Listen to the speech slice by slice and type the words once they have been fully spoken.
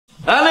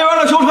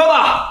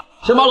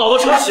先把老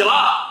子车洗了。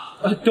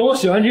等我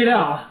洗完这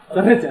辆，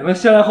咱再捡个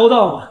先来后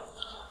到吧。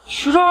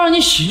徐少让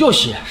你洗就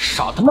洗，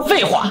少他妈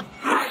废话！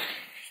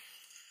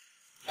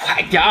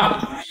快点儿！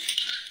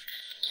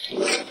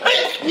哎，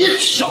你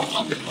小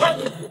子，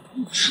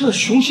这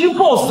雄心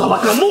豹子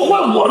了，敢弄坏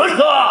我的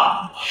车！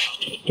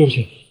对不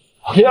起，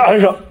给你安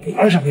上，给你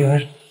安上。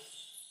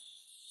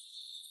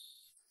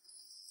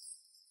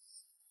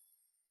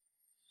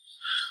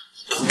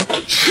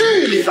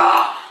去你的！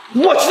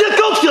我今天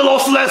刚提的劳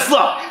斯莱斯，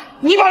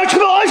你把这车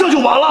票安上就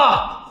完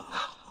了。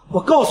我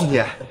告诉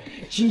你，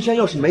今天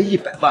要是没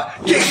100万，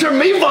这事儿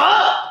没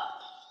完。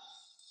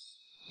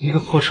一个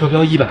破车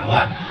标100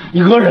万，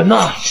你讹人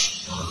呐！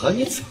讹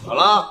你怎么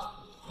了？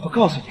我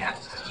告诉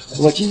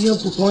你，我今天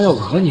不光要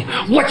讹你，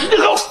我今天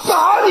还要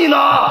打你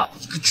呢！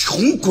你个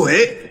穷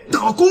鬼，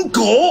打工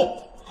狗！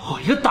我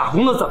一个打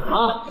工的怎么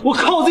了？我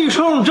靠自己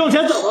车上挣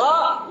钱怎么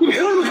了？你凭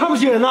什么看不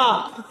起人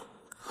呢？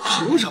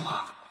凭什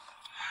么？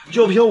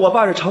就凭我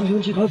爸是长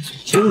平集团总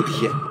经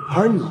理，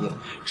而你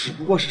只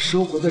不过是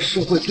生活在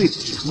社会最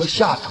底层的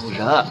下等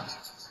人。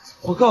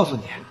我告诉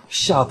你，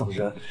下等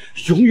人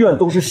永远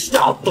都是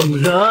下等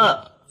人。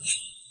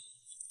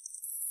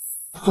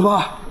怎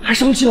么还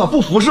生气了？不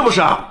服是不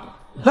是？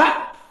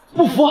来，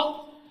不服，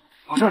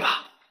到这儿了。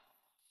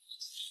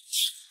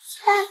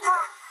爸爸，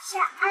小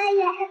阿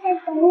姨还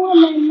在等我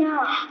们呢。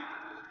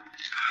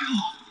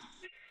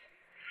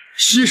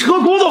洗车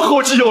工都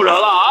后继有人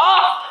了啊！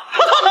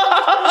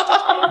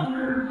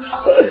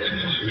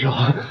徐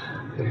少，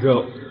那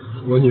个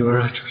我女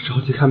儿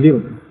着急看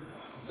病呢，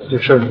这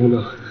事儿能不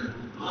能？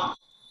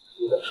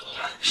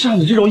像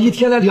你这种一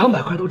天连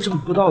200块都挣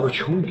不到的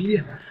穷逼，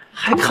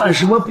还看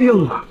什么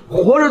病啊？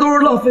活着都是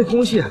浪费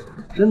空气，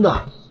真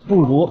的，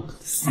不如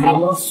死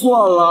了算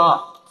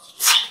了。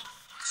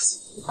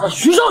操！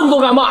徐少，你都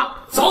敢骂？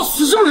找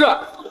死是不是？不是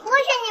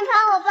你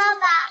怕我爸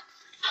爸。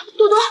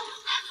多多，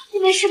你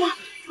没事吧？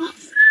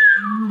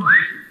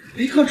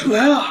没看出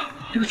来啊，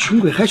这个穷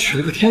鬼还娶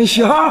了个天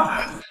仙。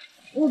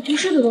我不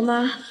是朵朵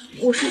妈，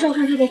我是照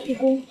看他的护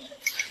工。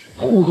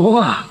护工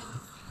啊？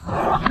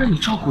那你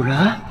照顾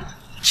人，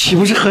岂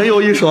不是很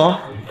有一手？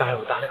大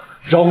有大量，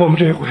饶我们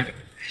这一回。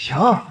行，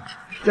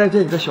再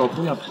见你的小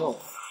姑娘漂亮，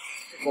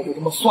那就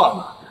这么算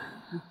了。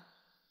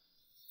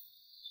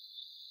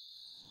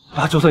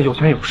爸就算有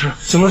权有势，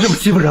就能这么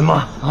欺负人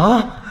吗？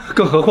啊！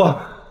更何况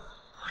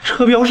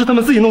车标是他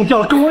们自己弄掉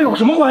了，跟我有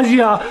什么关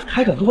系啊？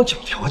还敢跟我讲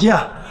条件？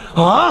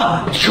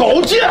啊！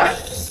条件！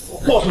我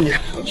告诉你，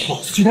老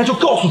子今天就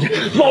告诉你，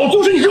老子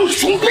就是你这种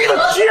穷逼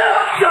的天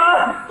人！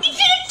你这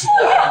个畜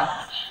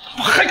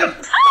生！还敢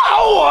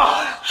打我！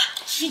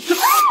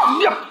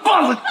你俩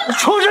棒子，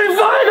畜生，你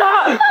放开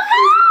他！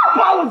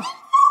棒子！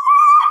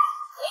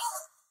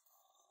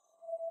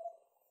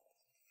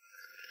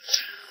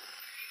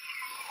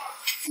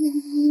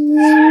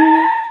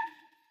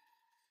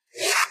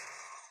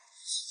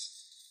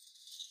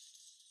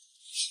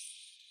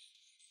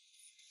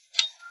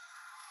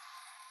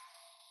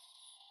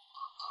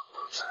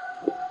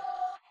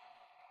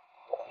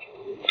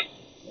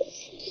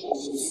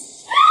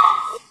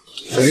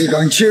谁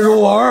敢欺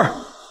辱我儿？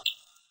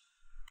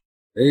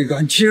谁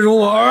敢欺辱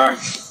我儿？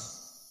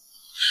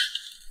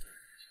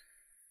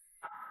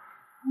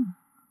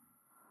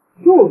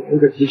又是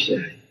个极品，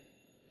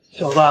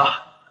小子，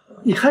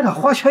你还敢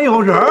花钱咬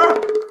人儿？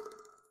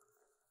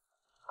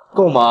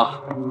够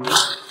吗？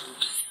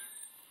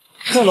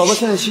趁老子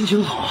现在心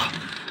情好，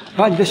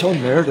把你的小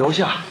美人留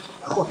下，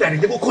然后带着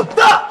你给我滚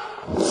蛋！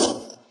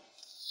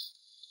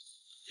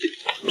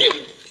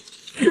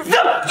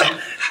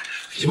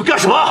你们干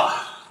什么？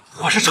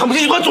我是长平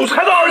集团总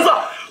裁的儿子，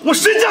我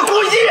身价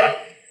过亿。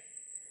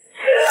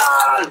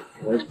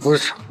我不是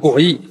想过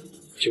亿，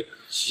就是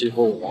欺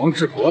负王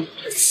志国的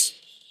孩子。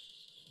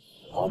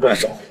把断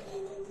手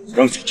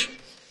扔下去。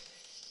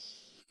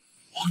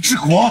王志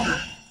国，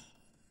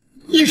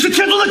你是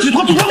天尊的集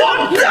团总裁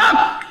王！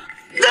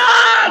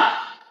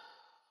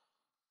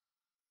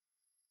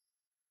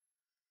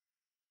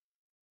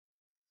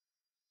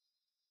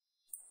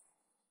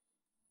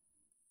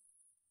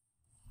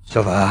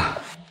小凡，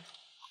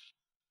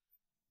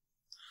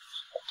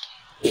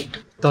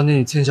当年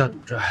你欠下赌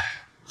债，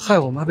害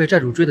我妈被债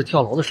主追得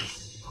跳楼的时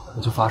候，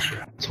我就发誓，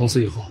从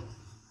此以后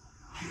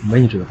没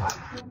你这个爸。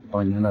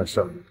当年的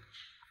事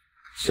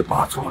是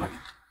爸做了的。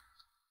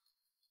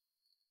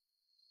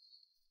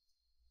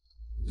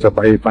这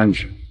白玉扳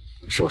指，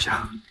手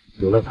下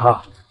有了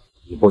他，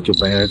以后就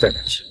没人再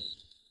敢欺负。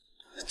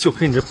就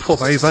凭你这破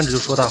白玉扳指就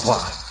说大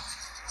话，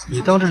你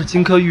当这是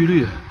金科玉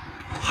律，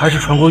还是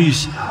传国玉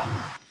玺啊？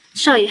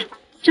少爷，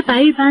这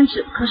白玉扳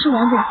指可是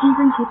王总天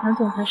尊集团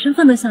总裁身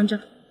份的象征，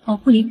保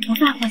护您不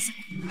大幻想。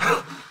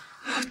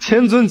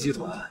天尊集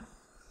团，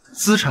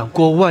资产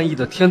过万亿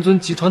的天尊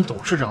集团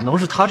董事长，能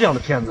是他这样的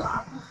骗子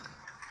啊？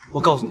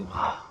我告诉你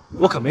妈，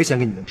我可没钱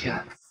给你们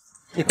骗，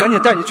你赶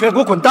紧带你全给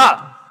我滚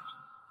蛋！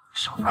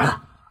小凡，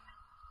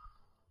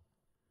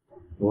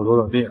多多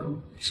的病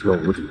是个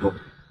无底洞，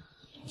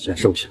先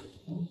收下。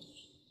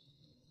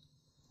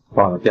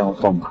爸的电话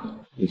号码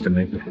一直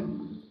没给，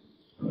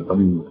我等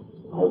你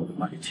把我的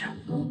卖钱。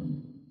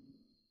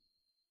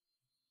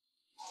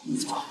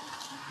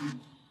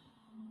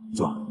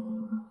走。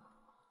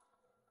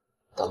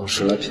当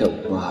时来骗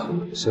我吧，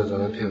现在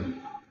来骗我。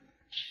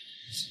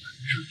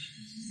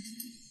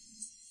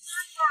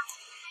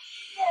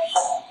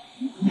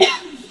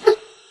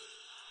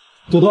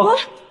朵朵，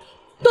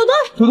朵朵，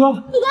朵朵，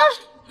朵朵。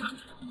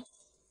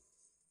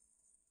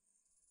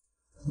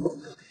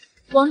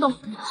王董，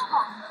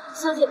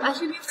小姐白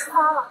血病复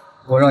发了。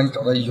我让你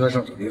找到医学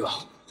生主力了，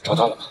找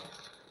到了吗？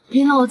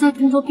别让我在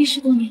工作逼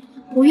10多年，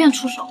不愿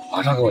出手。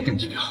马上给我定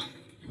剂量，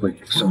为你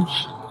的生意，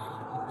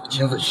我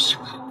亲自去请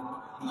他。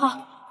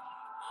好。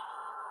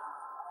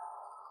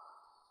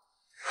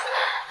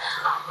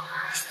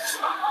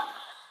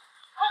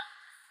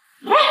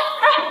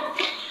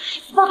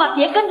爸爸，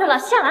别跟着了，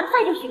下篮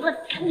菜就行了，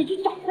赶紧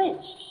去找费。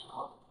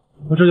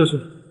我这就去。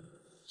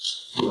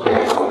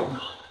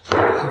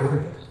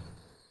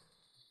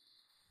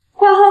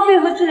挂号费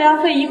和治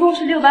疗费一共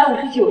是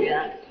659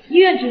元，医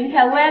院只剩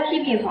下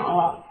VIP 病房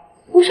了，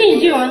不是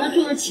你这种人能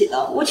住得起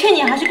的。我劝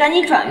你还是赶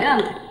紧转院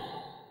吧。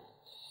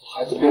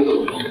孩子别走。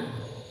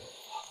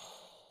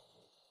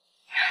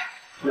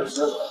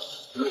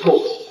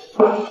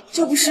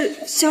这不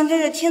是象征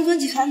着天尊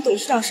集团董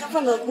事长身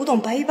份的古董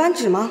白玉扳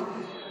指吗？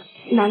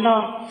难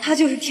道他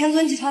就是天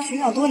尊集团寻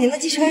找多年的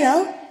继承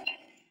人？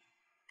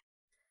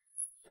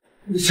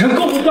你钱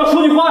够不要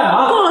说句话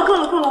呀！够了，够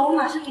了，够了，我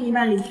马上给你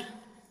办理。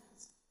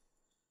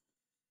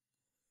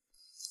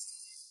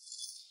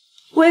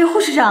喂，护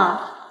士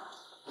长，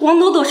王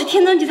朵朵是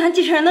天尊集团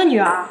继承人的女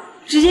儿，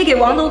直接给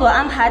王朵朵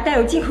安排带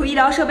有进口医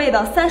疗设备的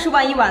30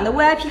万一晚的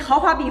VIP 豪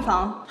华病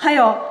房，还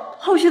有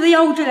后续的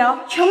药物治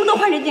疗全部都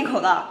换成进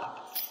口的。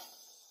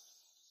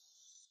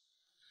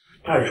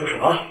大爷说什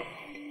么？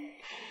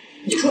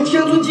你说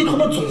天尊集团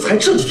的总裁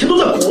这几天都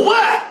在国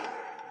外？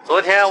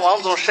昨天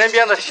王总身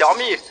边的小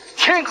蜜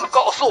亲口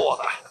告诉我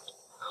的。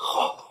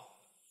好，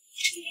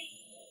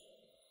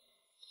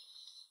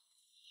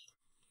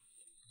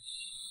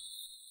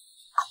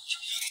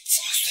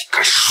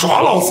敢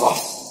耍老子！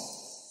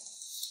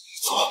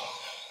走，老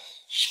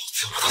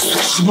子要把他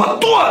碎尸万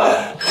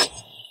段！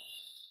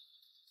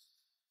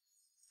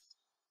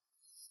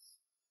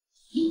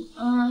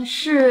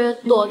是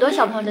朵朵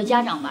小朋友的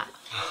家长吧？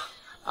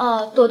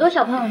朵朵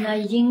小朋友呢，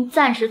已经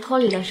暂时脱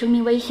离了生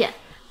命危险。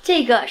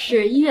这个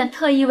是医院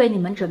特意为你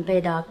们准备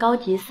的高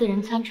级私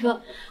人餐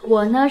车，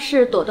我呢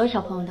是朵朵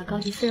小朋友的高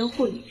级私人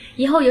护理，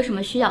以后有什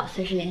么需要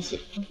随时联系。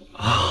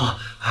啊，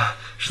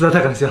实在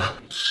太感谢了。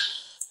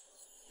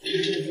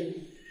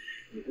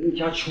你们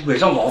家穷鬼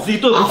让老子一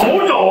顿好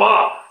找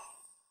啊！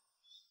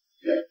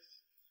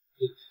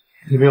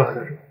你们要来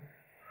干什么？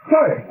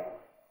干什么？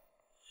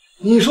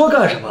你说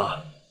干什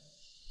么？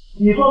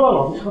你撞到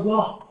老子车标，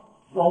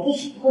老子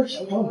只不过是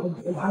想找你们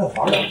女人玩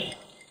玩，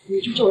你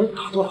就叫人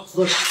打断老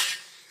子的手，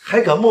还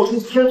敢冒充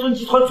天尊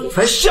集团总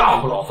裁吓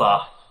唬老子，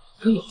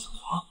跟老子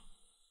狂！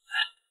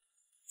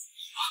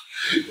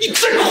你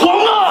再狂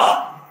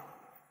啊！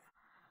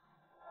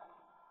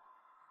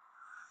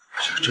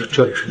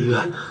这里是医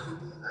院，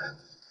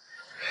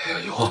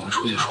一会儿我们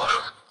出去说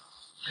说。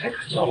还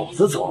敢叫老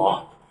子走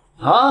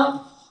啊？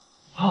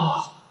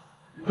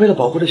为了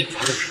保护这小杂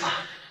种是吧？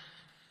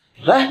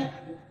来，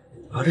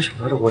把这小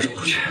杂种给我扔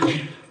出去！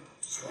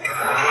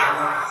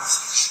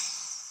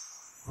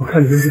我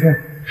看你跟不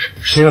看，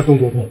谁要动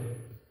作动？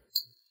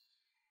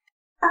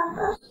爸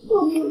爸，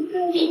我不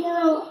睡觉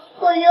了，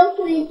我要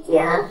回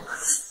家。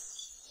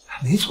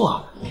没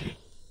错，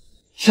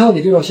像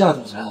你这种下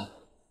等人，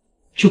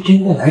就不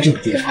应该来这个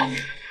地方。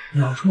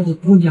养出来的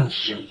姑娘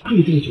也不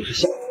一定就是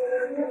下等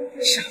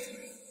人，下等人。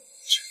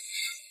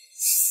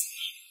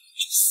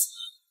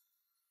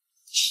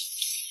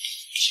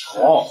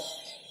好，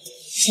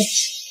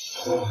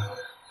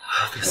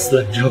被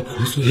撕了你这个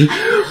破碎！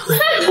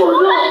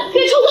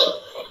别冲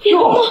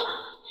动！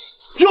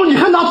哟，你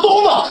还拿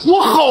刀呢？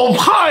我好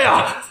怕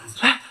呀！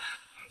来，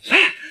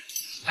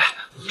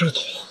往这儿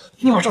捅！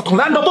你往这儿捅！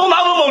来，你把刀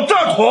拿稳，往这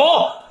儿捅！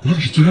你要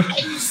是今天捅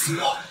死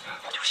我，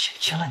我就先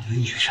牵了你的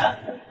女人，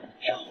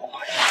然后把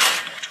你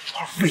这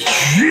串废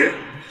墟！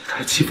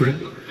太欺负人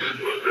了！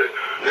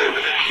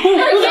你别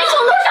冲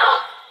动手！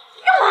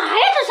干嘛呀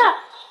这是？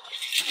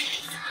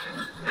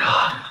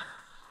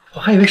我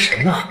还以为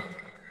谁呢？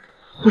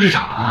护士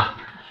长啊！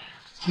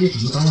你怎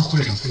么当了护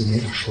士长不没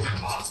点说什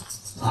么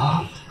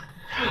啊？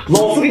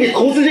老子给你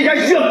投资这家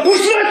医院不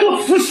是来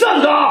做慈善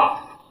的！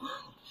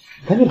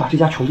赶紧把这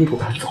家穷地主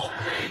赶走，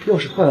要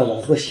是坏了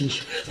老子的心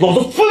情，老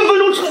子分分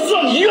钟撤资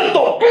让你医院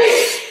倒闭！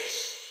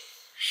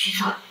徐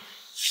总，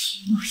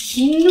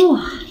息怒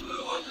啊！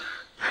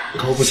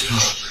搞不清，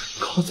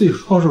靠自己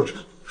双手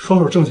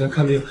挣钱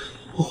看病，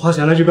我花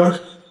钱来这边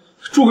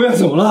住个院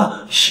怎么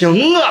了？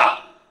行啊！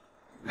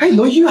哎，你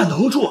能医院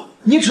能住，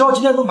你只要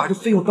今天能把这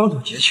费用当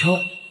场结清，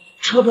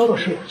车标的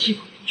事我记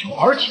不住，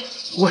而且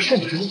我甚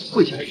至能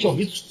跪下来叫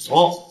你祖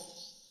宗。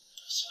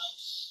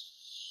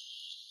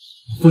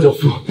付就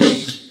付，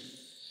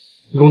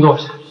一共多少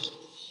钱？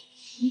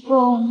一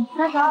共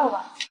32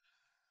万。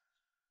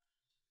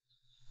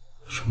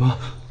什么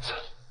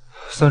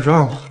？32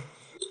万？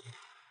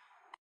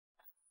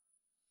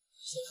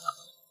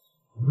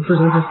我们之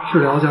前这治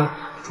疗加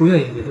住院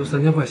也就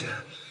3000块钱，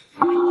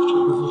这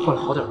不是换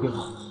了好点病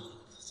吗？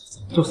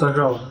就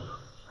32万，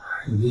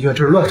你们医院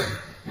这是乱说。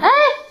哎，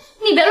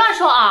你别乱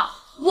说啊！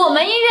我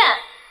们医院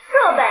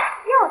设备、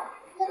药材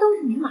那都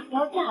是明码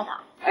标价的，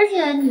而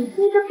且你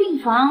租这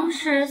病房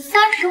是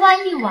30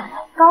万一晚的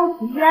高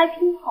级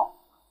VIP 号，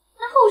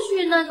那后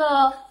续那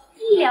个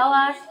医疗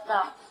啊什么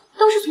的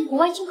都是从国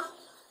外进口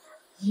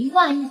的，1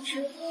万一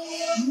支，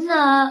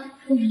那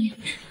不能也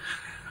值。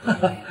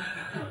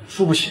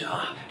付不起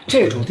啊！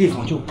这种地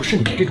方就不是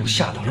你们这种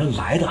下等人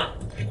来的，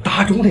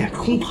打肿脸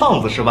充胖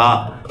子是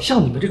吧？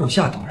像你们这种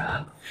下等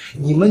人，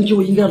你们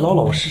就应该老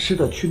老实实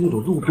的去那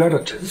种路边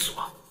的诊所，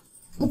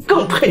不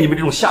更配你们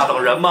这种下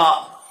等人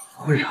吗？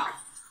会长，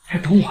还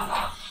等我呢，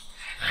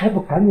还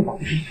不赶紧把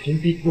这群贫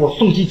逼给我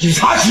送进警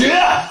察局！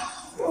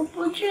我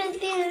不确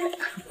定，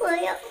我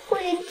要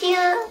回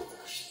家。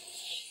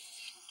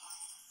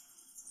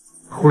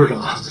护士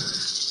长，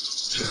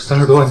这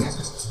30多万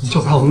你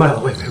就把我卖了，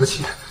我也赔不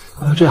起。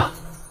这样，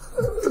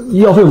医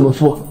药费我们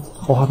付，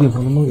豪华病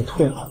房能不能给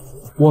退了？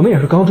我们也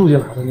是刚住进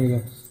来的那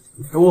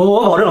个，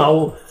我保证啊，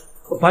我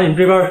把你们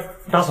这边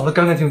打扫得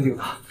干干净净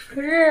的。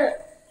可是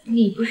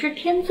你不是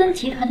天尊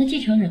集团的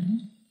继承人吗？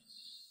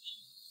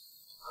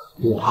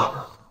我？对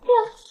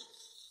啊，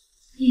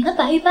你的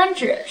白玉扳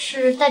指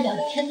是代表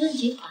着天尊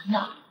集团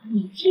的，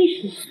你即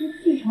使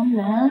是继承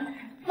人，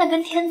那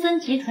跟天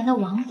尊集团的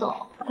王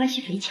总关系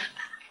匪浅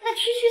吧？那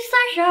区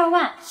32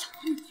万，小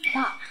问题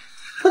吧？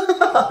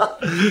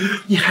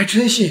你还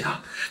真信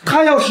啊？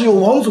他要是有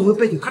王总的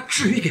背景，他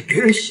至于给别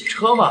人洗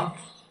车吗？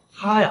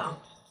他呀，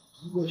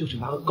不过就是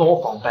拿个高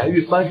仿白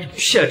玉扳指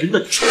骗人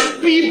的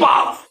蠢逼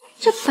罢了。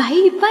这白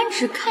玉扳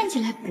指看起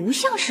来不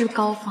像是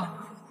高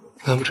仿，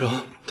难不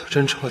成他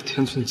真成了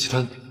天尊集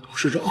团董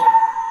事长？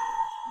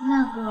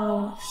那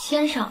个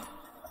先生，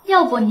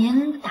要不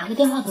您打个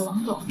电话给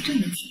王总证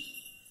明一下。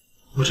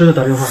我这就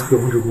打电话给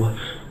王直播，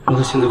让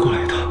他现在过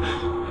来一趟。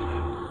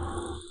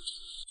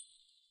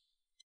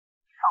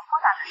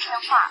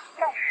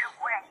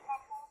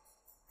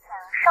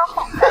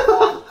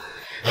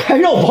还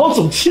让王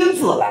总亲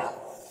自来，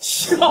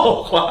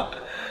笑话！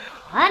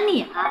啊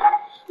你啊，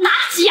拿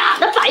假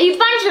的白玉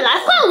扳指来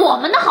换我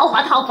们的豪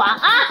华套房啊！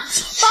保安，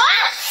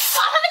把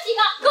他们几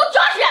个给我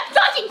抓去，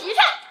抓警局去！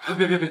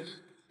别！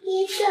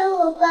医生，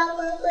我爸爸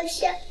和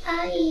小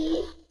阿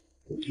姨。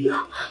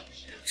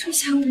这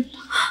下我了。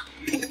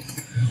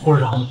护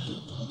士长，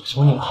我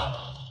求你了，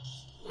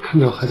看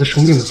在我孩子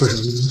生病的份上，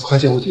你能宽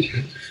限我几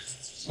天？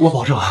我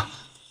保证啊，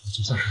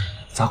就算是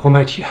砸锅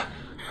卖铁，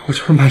我就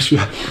是卖血，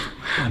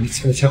把你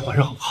欠的钱还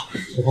上，好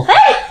不好？哎，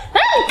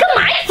你干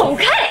嘛呀？走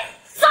开！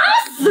脏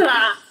死了！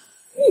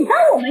你当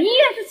我们医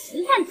院是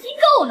慈善机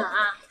构呢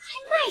啊？还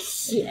卖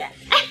血？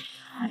哎，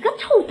哪个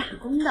臭打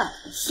工的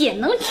血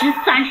能值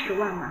30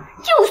万吗？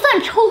就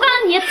算抽干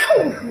你也凑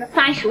不成那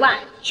30万。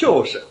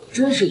就是，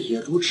真是野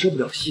猪吃不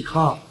了细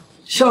糠。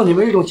像你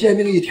们这种贱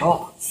命一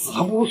条，死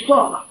了不如算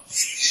了。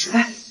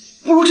哎，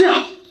不如这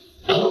样，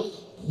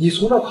你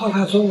从这快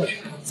快钻过去，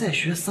再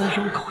学3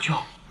声狗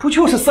叫，不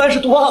就是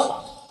30多万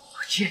吗？我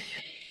借你。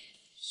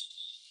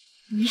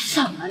你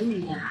什么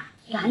你啊？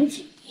赶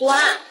紧钻，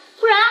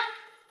不然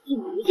你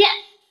不见。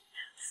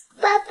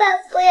爸爸，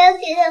不要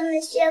给他们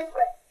下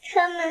跪，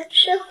他们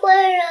是坏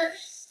人。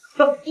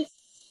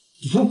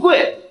不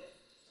跪，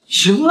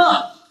行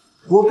啊！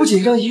我不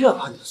仅让医院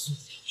把你送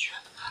进去，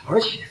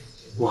而且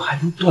我还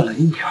能断了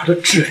你女儿的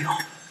治疗，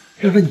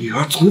让他女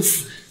儿从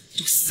此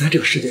就死在这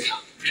个世界上。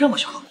这么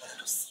小的孩子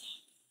就死了，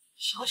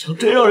想想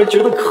真让人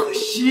觉得可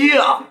惜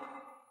啊！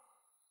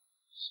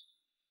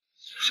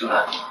醒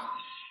来。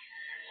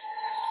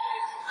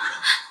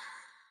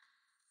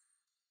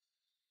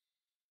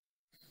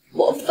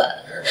我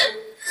烦，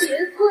别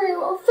跪，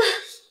我烦，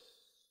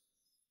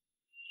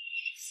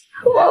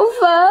我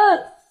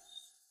烦。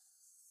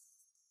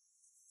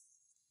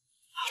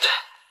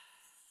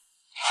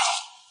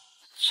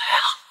谁啊？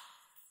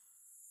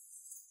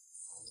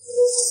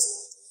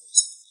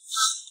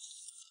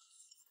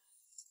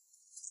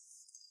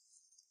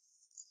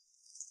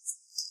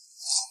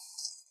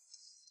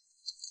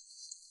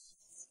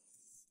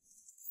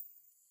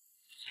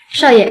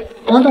少爷，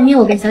王总命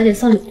我给小姐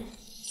送礼物。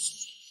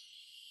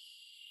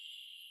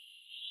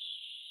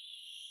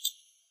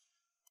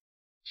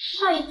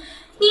少爷，您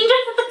这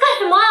是在干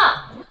什么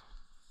啊？你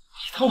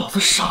当老子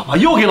傻吗？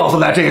又给老子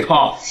来这一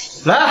套！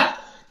来，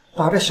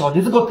把这小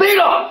妮子给我逮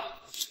着！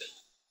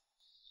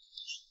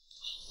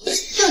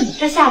就你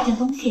这下贱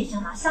东西，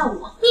想拿下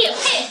我，你也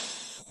配？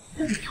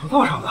这是条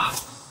道上的，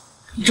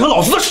你惹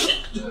老子的事！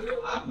小家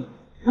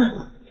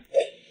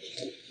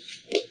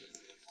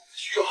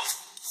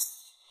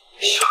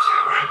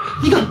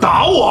伙，你敢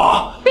打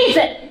我？闭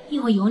嘴！一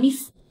会儿有你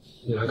死。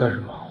你来干什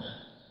么？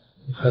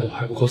你害得我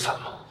还不够惨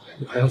吗？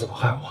你还想怎么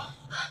害我？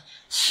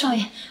少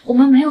爷，我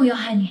们没有要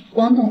害你，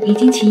王董已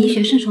经请医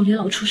学圣手李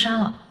老出山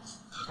了。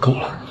够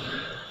了，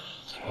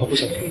我不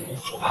想听你胡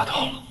说八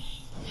道了。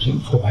这个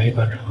破白衣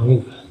班长还给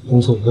你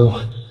东凑跟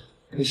我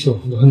跟谢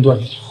王的恩断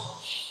义绝。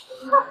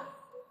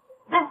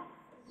哎，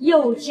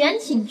有钱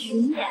请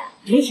群演，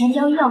没钱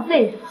交医药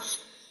费是吧？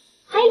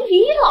还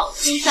李老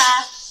出山，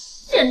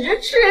简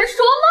直痴人说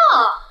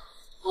梦！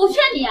我劝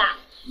你啊，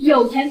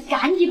有钱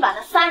赶紧把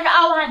那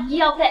32万医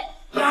药费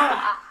交了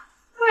啊，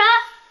不然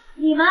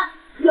你们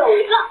有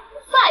一个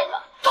算一个，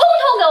通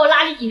通给我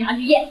拉去警察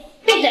局验，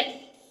闭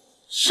嘴！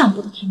上不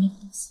得天面的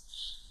东西，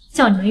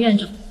叫你们院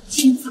长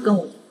亲自跟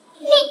我讲。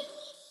你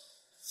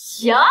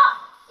行，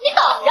你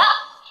等着。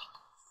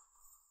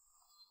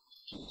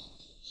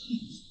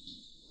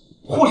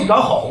护士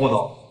长好糊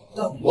弄，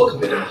但我可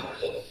没这么好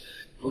糊弄。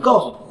我告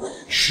诉你，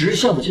识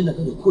相的现在给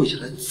我跪下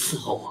来伺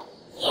候我。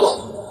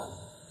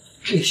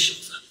这小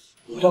子，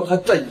我让他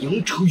在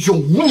营城永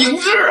无宁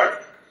日。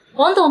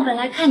王董本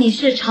来看你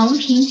是长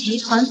平集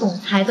团总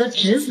裁的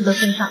侄子的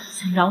份上，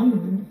想饶你一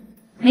命，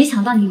没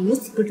想到你如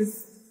此不知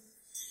死。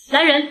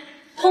来人，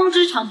通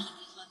知长平集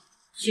团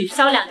取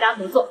消2家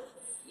合作。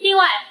另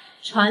外，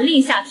传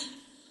令下去，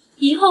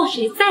以后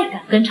谁再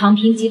敢跟长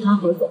平集团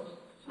合作，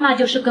那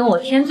就是跟我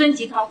天尊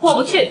集团过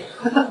不去。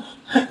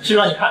局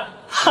长，你看，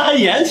他还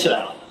演起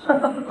来了。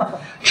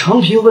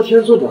长平和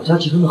天尊2家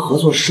集团的合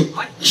作是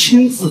我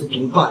亲自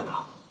督办的，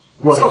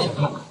我倒想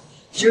看看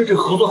今儿这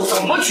合作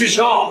怎么取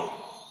消。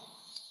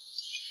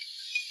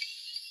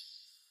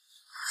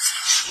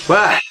喂，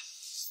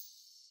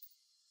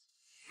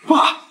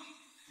爸，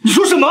你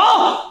说什么？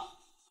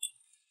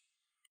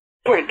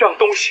断账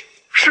东西，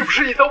是不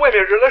是你在外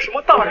面惹了什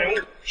么大人物？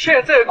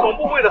现在总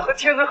部为了和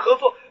天尊合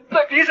作，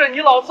在逼着你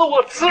老子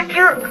我辞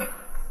职。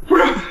不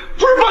是，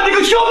爸，你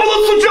可千万不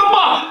能辞职啊，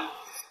爸！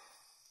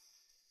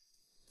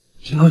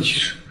难道你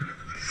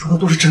说的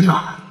都是真的？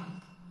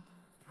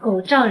狗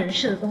仗人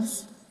势的东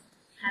西，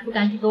还不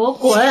赶紧给我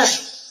滚！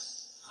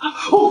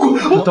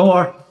我等会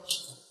儿。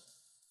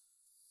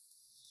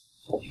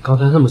你刚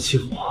才那么欺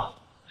负我，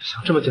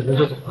想这么简单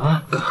就走了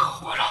啊？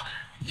皇上，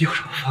你有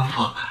什么吩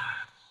咐？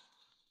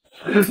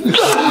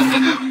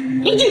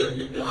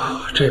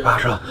这巴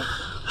掌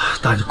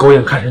打你狗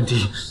眼看人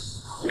低，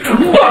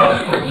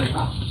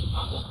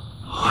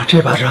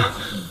这巴掌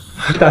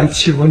打你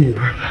欺负我女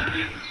儿，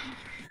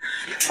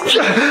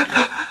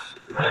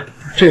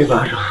这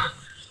巴掌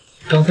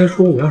刚才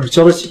说我要是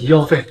交得起医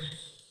药费，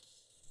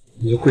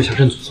你就跪下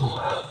认祖宗。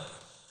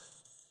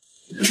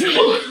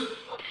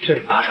这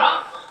巴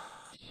掌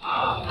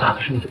打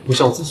的是你的不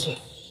孝子孙。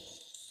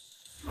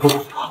我不，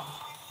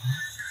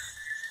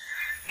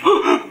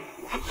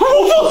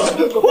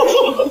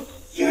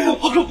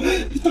皇上，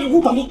你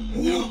打我，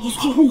我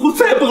错了，我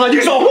再也不喊你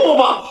饶过我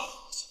吧！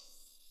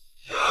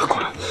滚！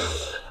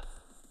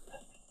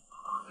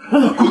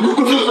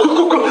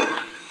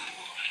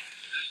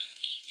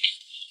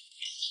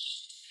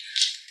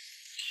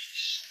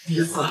意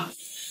思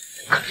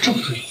可这么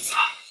个意思，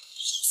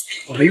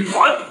我没完，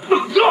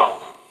等着！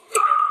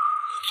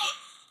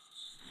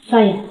少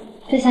爷，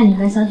这下你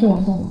还相信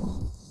王总吗？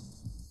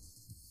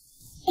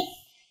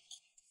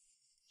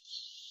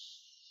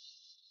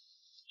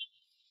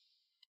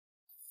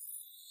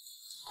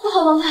不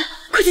好，王凡，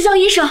快去叫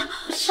医生！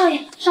少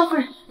爷、少夫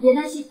人，别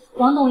担心，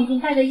王董已经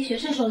带着医学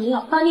圣手李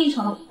老到另一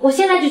床了，我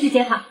现在就去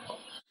接他。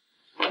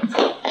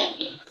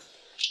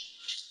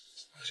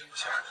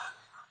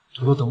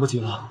我都等不及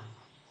了，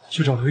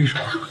去找刘医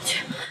生。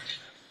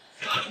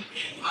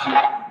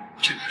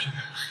这边，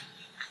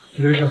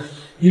刘医生，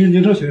您是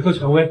宁城血液科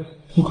权威，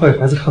您快给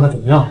孩子看看怎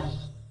么样？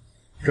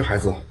这孩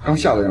子刚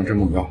下了2针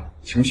猛药，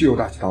情绪又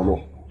大起大落，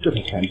这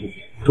种团体，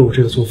是我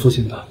这个做父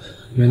亲的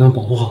没能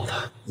保护好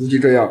他。估计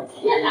这样，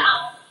院长，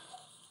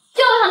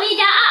就他们一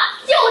家啊，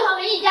就他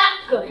们一家，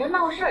搁这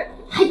闹事儿，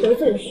还得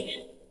罪了学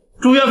生。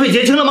住院费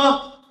结清了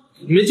吗？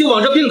你们就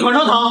往这病床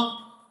上躺。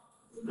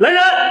来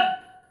人，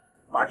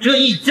把这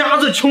一家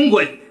子穷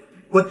鬼给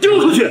我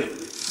丢出去！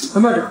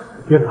慢着，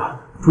院长，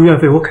住院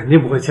费我肯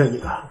定不会欠你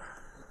的。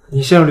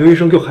你先让刘医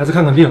生给我孩子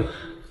看看病，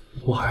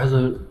我孩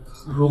子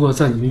如果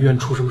在你们医院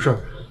出什么事儿，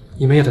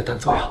你们也得担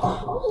责呀。哟，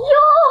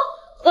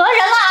讹人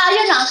了，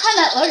院长，太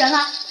敢讹人了！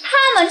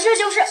他们这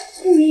就是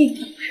故意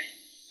找事，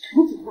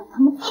赶紧让他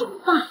们滚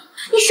吧！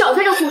你少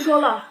在这胡说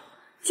了，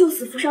救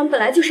死扶伤本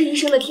来就是医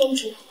生的天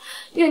职。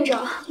院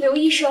长，刘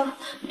医生，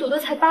朵朵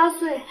才8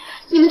岁，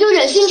你们就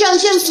忍心这样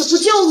见死不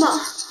救吗？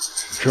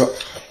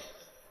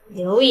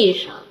刘医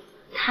生，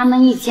他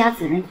们一家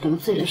子人得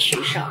罪了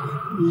徐少，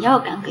你要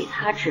敢给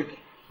他治病，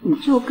你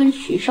就跟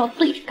徐少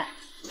对着干，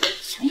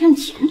想想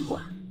前途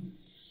啊！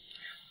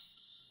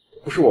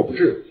不是我不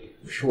治，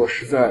是我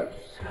实在……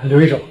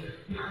刘医生，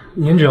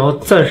您只要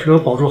暂时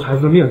能保住孩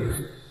子的命就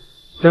行。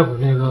待会儿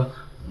那个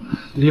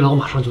李老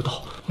马上就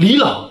到。李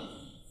老，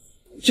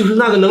就是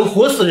那个能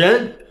活死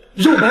人、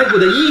肉排骨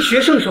的医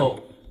学圣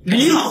手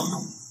李老。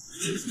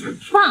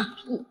放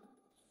屁！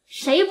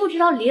谁不知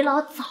道李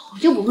老早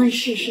就不问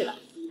世事了？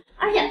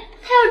而且他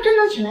要是真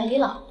能请来李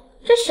老，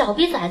这小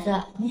逼崽子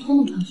能拖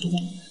那么长时间？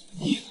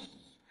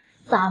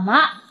怎么？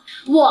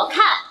我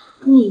看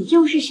你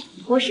就是想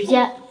拖时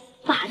间，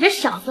把这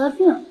小子的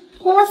病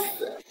拖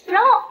死，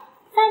然后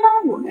栽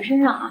到我的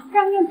身上啊，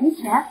让院赔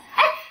钱。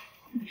哎，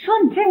你说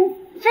你这人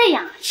这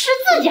样吃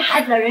自己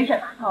孩子的人血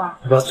馒头啊？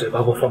你把嘴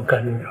巴给我放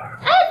干净点。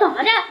哎，怎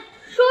么的？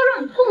说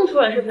你痛处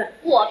了是不是？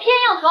我偏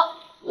要说，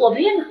我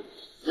们院长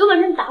有本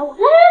事你打我，来打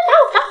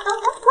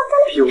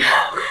我！屁话！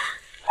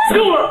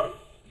就是，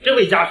这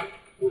位家属，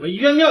我们医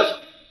院庙小，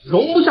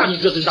容不下你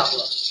这尊大哥。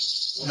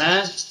我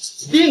们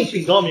另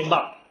请高明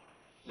吧。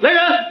来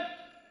人，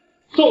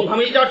送他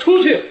们一家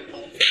出去。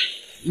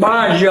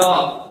慢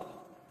着，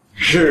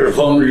世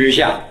风日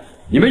下，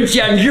你们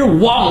简直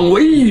枉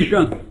为医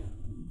生。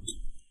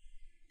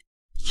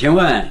请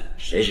问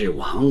谁是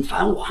王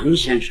凡王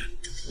先生？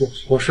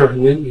我是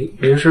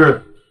您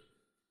是？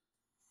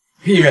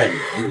鄙人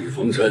李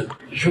逢春，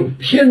受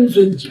天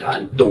尊集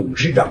团董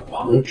事长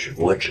王志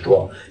国之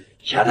托，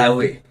下台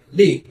为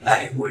另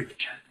爱问诊。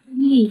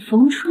李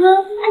逢春，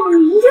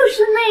您就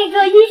是那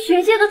个医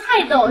学界的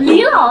泰斗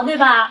李老对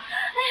吧？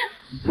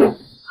哎呀，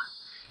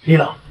李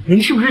老，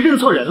您是不是认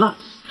错人了？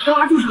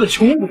他就是个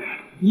穷鬼，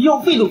医药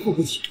费都付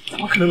不起，怎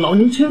么可能劳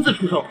您亲自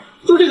出手？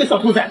就这个小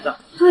兔崽子。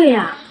对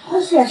呀，而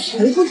且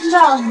谁不知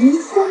道您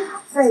光卡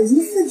费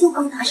一次就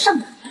高达上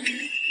百万？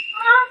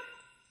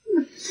怎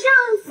么这样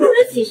付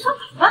得起上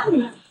百万的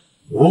呀？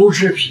无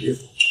知匹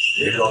夫，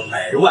别说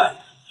100万，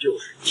就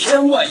是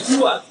千万1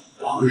万，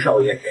王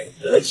少爷给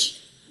得起。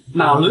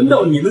哪轮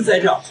到你们在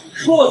这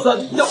说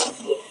3道4？1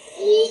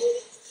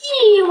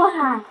亿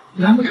万？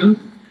难不成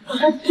他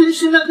还真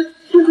是那个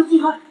天资集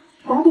团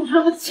王董事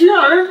长的亲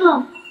儿子？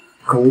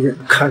狗眼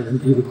看人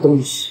低的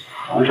东西！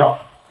王少，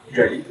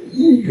这里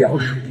医疗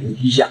水平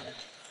低下，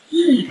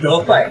医德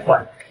败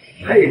坏，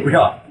配不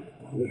上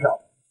王少。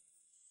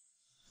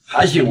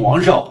他姓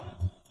王少，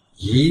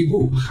一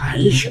步寒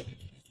舍，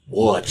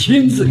我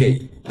亲自给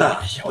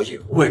大小姐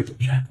问诊。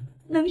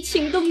能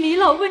请动李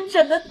老问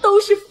诊的都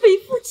是非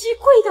富即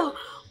贵的，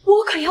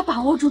我可要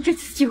把握住这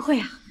次机会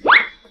啊！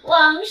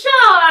王少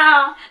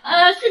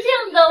啊，是这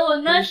样的，我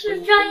呢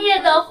是专业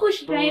的护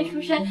士专业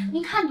出身，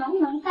您看能不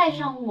能带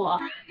上我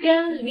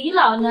跟李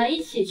老呢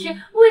一起去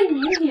为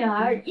您女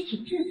儿一起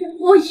治病？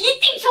我一定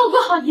照顾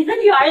好您的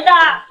女儿的。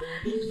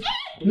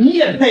你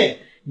也配？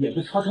也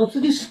不瞧瞧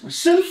自己什么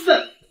身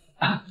份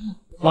啊！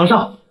王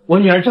少，我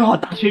女儿正好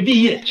大学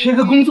毕业，缺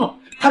个工作，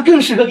她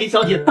更适合给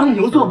小姐当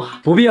牛做马。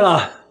不必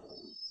了，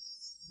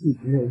一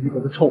直有一个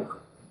的臭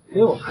客，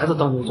给我孩子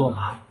当牛做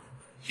马，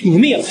你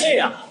们也配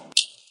啊！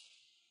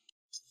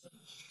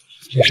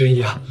这生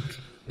意啊，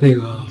那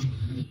个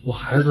我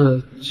孩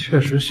子确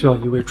实需要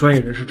一位专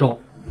业人士照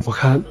顾，我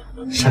看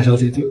夏小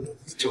姐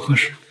就合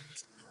适。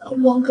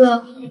王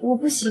哥，我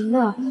不行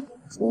的，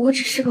我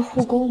只是个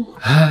护工。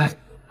哎，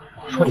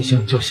我说你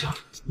行你就行，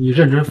你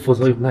认真负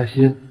责有耐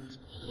心，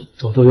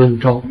朵朵有你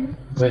照顾，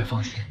我也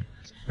放心。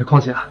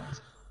况且啊，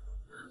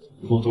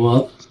朵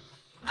朵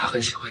她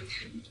很喜欢你。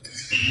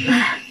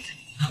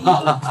哈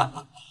哈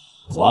哈！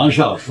王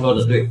少说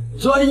的对，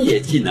专业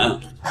技能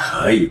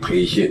可以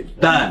培训，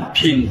但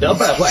品德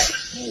败坏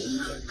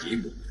不可弥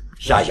补。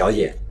夏小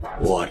姐，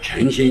我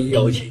诚心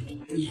邀请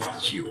你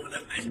去我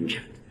的门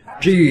诊，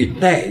至于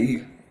待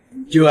遇，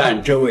就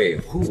按这位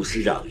护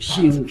士长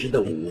薪资的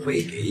5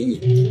倍给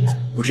你，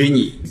不知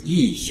你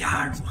意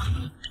下如何？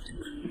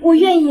我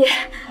愿意。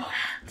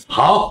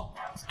好，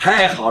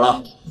太好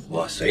了，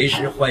我随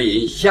时欢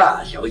迎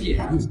夏小姐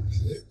入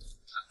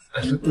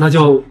职。那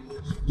就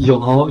有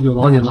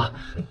劳您了，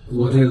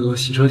我那个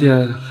洗车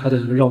店还得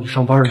让你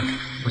上班呢，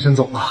我先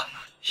走了。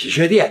洗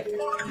车店，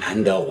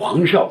难得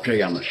王少这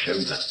样的身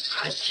份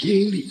还亲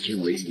力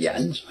亲为，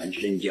言传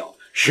身教，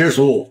实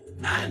属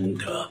难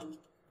得。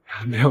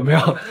没有，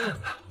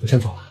我先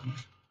走了。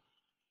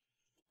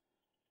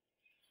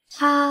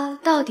他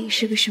到底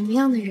是个什么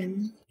样的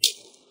人呢？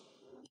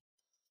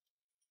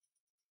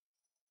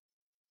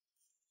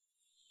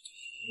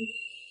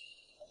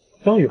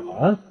张雨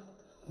涵，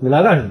你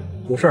来干什么？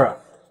有事啊？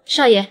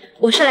少爷，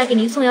我是来给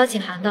您送邀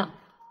请函的。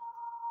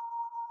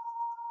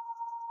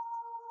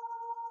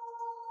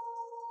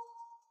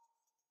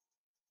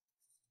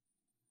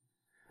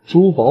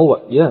珠宝晚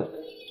宴，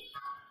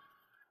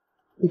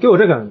你给我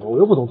这干什么？我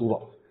又不懂珠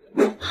宝。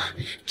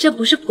这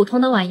不是普通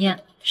的晚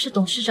宴，是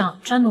董事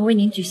长专门为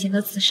您举行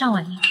的慈善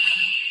晚宴。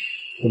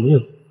什么意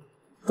思？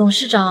董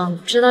事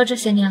长知道这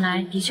些年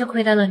来的确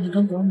亏待了你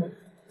跟伯母，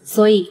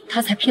所以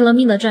他才拼了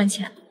命的赚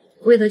钱，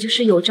为的就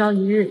是有朝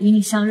一日与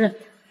你相认，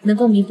能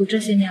够弥补这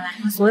些年来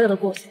他所有的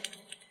过错。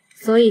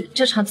所以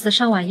这场慈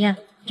善晚宴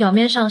表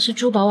面上是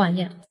珠宝晚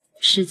宴，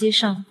实际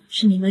上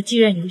是您的继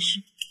任仪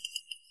式。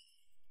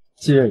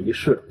继任仪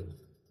式？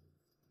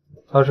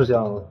他是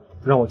想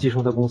让我继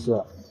承他公司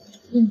啊？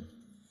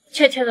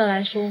确切的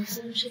来说，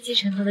是继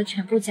承他的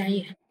全部家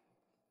业。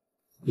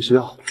必须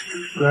要，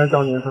虽然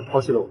当年他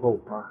抛弃了我和我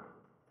妈，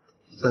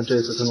但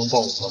这次他能帮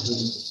我保住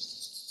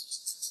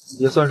你，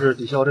也算是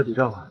抵消这笔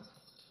账了。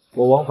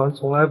我王凡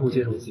从来不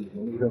接受自己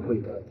能力任何一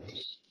个东西，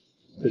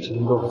这事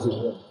情都是自己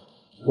认的，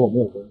跟我没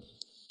有关系。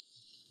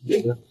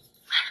你呢？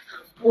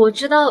我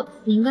知道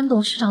您跟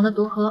董事长的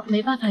隔阂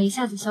没办法一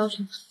下子消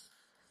除，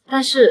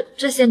但是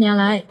这些年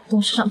来，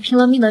董事长拼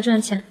了命的赚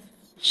钱，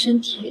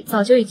身体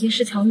早就已经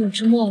是强弩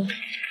之末了，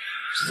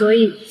所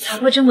以才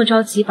会这么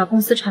着急把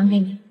公司传给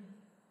你。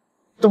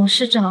董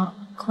事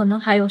长可能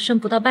还有剩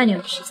不到半年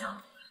的时间，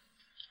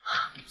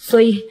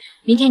所以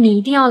明天你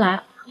一定要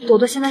来。朵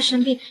朵现在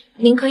生病，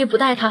您可以不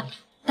带她，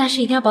但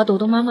是一定要把朵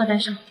朵妈妈带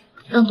上，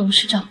让董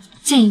事长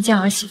见一见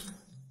儿媳妇。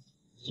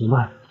行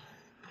吧，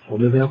我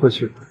明天会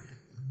去。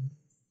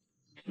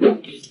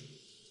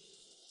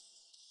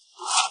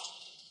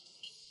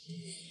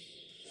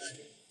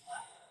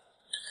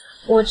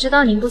我知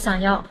道您不想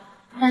要，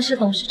但是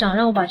董事长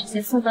让我把这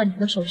些送到您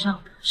的手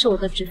上，是我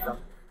的职责。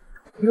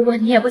如果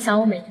你也不想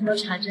我每天都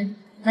查针，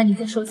那您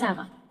就收下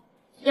吧。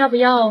要不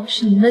要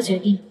是您的决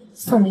定，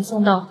送没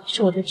送到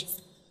是我的职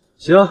责。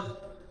行，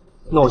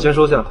那我先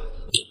收下了。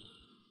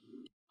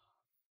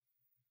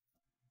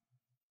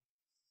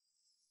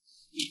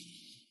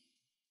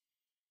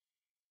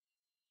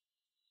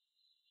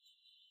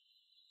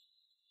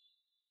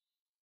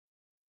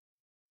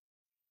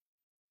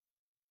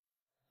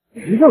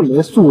你这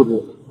没素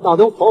质，那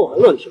都跑完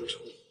了停车，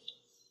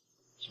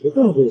绝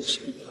对不会有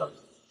谁的。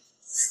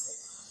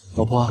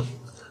老婆，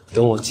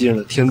等我继任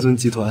了天尊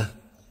集团，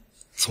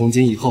从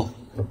今以后，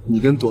你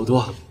跟朵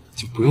朵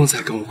就不用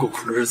再跟我过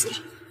苦日子了。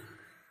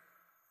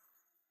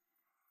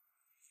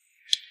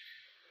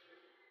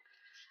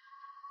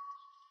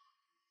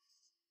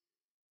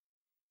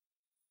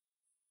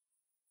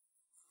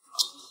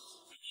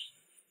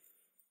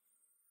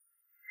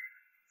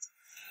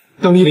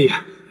邓丽丽，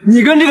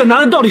你跟这个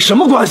男的到底什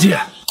么关系？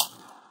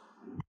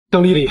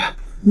邓丽丽，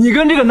你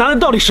跟这个男的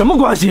到底什么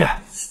关系？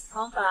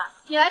王法，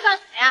你来干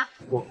什么呀？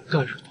我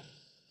干什么？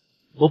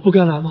我不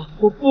该来吗？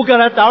我不该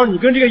来打扰你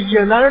跟这个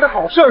野男人的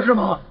好事是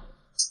吗？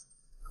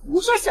胡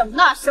说什么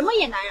呢？什么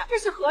野男人？这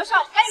是和尚，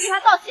赶紧给他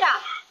道歉啊！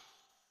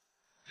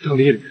邓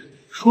丽丽，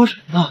说什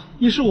么呢？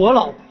你是我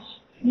老婆，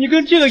你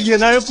跟这个野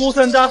男人勾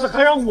三搭四，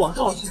还让我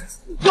道歉，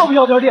要不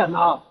要点脸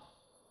呢？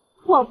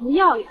我不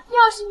要呀！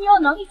要是你有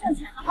能力挣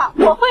钱的话，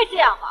我会这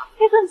样吗？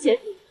这份结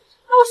局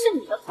都是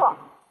你的错。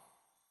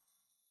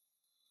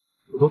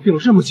我都病了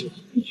这么久，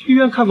你去医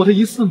院看过他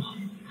一次吗？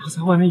他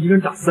在外面一个人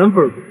打3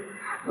份工，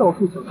到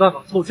处想办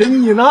法凑钱，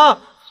你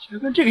呢？却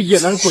跟这个野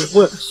男人鬼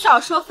混。少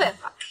说废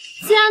话！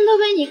既然都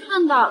被你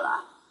看到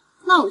了，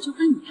那我就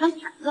跟你摊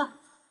牌了。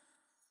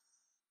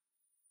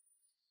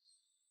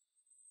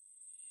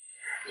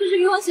这是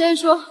离婚协议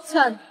书，亲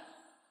爱的。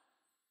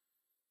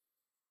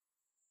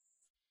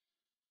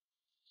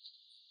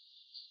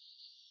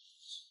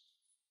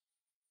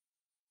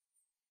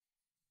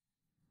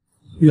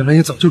原来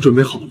你早就准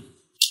备好了。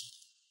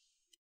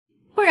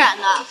不然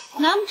呢？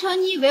难不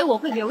成你以为我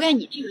会留恋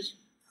你这个人？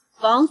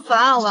王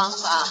法，王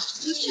法，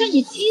我劝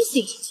你清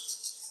醒一点。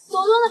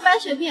朵朵的白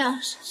血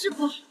病是治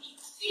不好的，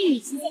你与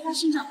其在她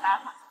身上打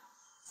法，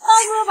倒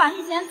不如把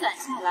那钱攒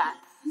下来，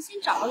重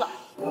新找个老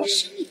公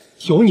生你。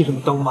有你这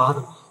么当妈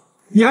的吗？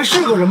你还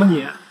是个人吗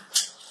你？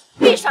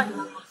闭上你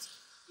的口气！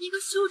一个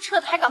羞耻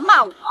的还敢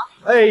骂我！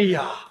哎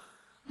呀，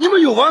你们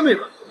有完没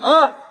完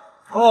啊？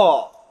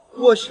哦，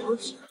我想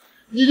起来，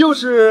你就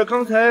是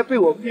刚才被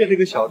我骗那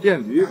个小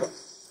电驴吧？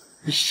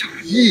哎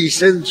呀，一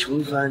身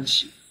穷酸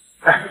气。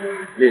哎，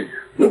丽丽，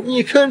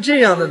你跟这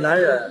样的男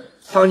人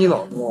当你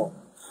老公，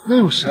能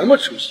有什么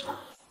出息？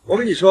我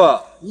跟你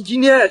说，你今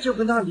天就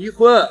跟他离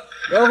婚，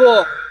然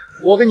后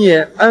我给你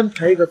安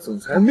排一个总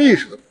裁秘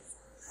书，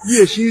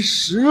月薪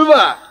10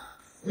万，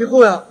以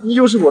后呀，你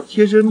就是我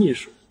贴身秘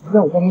书，在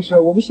我办公室，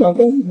我们想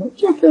干什么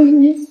就干什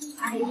么。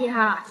哎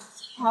呀，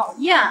讨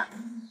厌！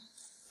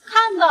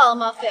看到了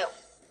吗，废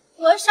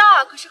物！和尚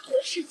啊，可是何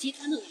氏集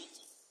团的老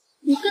总，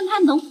你跟他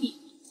能比吗？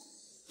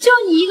就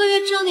你一个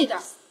月挣那点，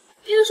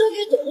别说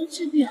给朵朵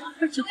治病，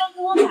就连给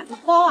我买个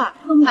包啊，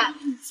都买不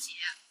起。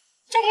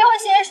这离婚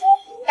协议书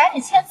赶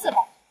紧签字吧。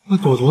那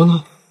朵朵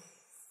呢？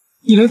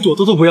你连朵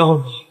朵都不要了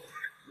吗？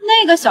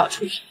那个小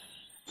畜生，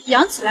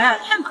养起来啊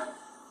太麻烦。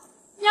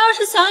你要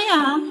是想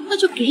养，那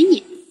就给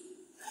你。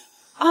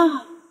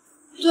啊，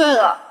对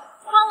了，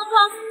忘了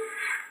告诉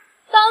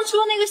你，当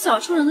初那个小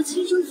畜生的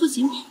亲生父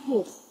亲跑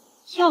路了，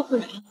要不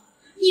然，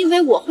你以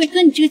为我会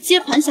跟你这个接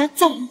盘侠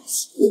在一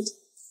起？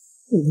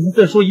我能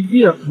再说一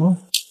遍吗？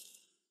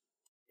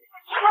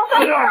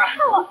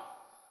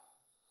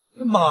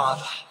妈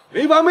的，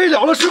没完没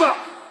了了是吧？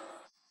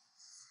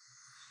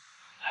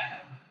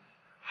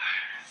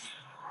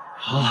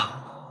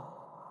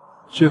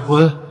好，这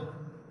婚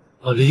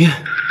我离，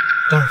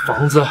但是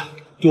房子、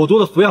朵朵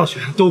的抚养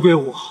权都归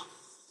我。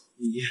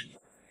你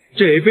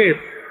这一辈子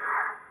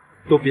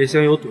都别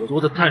想有朵朵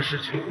的探视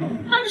权。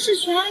探视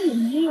权有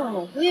没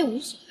有我也无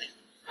所谓，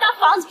但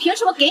房子凭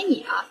什么给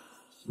你啊？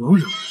凭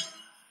什么？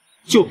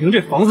就凭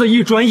这房子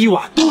一砖一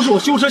瓦都是我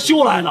修车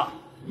修来的。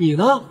你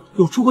呢？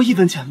有出过1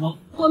分钱吗？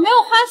我没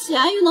有花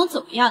钱又能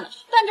怎么样呢？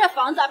但这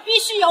房子必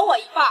须有我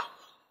一半。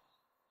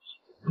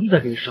不用再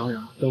跟你商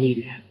量了，邓丽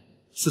丽。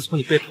自从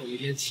你背叛我那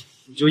天起，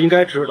你就应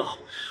该知道，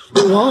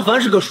王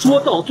凡是个说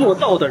到做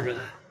到的人。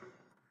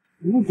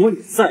如果你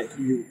再逼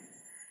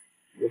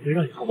我，我会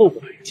让你后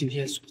悔今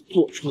天所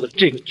做出的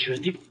这个决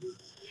定。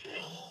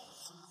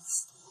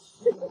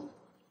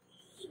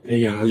哎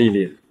呀，丽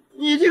丽，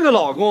你这个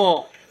老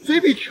公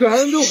嘴比拳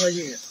头还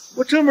硬，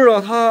我真不知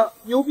道他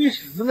牛逼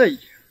什么呢！一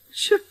天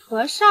是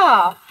和尚，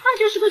他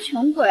就是个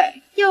穷鬼，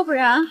要不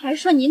然还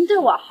说您对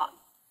我好。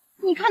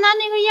你看他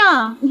那个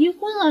样，离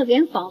婚了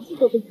连房子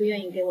都不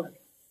愿意给我留。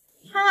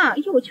他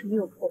又穷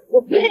又破，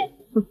我呸！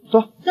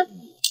走。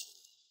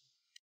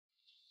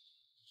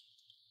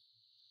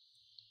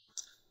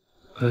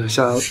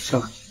下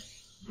来。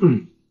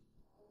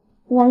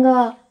王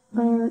哥，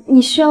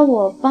你需要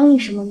我帮你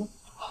什么吗？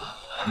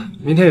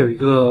明天有一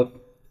个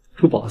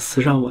珠宝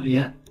慈善晚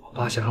宴，我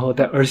爸想让我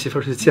带儿媳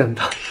妇去见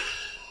他。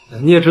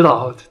你也知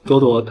道朵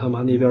朵他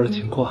妈那边的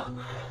情况，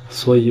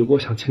所以我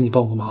想请你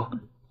帮个忙。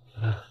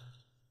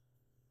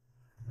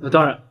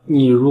当然，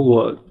你如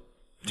果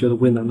觉得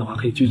为难的话，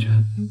可以拒绝。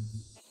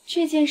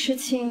这件事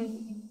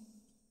情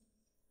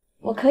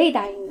我可以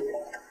答应你。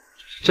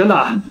真的？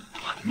哎，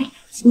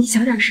你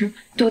小点声，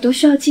朵朵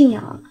需要静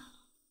养。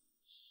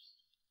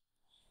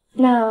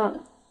那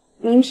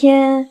明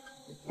天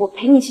我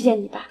陪你去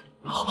见你爸。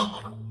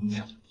好。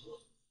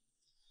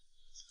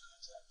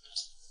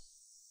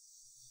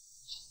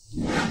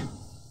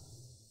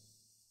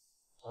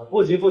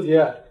不急。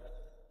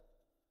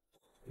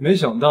没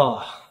想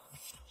到，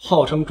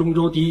号称中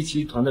州第一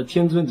集团的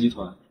天尊集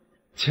团，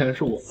竟然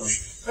是我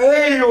的。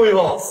哎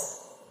呦，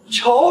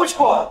瞧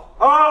瞧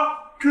啊，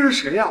这是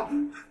谁呀？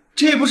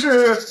这不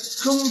是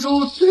中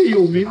州最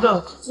有名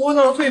的窝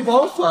囊废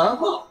王凡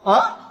吗？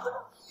啊，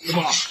怎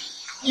么，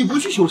你不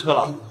去修车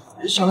了？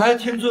想来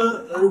天尊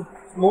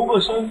谋个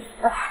生，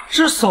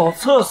是扫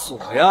厕所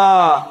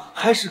呀，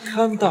还是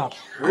看大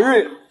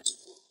盆呀？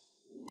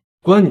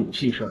关你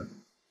屁事儿！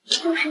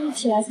就是一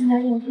起来参加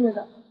宴会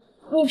的，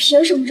你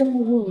凭什么这么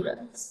侮辱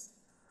人？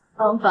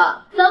王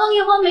法，咱们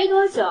结婚没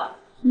多久，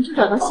你就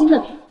找到新的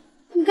女人，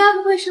你该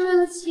不会是为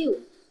了气我，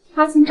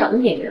花钱找的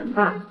演员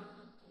吧？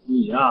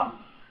你呀，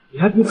你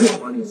还不配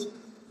还你钱，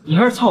你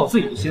还是操好自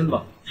己的心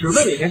吧，只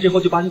为哪天这货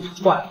就把你捅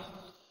坏了。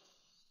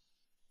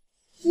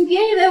你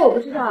别以为我不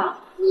知道，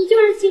你就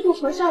是嫉妒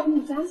何少比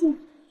你家境好，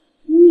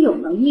比你有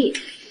能力，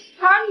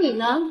而你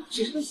呢，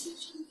只是个小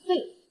城废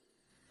物，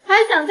还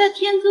想在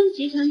天尊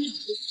集团找个，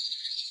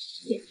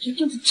简直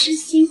就是痴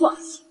心妄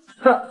想。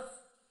哼，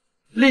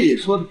丽丽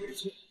说的没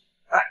错。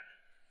哎，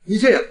你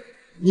这样，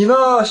你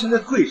呢现在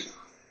跪下，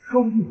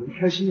说不定你会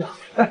开心呀。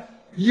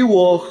哎，以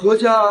我何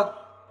家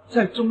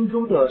在中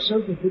州的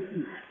身份和地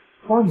位，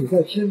帮你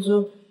在天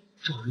尊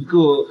找一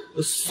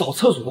个扫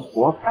厕所的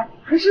活，哎，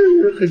还是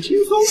很轻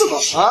松的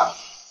吧？啊，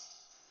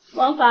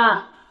王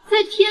法，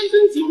在天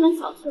尊集团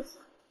扫厕所，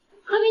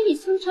可比你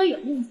修车有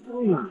面子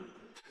多了。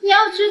你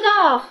要知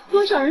道，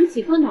多少人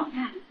挤破脑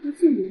袋都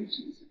进不了神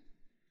仙。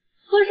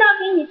和尚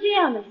给你这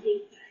样的机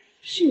会，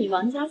是你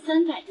王家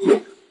3代皆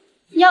可，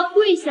你要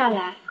跪下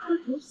来磕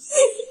头谢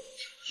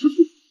谢。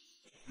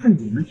那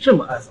你们这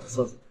么爱扫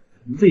厕所，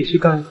你自己去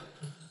干。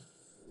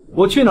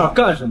我去哪儿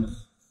干什么，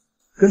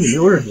跟你没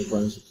有任何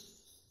关系。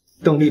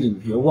邓丽丽，你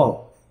别忘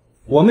了，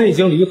我们已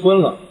经离婚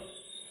了，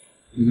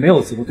你没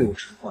有资格对我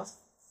使唤。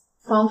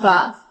王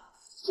法，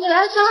你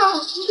来这儿不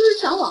就是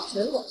想挽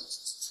回我？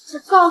我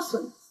告诉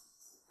你，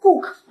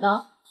不可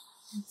能。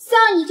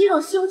像你这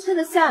种修车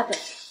的下等，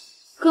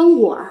跟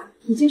我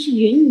已经是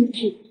云泥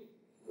之别，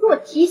给我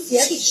提鞋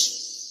底。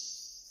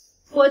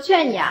我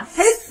劝你还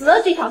是死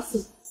了这条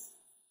心。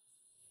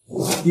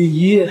第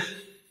一，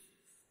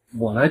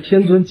我来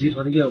天尊集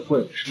团的宴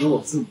会是有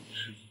我自己的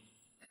事情，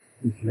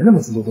你别那么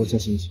自作多情。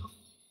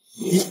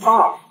第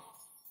二，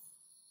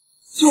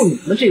就你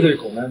们这对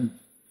狗男女，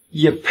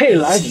也配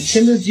来你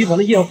天尊集团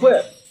的宴会？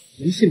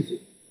您信不信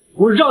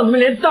我让你们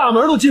连大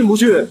门都进不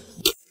去？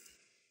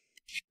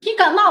你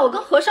敢骂我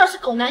跟和尚是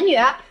狗男女？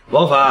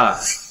王凡，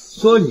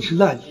说你是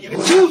烂泥，还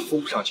真扶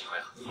不上墙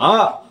呀！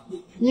啊，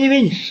你以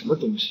为你是什么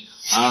东西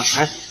啊？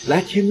还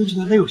来天尊集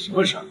团能有什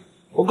么事儿？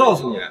我告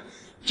诉你，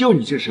就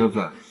你这身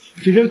份，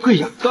给人跪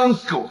下当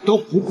狗都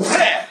不配。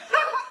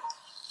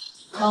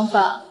王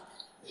凡，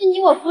你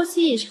我夫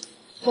妻一场，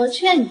我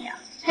劝你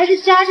还是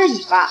夹着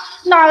尾巴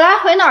哪儿来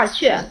回哪儿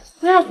去，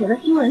不要觉得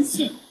丢人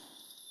现。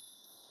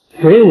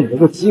给你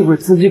个机会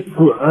自己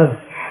滚，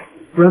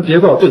不然别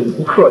怪我对你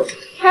不客气。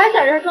还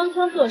在这装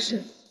腔作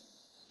势，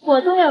我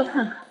倒要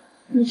看看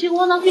你这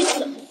窝囊废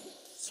怎么。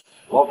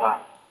王凡，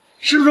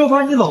是不是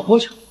把你老婆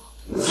抢了？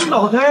你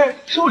脑袋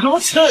受什么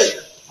气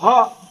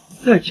啊？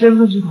在天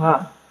尊集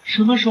团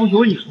什么时候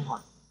有你说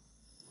话？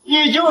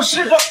你就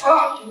是个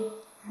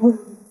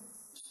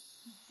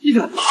你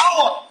敢打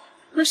我？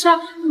和尚，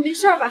你没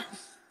事吧？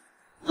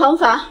王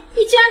法，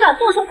你竟然敢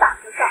动手打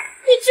和尚，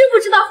你知不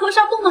知道和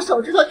尚动动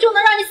手指头就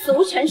能让你死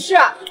无全尸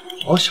啊？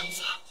好小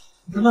子，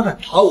你他妈敢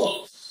打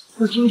我！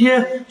我今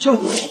天就要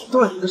咬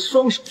断你的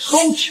双手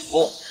双脚，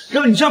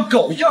让你像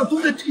狗一样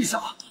蹲在地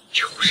上，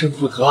求生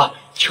不得，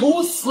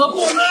求死不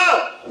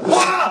能！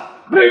哇，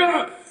那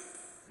个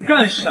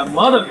干什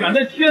么的？敢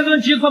在天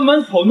尊集团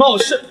门口闹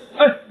事？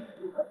哎，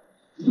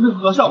这是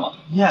和尚吗？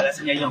你也来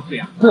参加宴会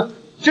啊？哼，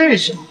这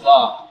小子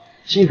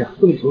竟敢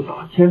动手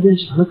打天尊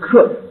集团的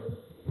客人！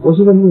我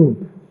现在命令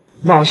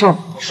你，马上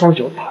把双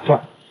脚打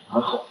断，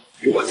然后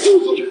给我丢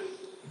出去！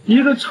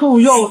一个臭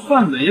要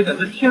饭的也敢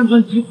在天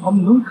尊集团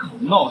门口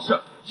闹事，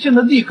现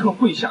在立刻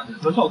跪下给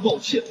和尚道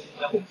歉，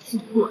然后自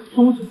断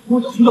双手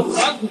双脚全都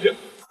拔出去，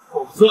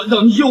否则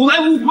让你有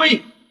来无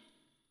回。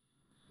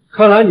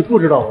看来你不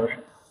知道我是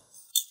谁。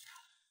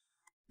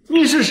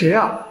你是谁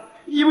啊？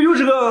你不就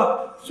是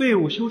个废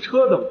物修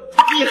车的吗？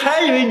你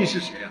还以为你是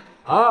谁呀？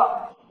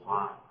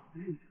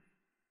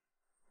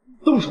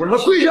动手让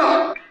他跪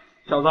下！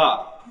小子，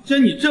既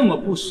然你这么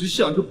不识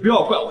相，就不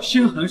要怪我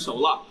心狠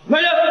手辣。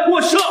来人，给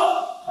我射！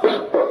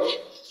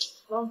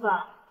王凡，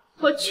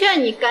我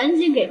劝你赶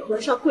紧给和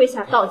尚跪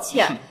下道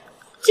歉，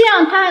这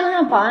样他还能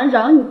让保安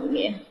饶你一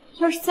命。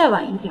要是再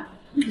晚一点，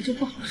那可就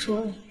不好说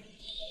了。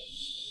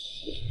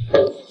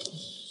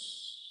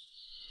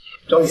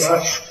张雨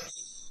涵，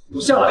你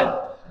下来！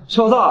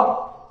小子，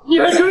你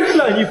还真是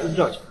烂泥扶不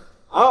上墙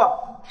啊！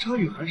张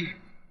雨涵是谁？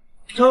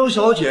张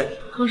小姐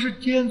可是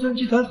天尊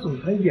集团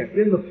总裁眼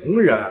边的红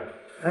人。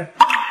哎，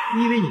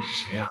你以为你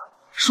是谁啊？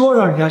说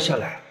让人家下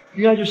来，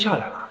人家就下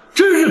来了，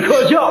真是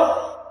可笑！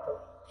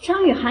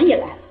张雨涵也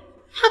来了，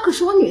她可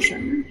是我女神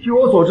呢。据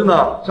我所知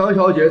呢，张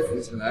小姐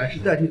此次来是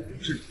代替董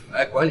事长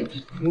来管理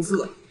集团公司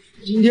的。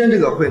今天这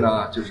个会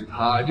呢，就是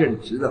她任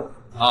职的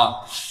啊。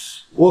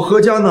我何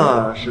家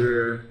呢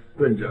是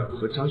奔着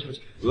和张小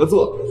姐合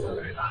作才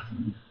来的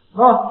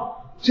啊。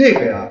这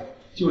个呀，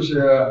就是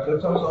和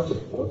张小姐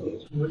合作的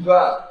新闻专，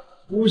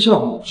不像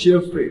某些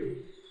废物，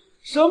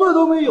什么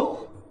都没有，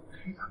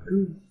还敢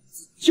跟我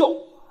叫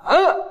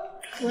板。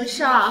和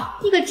尚，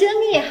你可真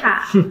厉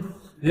害！哼，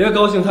别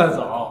高兴太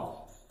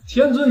早，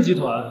天尊集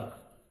团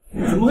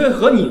怎么会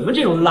和你们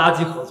这种垃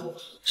圾合作？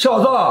小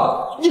子，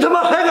你他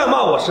妈还敢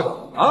骂我是吧？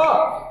啊！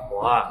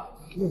我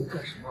问你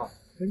干什么？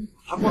赶紧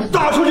把他给我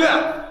打出去！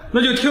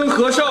那就听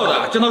和少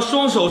的，将他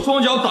双手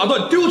双脚打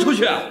断，丢出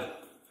去！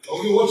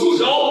都给我住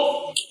手！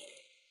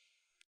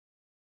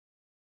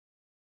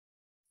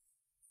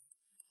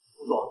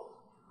胡总，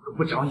个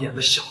不长眼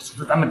的小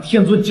子在咱们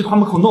天尊集团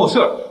门口闹事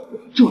儿，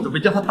正准备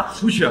将他打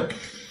出去。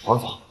王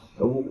总，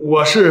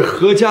我是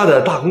何家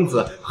的大公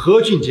子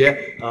何俊杰，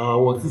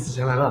我这次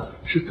前来呢，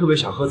是特别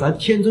想和咱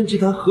天尊集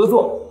团合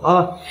作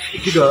啊。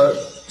这个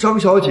张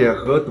小姐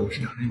和董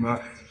事长那边，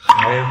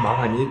还麻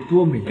烦您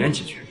多美言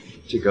几句。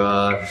这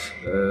个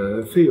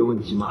费用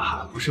问题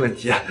嘛，不是问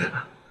题。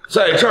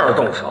在这儿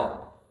动手，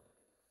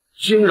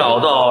惊扰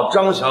到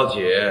张小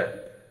姐，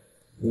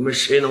你们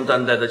谁能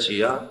担待得起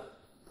呀？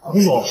洪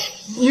总，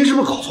您是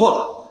不是搞错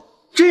了？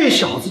这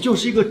小子就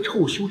是一个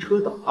臭修车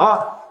的啊！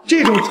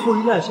这种臭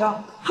鱼烂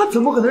虾，他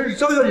怎么可能是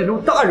张小姐这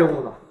种大人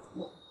物呢？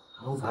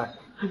刚才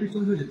还对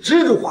张小姐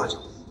指手画脚，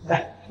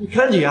哎，你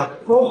赶紧啊，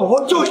帮我好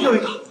好教训教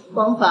训他。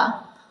王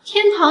凡，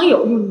天堂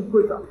有路你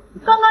不走，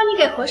刚刚你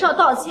给和尚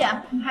道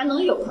歉，你还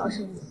能有条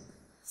生路。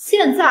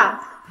现在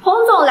洪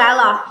总来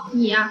了，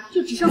你呀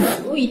就只剩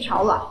死路一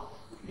条了。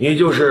你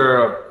就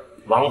是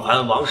王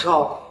凡王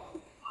少？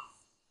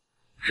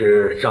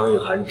是张玉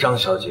涵张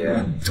小姐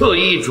特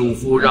意嘱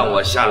咐让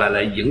我下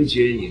来迎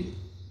接您，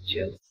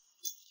前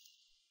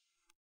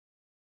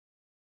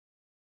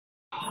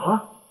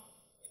啊，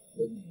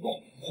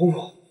洪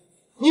总，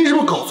您是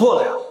不是搞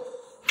错了呀？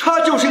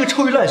他就是一个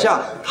臭鱼烂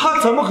虾，他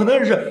怎么可能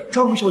认识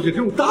张小姐这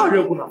种大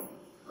人物呢？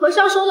和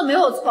尚说的没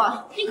有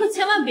错，你可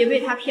千万别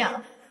被他骗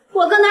了。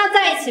我跟他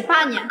在一起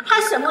8年，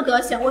他什么德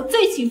行我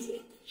最清楚。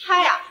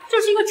他呀，就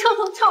是一个彻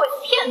头彻尾的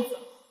骗子。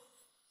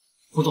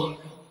胡总，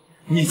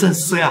你真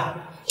是呀！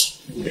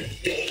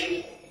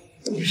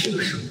你是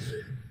个什么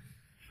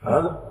人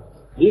啊？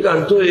你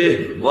敢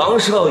对王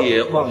少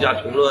爷妄加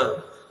评论？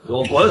给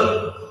我滚！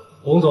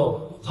洪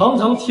总，堂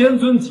堂天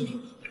尊集团，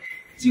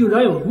竟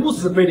然有如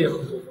此卑劣合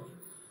作方，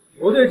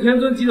我对天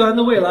尊集团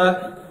的未来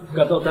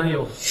感到担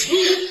忧。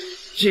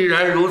既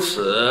然如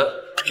此，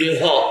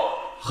今后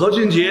何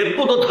俊杰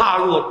不得踏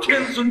入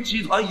天尊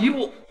集团一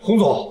步。洪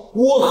总，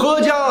我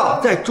何家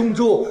在中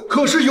州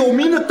可是有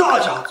名的大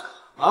家族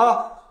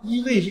啊！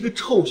因为一个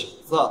臭小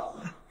子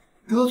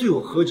得罪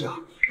我何家，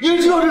您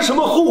知道是什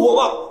么后果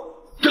吗？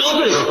得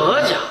罪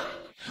何家？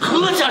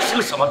何家是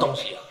个什么东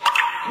西啊？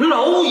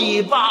蝼蚁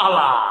罢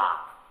了。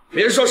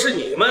别说是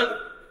你们，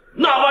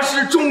哪怕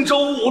是中州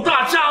5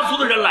大家族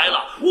的人来了，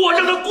我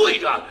让他跪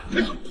着，他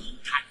就不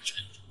敢屈。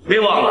别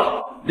忘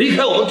了，离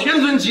开我们天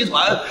尊集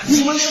团，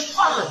你们连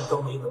饭都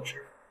没能吃。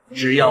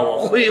只要我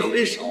挥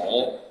挥手，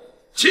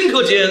顷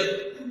刻间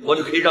我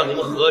就可以让你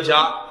们何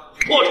家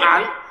破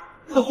产。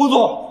胡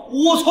总，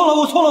我错了，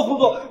胡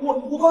总，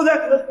我刚才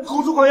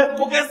口出狂言，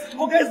我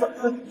该死，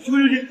求求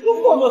你，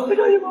放我何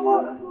家一把吧。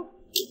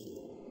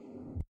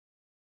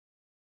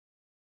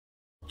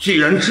既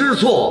然知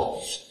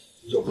错，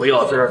就不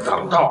要在这儿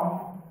挡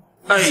道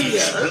碍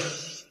眼。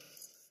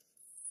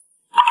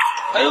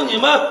还有你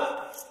们，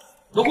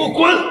都给我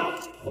滚！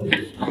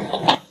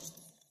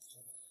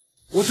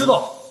我知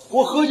道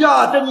我何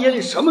家在你眼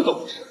里什么都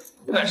不是，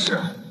但是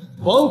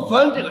王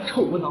凡这个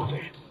臭窝囊废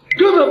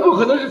根本不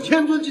可能是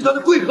天尊集团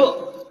的贵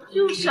客。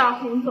就是啊，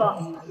洪总，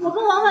我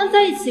跟王凡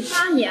在一起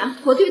8年，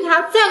我对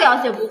他再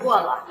了解不过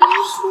了。您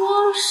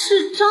说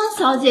是张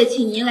小姐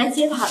请您来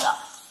接他的，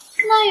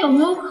那有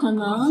没有可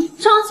能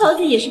张小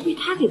姐也是被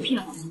他给骗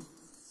了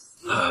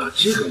呢？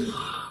这个嘛，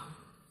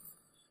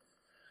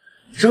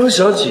张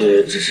小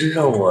姐只是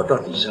让我到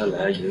底下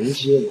来迎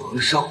接王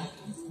少，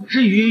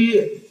至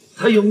于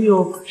她有没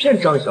有骗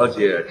张小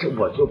姐，这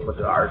我就不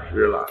得而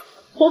知了。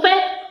胡飞，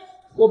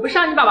我不是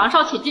让你把王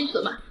少请进去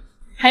的吗？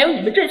还有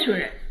你们这群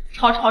人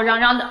吵吵嚷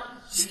嚷的，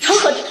成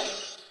何体统？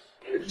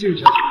这位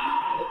小姐，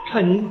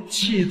看您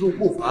气度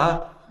不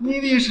凡，您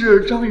一定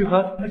是张玉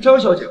涵张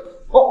小姐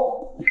哦。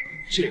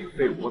这个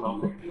废物窝囊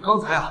废，刚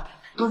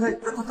才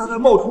他在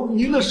冒充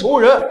您的熟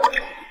人，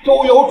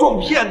招摇撞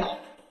骗呢。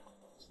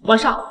王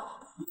少，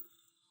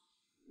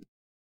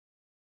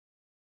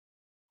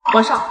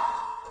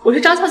我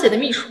是张小姐的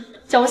秘书，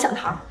叫我小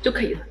唐就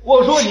可以了。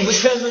我说你们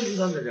天尊集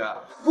团的人，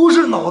不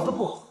是脑子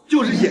不好，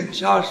就是眼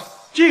瞎似的。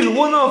这个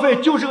窝囊废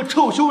就是个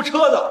臭修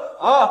车的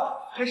啊，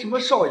还什么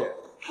少爷，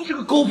他是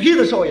个狗屁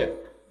的少爷。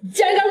你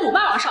竟然敢辱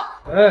骂王少！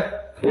哎，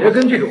别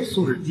跟这种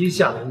素质低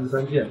下的1、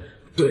3见。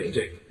对，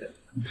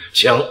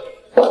请。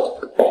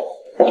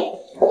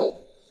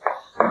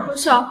王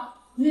少，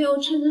没有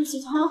天尊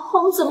集团，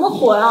我们怎么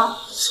活呀？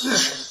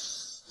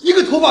一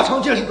个头发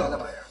长见识短的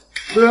玩意儿。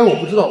虽然我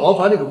不知道王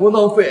凡那个窝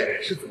囊废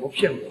是怎么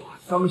骗过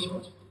张小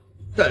姐，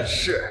但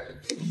是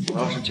我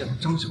要是见到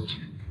张小姐，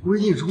我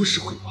一定如实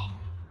汇报，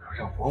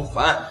让王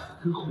凡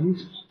跟洪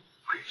总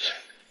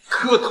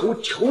磕头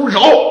求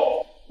饶。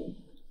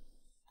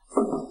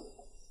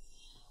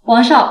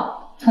王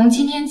少，从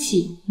今天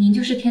起，您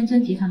就是天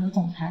尊集团的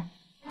总裁。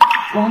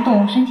王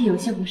董身体有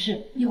些不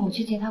适，一会儿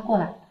去接他过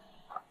来。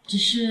只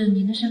是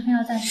您的身份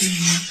要暂时隐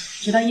瞒，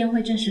直到宴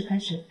会正式开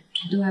始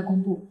才对外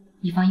公布，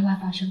以防意外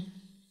发生。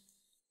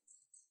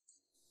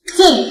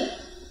这里，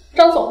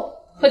张总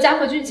和家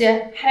和俊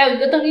杰还有一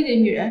个邓丽丽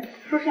的女人，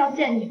说是要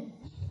见你。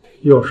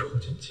又是何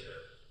俊杰，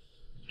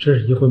真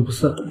是阴魂不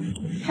散。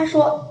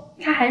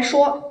他还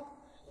说，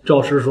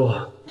赵师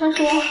说，他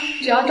说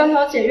只要张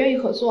小姐愿意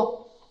合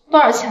作，多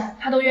少钱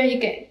他都愿意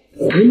给。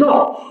别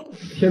闹！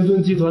天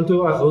尊集团对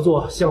外合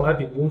作向来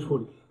秉公处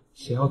理，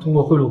想要通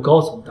过贿赂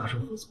高层达成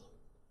合作，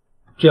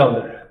这样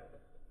的人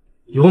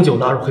永久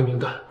纳入黑名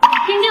单。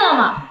听见了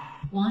吗？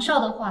王少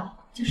的话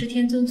就是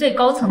天尊最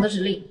高层的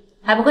指令，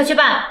还不快去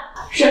办？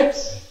是。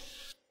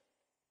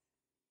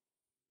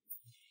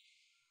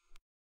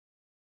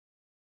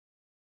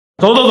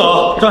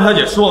走，张小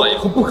姐说了，以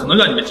后不可能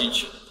让你们进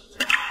去。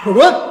滚！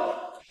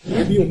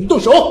别逼我们动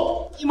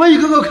手！你们一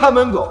个个看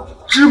门狗，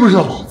知不知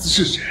道老子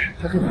是谁？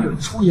还跟你们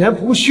出言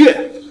不逊，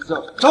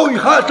让赵玉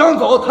涵、张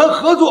总谈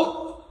合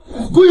作，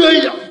滚远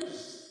一点！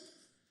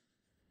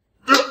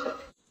妈的，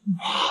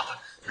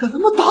敢他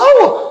妈打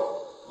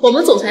我！我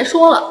们总裁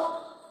说了，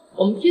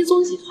我们天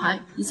宗集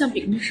团一向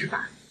秉公执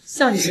法，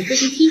像你们这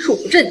些心术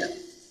不正的，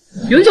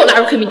永久纳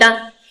入黑名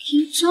单。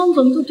连张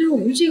总都对我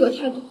们这个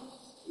态度，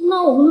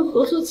那我们的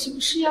合作岂不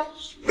是要……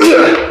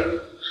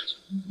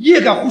你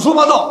也敢胡说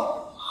八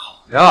道？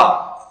好呀，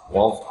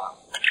王凡，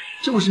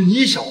就是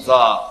你小子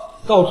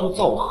到处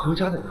造我何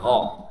家的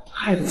谣，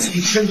害得我们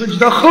天尊集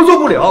团合作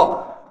不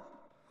了。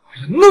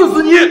弄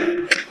死你！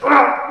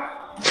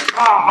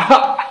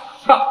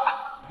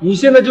你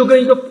现在就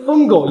跟一个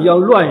疯狗一样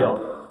乱咬。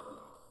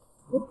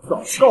我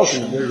早告诉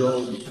你的时候，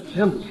你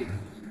偏不信。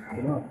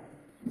怎么？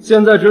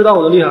现在知道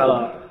我的厉害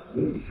了？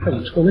看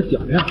你臭那屌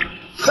样，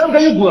还不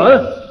赶紧滚！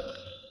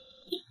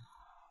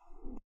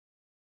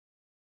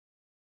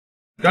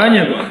赶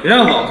紧滚，别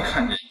让老子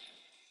看见你！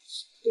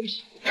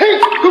嘿，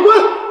快滚！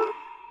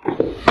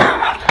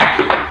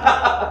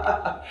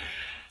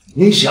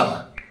您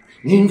想，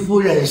您夫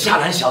人夏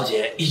兰小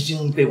姐已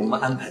经被我们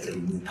安排在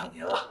领名堂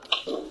年了。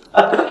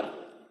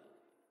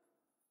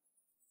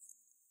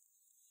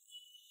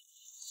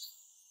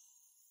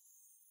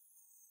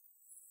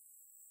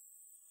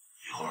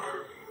一会儿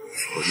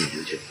和俊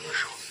杰见面的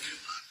时候，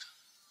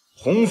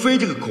鸿飞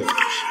这个狗东西，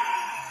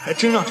还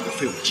真让这个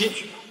废物进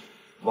去了。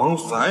王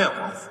凡呀，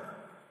王凡，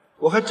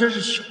我还真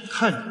是小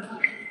看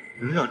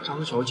你，能让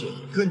张小姐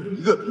一个你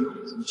一个鼻孔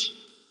出气。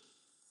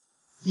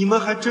你们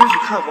还真是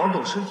看王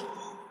董身体不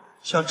好，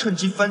想趁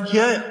机翻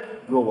天呀！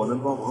若我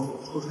能帮王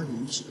董戳穿你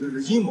们几个人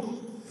的阴谋，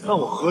让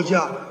我何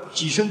家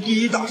跻身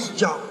第一大世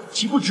家，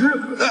岂不指日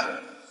可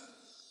待？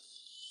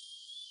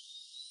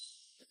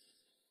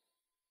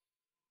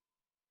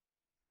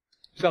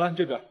夏兰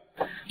这边。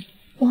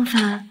王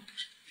凡，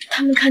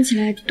他们看起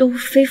来都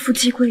非富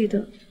即贵的，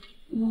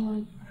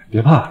我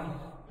别怕，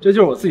这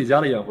就是我自己家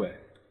的宴会。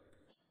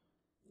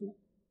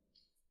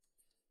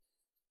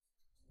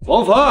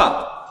王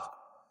凡，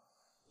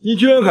你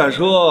居然敢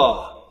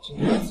说今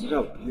天私占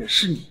晚宴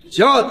是你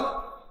家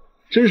的，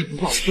真是不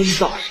怕分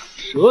大闪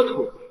舌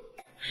头！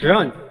谁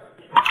让你？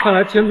看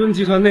来天尊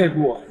集团内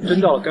部真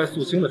到了该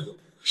肃清的时候。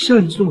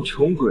像你这种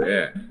穷鬼，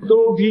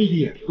兜鼻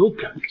眼都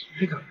敢，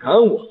还敢赶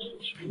我出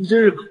去，你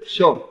真是可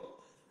笑！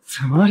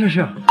怎么了这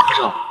是？和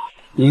少，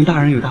您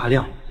大人有大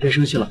量，别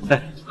生气了。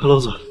哎，喝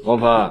啰嗦。王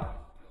凡，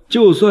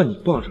就算你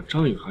傍上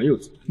张雨涵又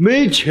怎么？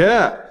没钱，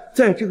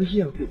在这个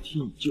宴会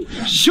厅你就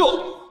是笑。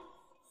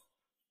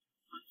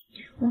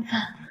王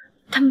凡，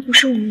他们不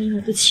是我们能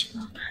惹得起的，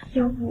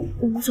要不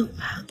我们走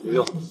吧？不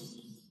用，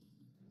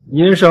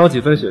您尚有几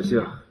分血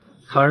性，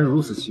他人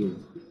如此欺侮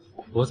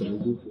我怎么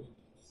辜负？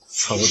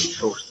看我怎么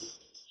收拾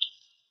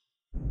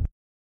你！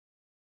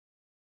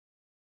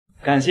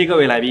感谢各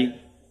位来宾，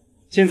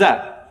现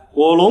在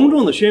我隆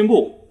重的宣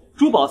布，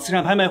珠宝慈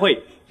善拍卖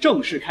会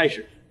正式开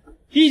始。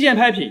第一件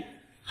拍品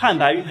汉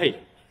白玉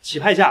佩，起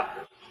拍价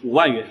5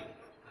万元。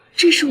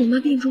这是我妈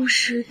病重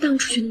时当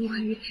出去的那块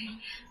玉佩，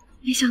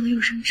没想到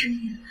有生之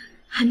年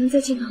还能再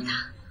见到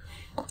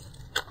它。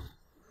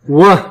5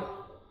万。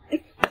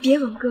哎，别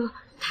王哥，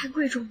太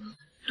贵重了，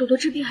朵朵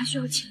治病还需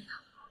要钱呢。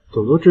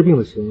朵朵治病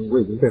的钱我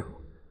已经备好了，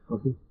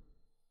放心。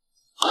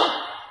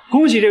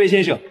恭喜这位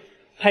先生，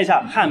拍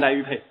下汉白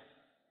玉佩。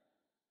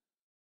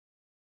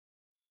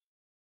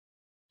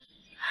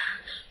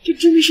这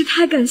真的是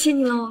太感谢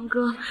你了，王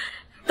哥。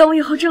等我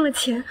以后挣了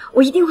钱，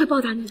我一定会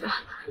报答你的。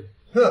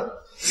哼，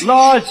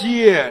垃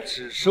圾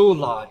只收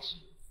垃圾，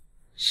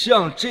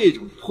像这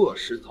种破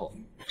石头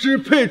只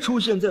配出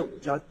现在我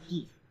家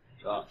地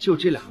上。就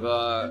这2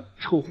个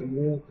臭红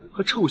工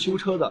和臭修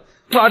车的，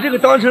把这个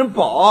当成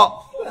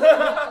宝。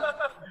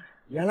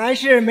原来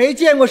是没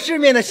见过世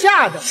面的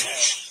下等，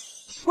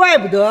怪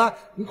不得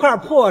一块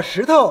破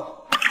石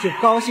头就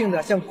高兴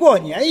的像过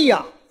年一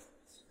样。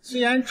虽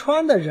然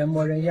穿的人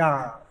模人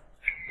样，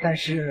但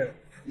是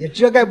也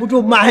遮盖不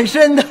住满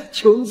身的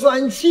穷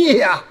酸气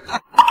呀。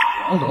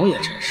王董也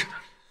真是的，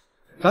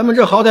咱们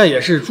这好歹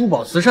也是珠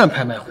宝慈善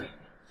拍卖会，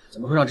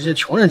怎么会让这些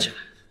穷人进来？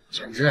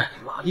简直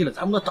拉低了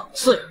咱们的档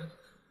次呀！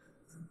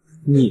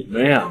你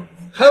们呀，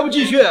还不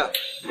继续？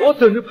我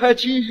等着拍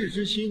今日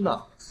之星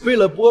呢。为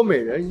了博美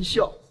人一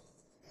笑。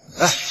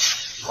哎，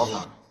老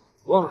板，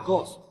忘了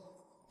告诉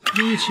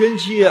你，你前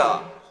妻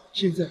啊，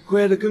现在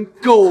乖的跟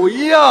狗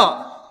一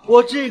样。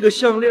我这个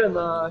项链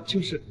呢，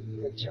就是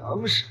你的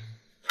奖赏。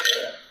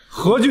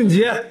何俊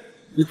杰，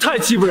你太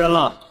欺负人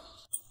了！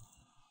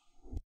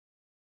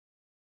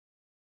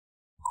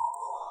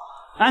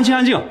安静，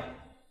安静。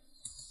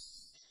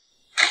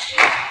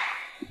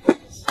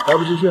还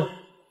不继续？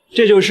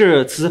这就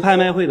是此次拍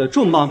卖会的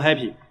重磅拍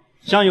品，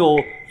镶有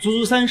足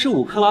足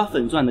35克拉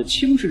粉钻的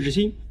轻视之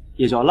星，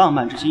也叫浪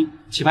漫之星，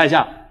起拍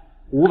价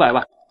500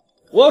万。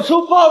我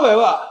出800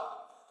万，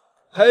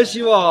还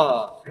希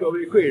望各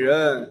位贵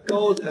人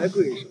高抬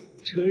贵手，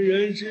成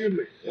人之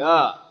美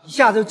啊！一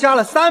下子就加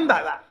了300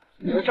万，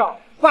何少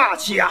霸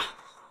气啊！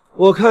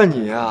我看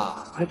你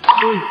呀，还颇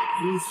有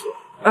姿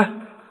色。哎，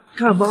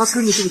干嘛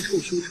跟着这个臭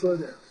修车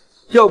的呀？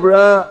要不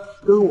然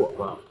跟我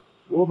吧，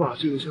我把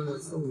这个项链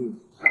送给你。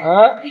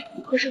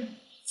哎，可是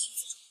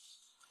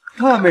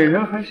大美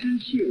人还生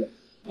气了，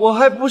我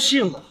还不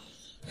信呢。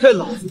在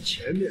老子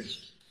前面前，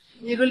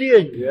你个烈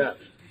女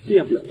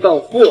变不了荡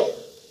妇。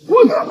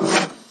我操！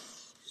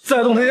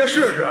再动他些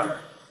试试，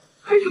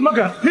还他妈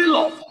敢黑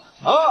老子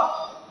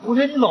啊！我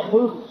连你老婆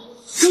都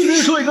跟人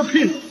说一个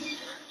屁！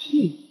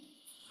屁！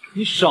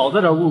你少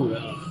在这侮辱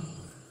人了！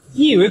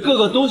你以为个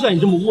个都像你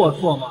这么龌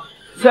龊吗？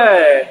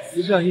在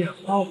慈善业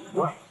花5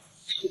万，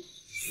臭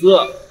死，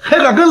还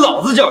敢跟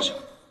老子叫嚣！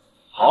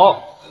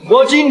好，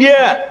我今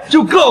天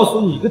就告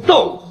诉你一个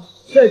道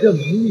理，在这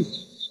名利场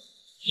上，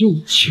有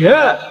钱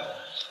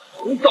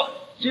王道。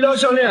这条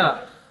项链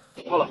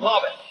花了800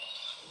万。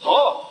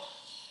好，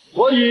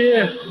我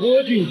以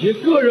何俊杰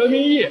个人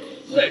名义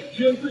再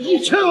捐赠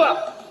1000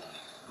万。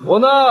我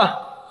呢，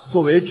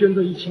作为捐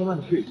赠1000万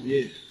的税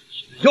金，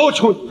要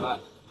求你们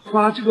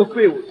把这个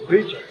废物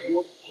腿脚给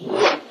我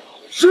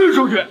伸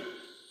出去。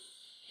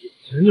有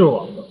钱就是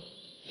王道。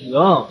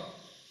行，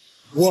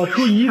我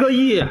出1个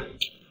亿。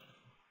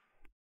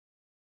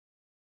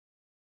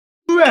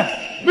各位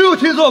没有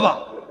听错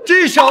吧？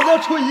这小子要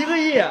出1个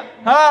亿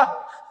啊！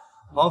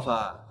王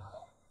凡，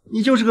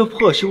你就是个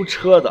破修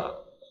车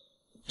的，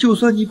就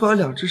算你把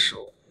2只手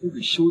都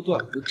给修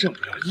断，都挣不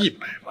了100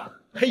万，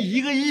还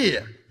1个亿。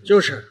就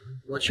是，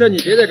我劝你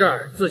别在这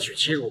儿自取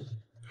其辱。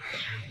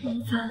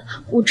王凡，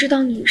我知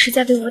道你是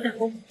在为我打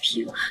抱不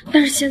平，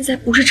但是现在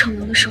不是逞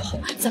能的时候，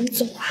咱们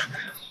走吧。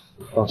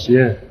放心，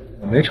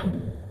我没逞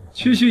能。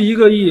区区1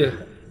个亿，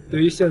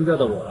对于现在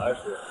的我来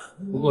说，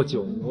不过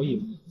9牛1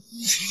毛。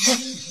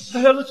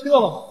大家都听到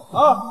了吗？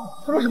啊，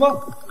他说什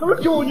么？他说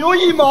9牛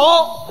1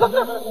毛。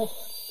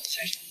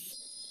先生，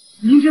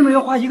您真的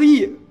要花1个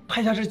亿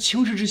拍下这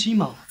轻视之心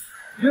吗？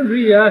停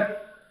止一言，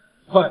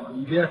换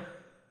你一边。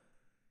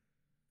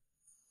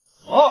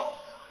好，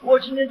我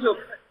今天就要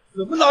看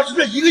怎么拿出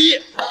这1个亿。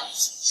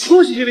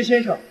恭喜这位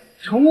先生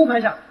成功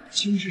拍下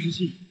轻视之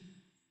心。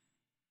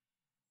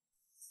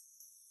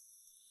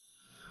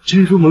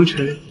珍珠蒙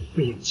尘，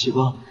慧眼奇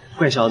光，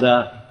怪小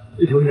的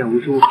一头眼无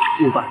珠，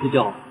无法低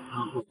调。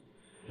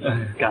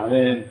敢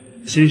问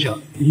先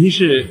生，您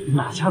是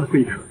哪家的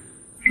贵客？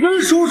能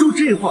说出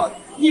这话的，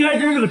你还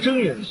真是个睁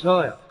眼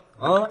瞎呀！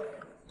啊，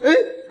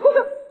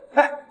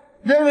哎，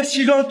连个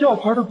西装吊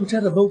牌都不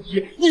摘的 low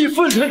逼，你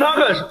奉承他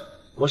干什么？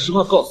我实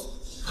话告诉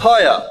你，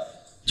他呀，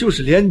就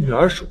是连女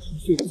儿手术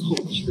费都凑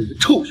不齐的一个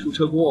臭修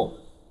车工。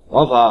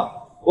王凡，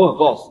我可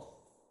告诉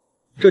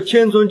你，这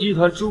天尊集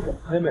团珠宝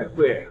拍卖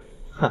会，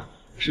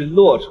是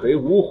落锤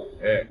无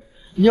悔。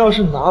你要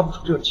是拿不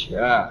出这钱，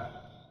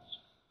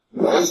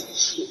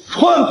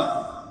穿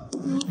他！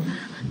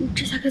你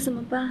这下该怎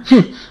么办？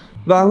哼，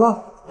晚了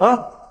啊！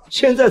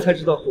现在才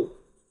知道后悔，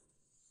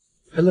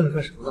还愣着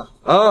干什么呢？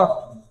啊！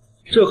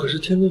这可是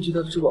天尊集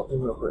团的珠宝拍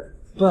卖会，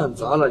办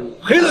砸了你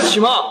赔得起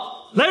吗？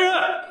来人，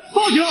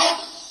报警！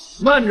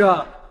慢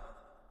着，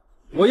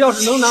我要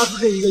是能拿出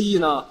这1个亿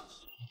呢，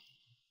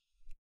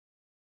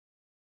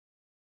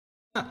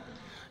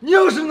你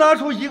要是拿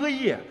出1个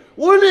亿，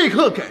我立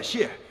刻感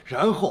谢，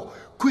然后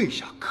跪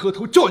下磕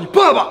头叫你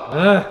爸爸。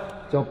哎，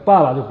叫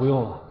爸爸就不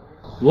用了，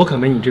我可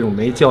没你这种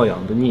没教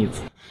养的逆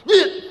子。你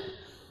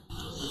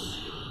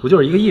不就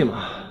是1个亿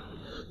吗？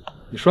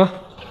你刷。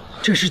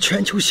这是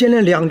全球限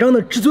量2张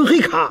的至尊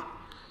黑卡，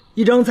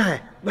一张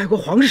在外国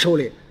皇室手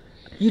里，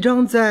一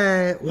张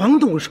在王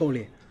董手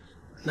里。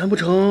难不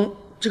成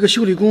这个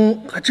修理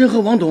工还真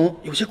和王董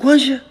有些关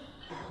系？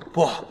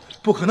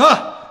不可能，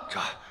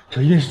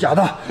这一定是假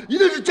的，一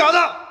定是假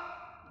的。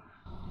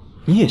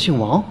你也姓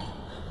王？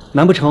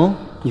难不成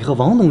你和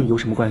王董有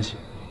什么关系？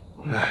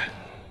哎，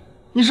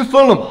你是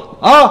疯了吗？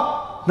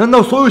啊？难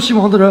道所有姓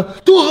王的人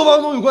都和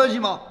王总有关系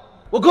吗？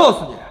我告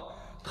诉你，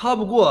他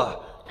不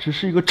过只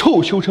是一个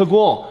臭修车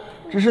工，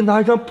只是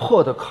拿一张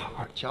破的卡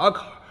假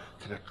卡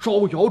在这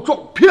招摇撞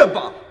骗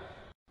罢了。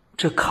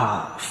这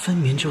卡分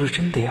明就是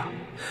真的呀，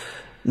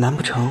难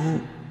不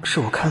成是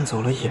我看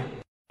走了眼？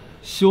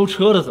修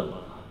车的怎么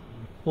了？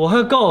我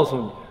还告诉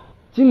你，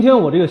今天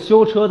我这个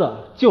修车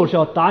的就是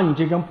要打你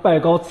这张拜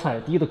高踩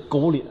低的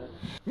狗脸。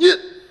你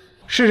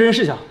是真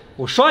是假？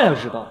我刷一下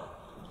就知道了。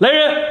来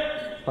人，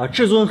把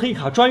至尊黑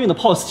卡专用的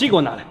POS 机给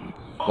我拿来。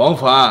王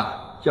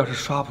凡，要是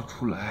刷不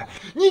出来，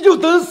你就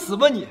等死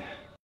吧你！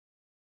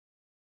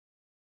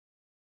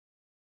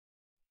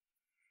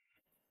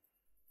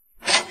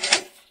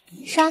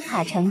刷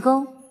卡成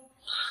功。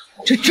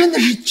这真的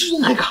是至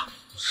尊黑卡？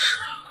是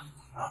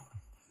啊，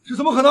这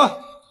怎么可能？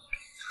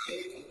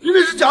一定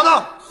是假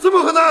的，怎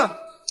么可能？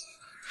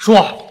说，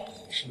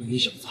是不是你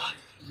小子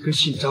跟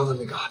姓张的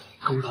那个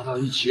勾搭到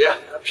一起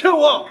骗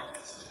我？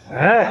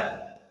哎，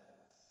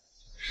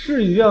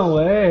事与愿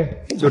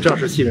违，就仗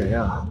势欺人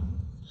呀！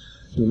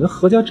你们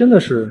何家真的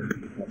是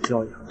有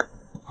教养。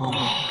哦，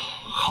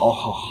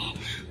好，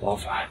王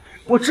凡，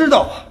我知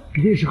道了，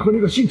一定是和那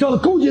个姓张的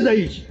勾结在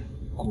一起，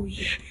故意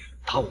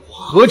打我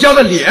何家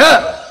的脸。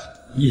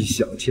异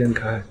想天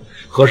开，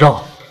和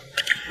尚，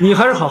你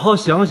还是好好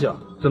想想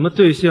怎么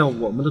兑现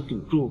我们的赌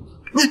注。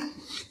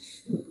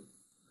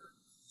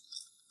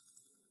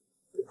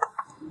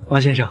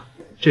王先生，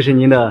这是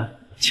您的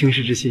倾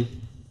世之心，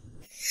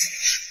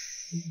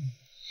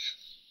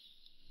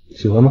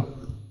喜欢吗？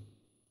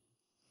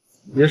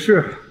也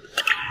是，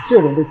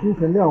这种被金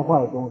钱量化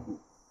的东西，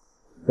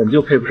本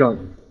就配不上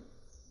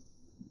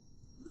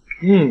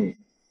你。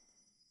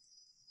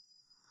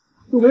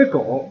作为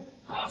狗，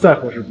再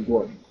合适不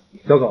过了。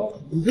小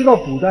狗，你知道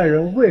古代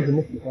人为什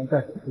么喜欢戴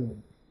首饰吗？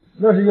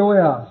那是因为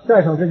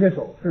戴上这些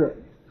首饰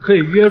可以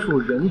约束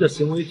人的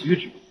行为举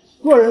止。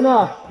做人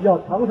呢，要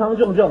堂堂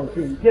正正，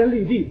顶天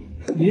立地。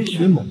也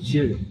许某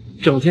些人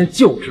整天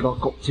就知道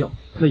狗叫，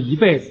那一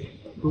辈子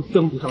都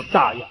登不上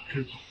大雅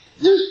之堂。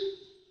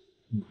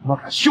你他妈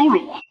敢羞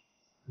辱我！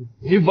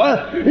没完！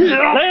来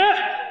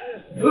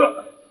人！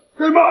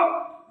干嘛？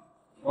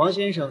王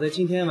先生在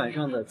今天晚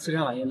上的刺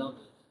杀晚宴当中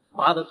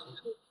拔得头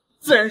筹，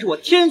自然是我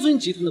天尊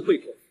集团的贵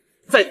客。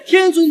在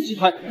天尊集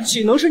团，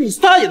岂能是你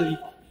撒野的地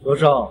方？和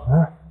尚，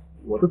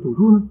我的赌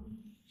注呢？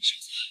小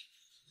子，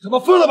你他妈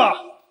疯了吧！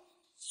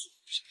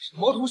像是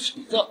毛头小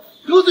子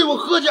得罪我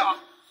何家，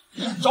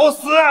找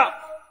死！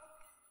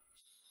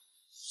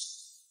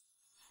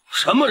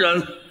什么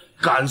人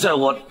敢在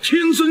我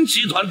天尊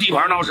集团地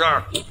盘闹事？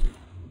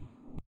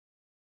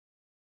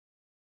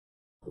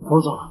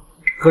王总，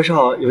何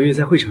少由于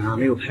在会场上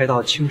没有拍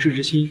到倾世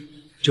之心，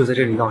就在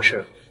这里闹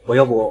事，我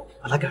要不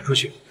把他赶出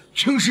去。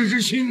倾世之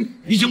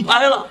心已经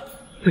拍了，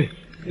对，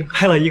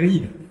拍了1个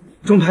亿，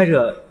中拍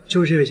者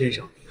就是这位先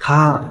生，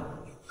他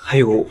还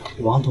有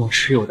王董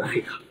持有的黑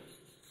卡。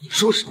你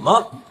说什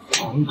么？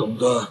王董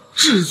的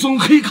至尊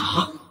黑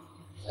卡？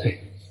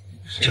对，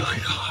这黑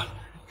卡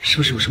是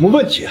不是有什么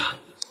问题啊？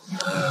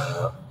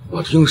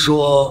我听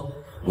说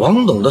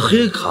王董的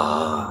黑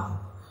卡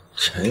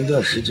前一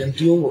段时间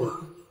丢了。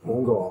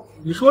王总，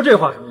你说这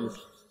话什么意思？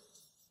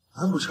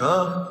难不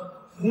成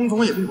洪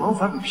总也被王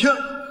凡给骗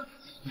了？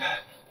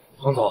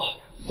王总，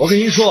我跟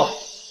您说，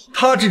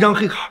他这张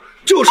黑卡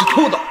就是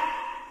偷的，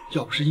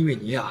要不是因为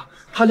你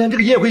他连这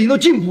个宴会都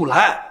进不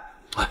来。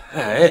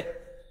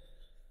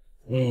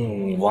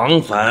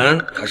王凡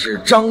他是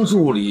张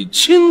助理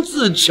亲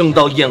自请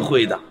到宴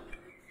会的，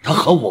他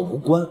和我无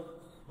关。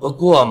不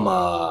过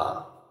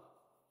嘛，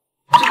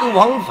这个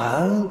王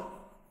凡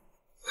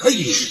他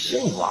也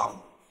姓王，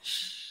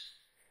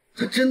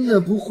他真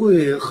的不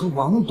会和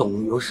王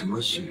董有什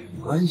么血缘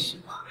关系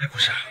吧？不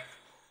是，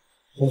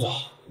洪总，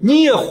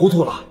你也糊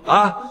涂了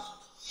啊！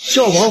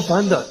叫王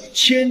凡的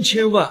千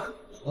万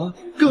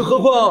更何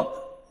况，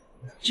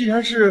既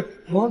然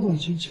是王总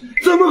亲戚，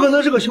怎么可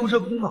能是个修车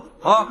工呢？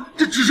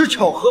这只是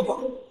巧合吧？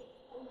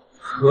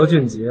何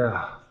俊杰，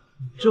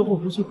你这货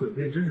不去诡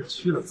辩真是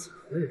屈了词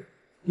了呀！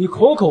你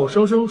口口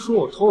声声说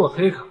我偷了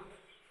黑卡，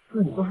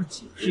那你倒是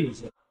解释一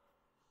下，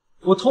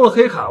我偷了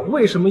黑卡，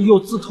为什么又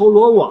自投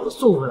罗网的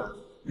送回来？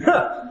哼，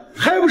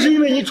还不是因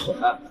为你蠢！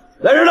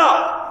来人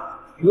了，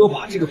给我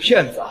把这个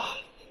骗子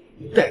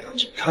带到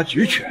警察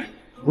局去，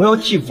我要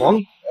替王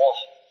总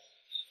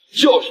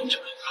教训教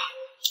训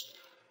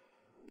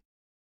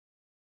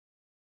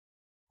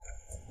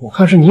他。我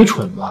看是你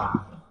蠢吧，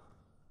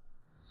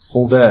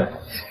鸿飞，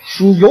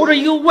你由着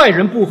一个外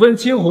人不分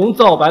青红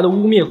皂白的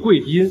污蔑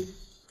贵宾，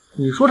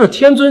你说这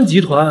天尊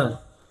集团，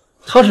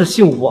他是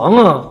姓王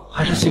啊，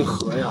还是姓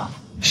何呀？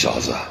小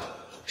子，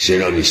先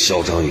让你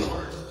嚣张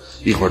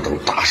一会儿等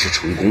大事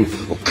成功，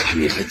我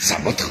看你还怎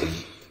么得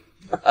意。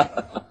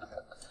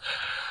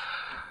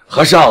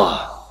和尚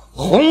啊，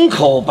红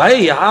口白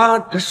牙，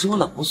这说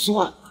了不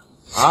算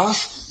啊！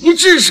你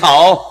至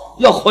少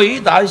要回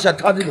答一下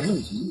他这个问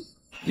题，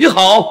也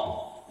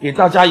好给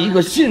大家一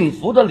个信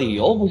服的理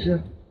由，不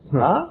是？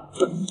啊，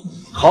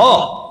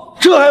好，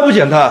这还不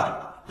简单？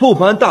不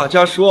瞒大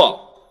家说，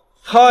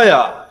他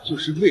呀就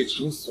是为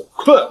情所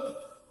困，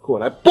过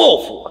来报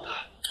复我的。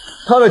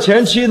他的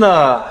前妻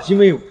呢，因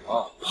为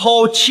我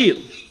抛弃了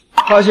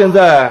他，现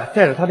在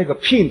带着他那个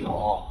姘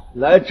头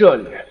来这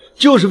里，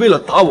就是为了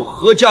打我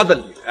何家的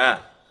脸，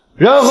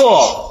然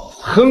后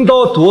横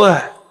刀夺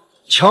爱，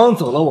抢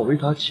走了我为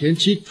他前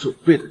妻准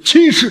备的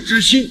亲事之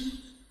心。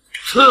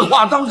此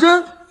话当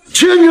真？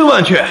千真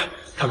万确。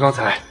他刚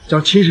才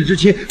将亲事之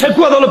亲还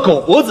挂到了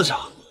狗脖子上。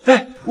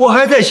哎，我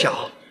还在想，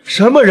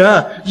什么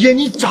人眼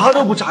睛眨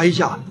都不眨一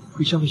下，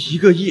会将1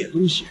个亿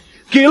东西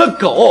给了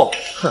狗？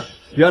哼，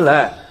原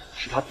来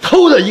是他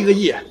偷的1个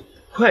亿，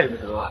怪不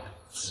得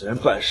此人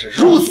办事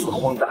如此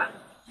荒诞。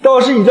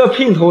倒是你这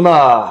姘头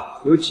呢，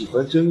有几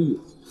分真意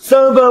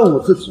，3番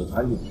5次阻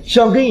拦你，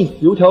想给你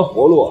留条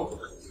活路。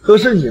可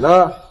是你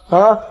呢？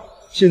啊，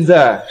现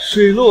在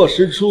水落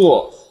石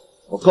出。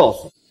我告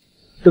诉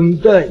你，等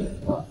待你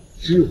的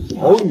只有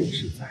牢狱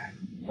之灾。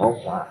王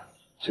凡，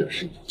这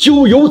是你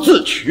咎由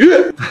自取。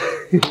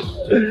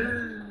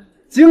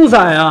精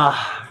彩啊，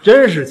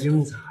真是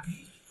精彩！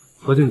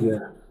何俊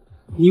杰，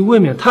你未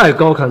免太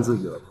高看自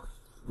己了吧？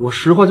我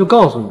实话就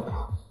告诉你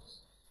吧，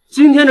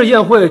今天这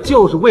宴会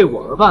就是为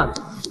我而办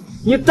的，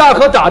你大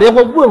可打电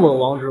话问问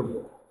王师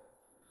傅。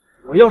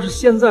我要是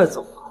现在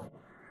走了，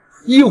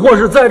亦或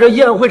是在这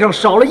宴会上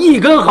少了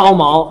1根毫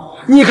毛，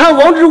你看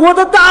王志国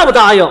他答不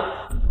答应？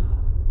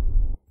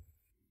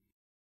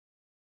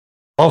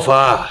王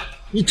凡，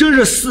你真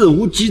是肆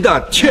无忌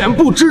惮，恬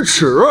不知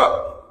耻！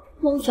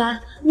王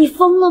凡，你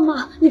疯了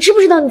吗？你知不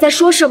知道你在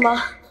说什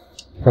么？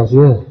放心，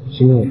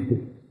心里有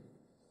数。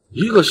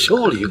一个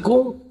修理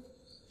工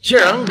竟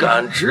然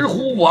敢直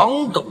呼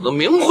王董的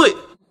名讳，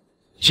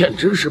简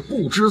直是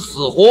不知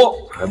死活，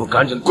还不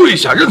赶紧跪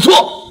下认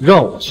错！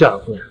让我下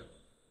跪，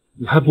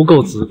你还不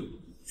够资格。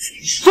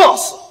放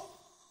肆！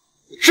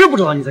你知不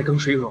知道你在跟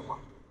谁说话？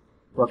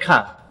我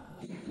看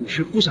你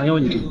是不想要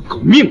你这个狗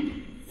命。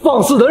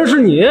放肆的人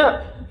是你，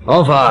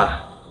王凡，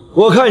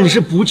我看你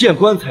是不见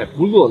棺材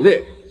不落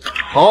泪。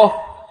好，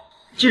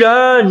既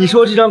然你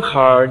说这张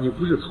卡你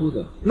不是偷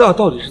的，那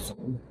到底是怎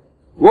么的？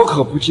我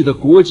可不记得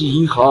国际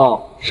银行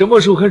什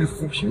么时候开始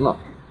扶贫了，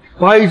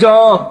把一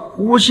张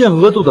无限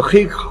额度的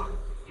黑卡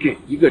给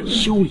一个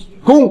修理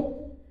工，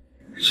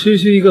区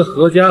区一个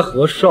何家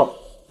何少，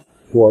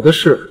我的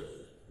事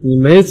你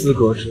没资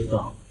格知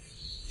道。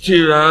既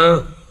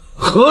然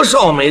何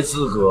少没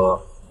资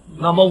格，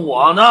那么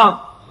我呢？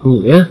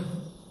你，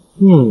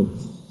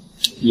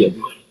也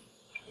不可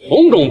以。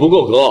洪总不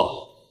够格，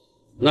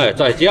那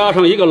再加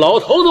上一个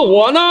老头子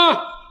我呢？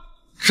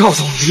赵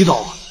总、李董，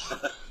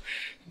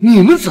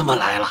你们怎么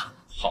来了？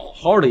好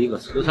好的一个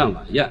慈善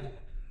晚宴，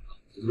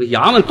跟个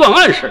衙门断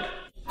案似的。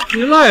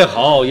你赖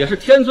好也是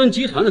天尊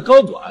集团的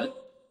高管，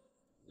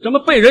怎么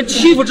被人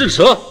欺负至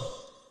此？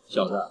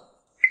小子，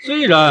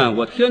虽然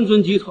我天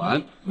尊集团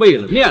为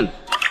了面子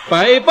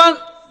百般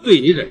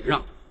对你忍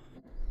让，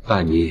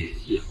但你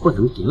也不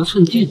能得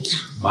寸进尺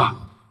吧？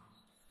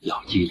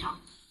要记住，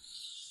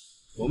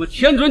我们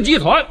天尊集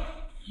团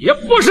也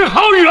不是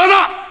好惹的。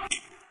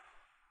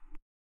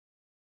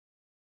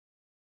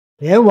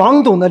连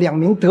王董的2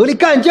名得力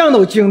干将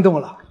都惊动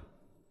了，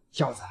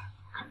小子，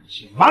看你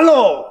是完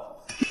喽！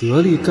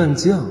得力干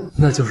将，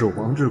那就是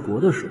王志国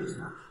的手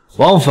下。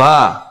王凡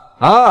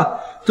啊，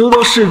都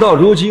到事到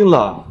如今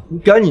了，你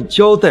赶紧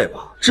交代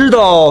吧。知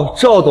道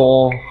赵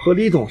董和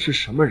李董是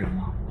什么人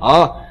吗？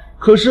啊，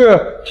可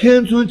是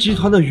天尊集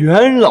团的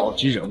元老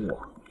级人物，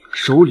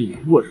手里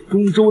握着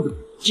中州的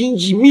经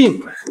济命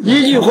脉，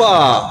一句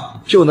话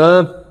就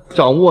能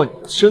掌握你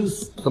的生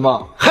死，怎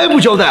么还不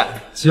交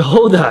代？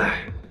交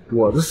代？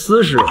我的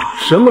私事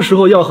什么时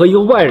候要和一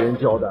个外人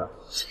交代？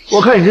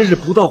我看你真是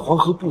不到黄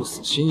河不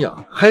死心呀，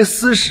还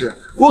私事？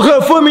我看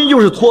分明就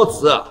是托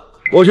词。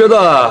我觉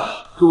得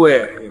诸位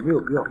也没有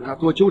必要跟他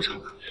多纠缠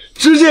了，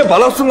直接把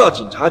他送到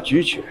警察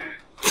局去，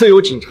自有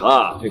警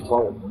察会帮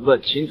我们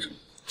问清楚。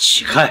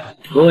起开！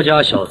何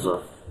家小子，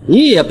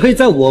你也配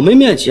在我们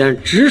面前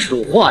指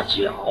手画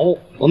脚？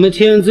我们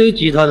天尊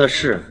集团的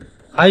事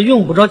还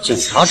用不着警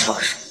察插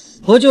手，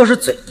不就是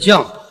贼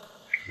将？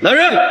来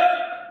人，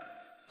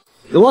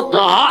给我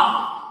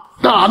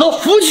打到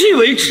服气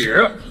为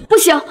止！不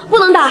行，不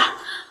能打！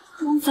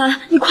王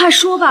凡，你快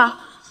说吧，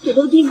我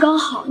都病刚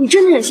好，你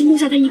真的忍心留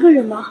下他一个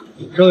人吗？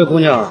这位姑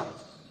娘，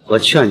我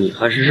劝你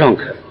还是让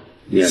开吧，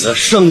免得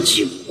伤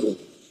及无辜。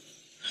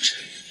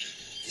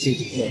今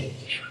天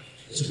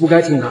就不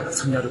该听他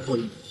参加这脱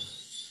衣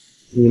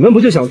舞。你们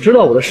不就想知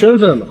道我的身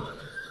份吗？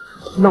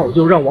那我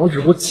就让王志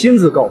国亲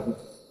自告诉你。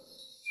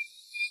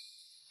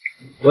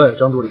喂，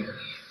张助理，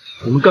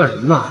你们干什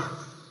么呢？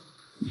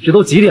这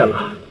都几点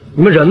了？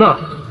你们人呢？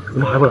怎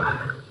么还不来？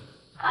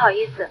不好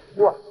意思，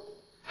我……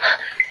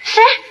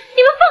谁？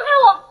你们放开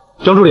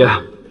我！张助理，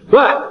喂，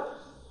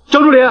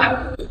张助理，开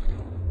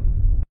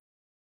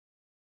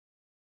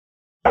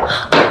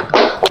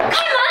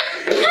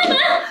门！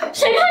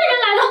谁派人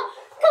来的？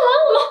敢拦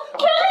我们！不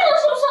要害我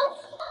受伤！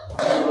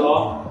走，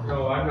任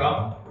务完成。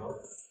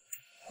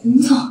林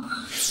总，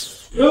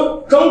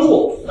哟，张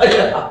助，哎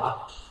呀，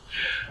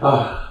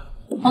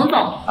王总，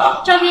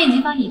照片已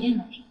经放你电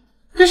脑上，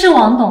这是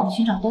王董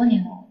寻找多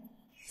年了，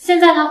现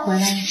在他回来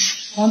了，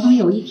王总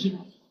有意提拔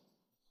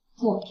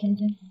做天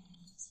尊。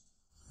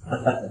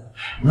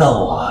那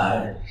我……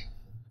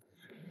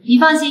你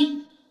放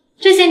心，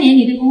这些年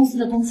你对公司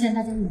的贡献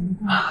大家有目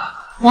共睹。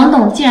王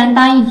董既然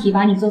答应提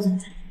拔你做总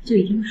裁，就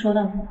一定说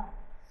到做到，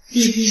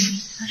毕竟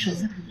他手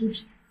下可不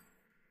止。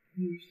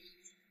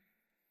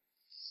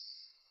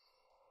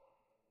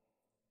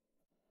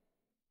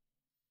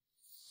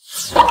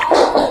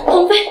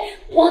王妃，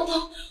王董，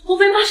王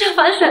妃马上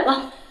反水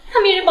了，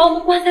他命人把我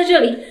们关在这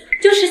里，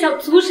就是想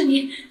阻止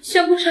你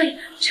宣布少爷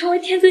成为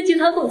天尊集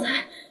团总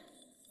裁。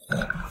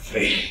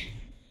妃，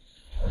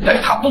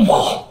待他不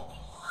薄。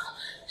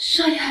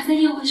少爷还在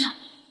宴会上，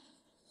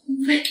王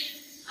妃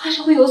怕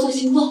是会有所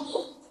行动，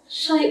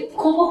少爷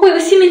恐怕会有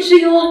性命之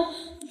忧啊！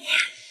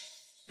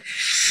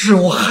是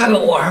我害了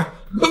我儿。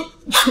王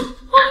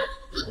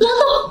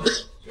董。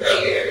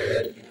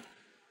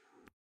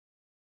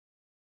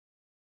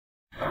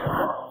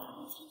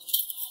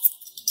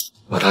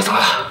把他砸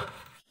了。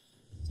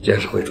监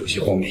事会主席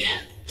洪敏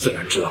自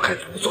然知道该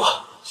怎么做，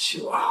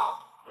希望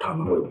他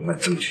能为我们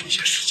争取一些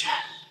时间。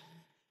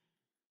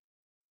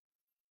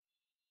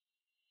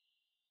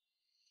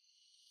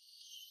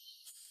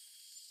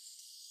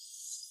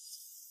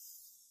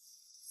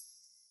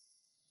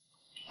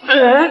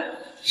哎，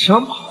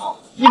想跑？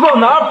你往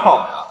哪儿跑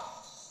呀？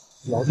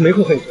老子没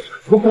空和你做事，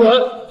给我滚！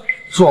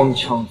装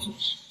腔作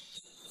势，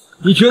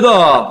你觉得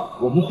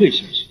我们会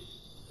相信？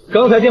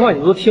刚才电话你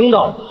们都听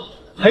到了，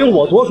还用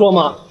我多说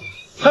吗？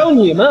还有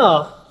你们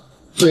啊，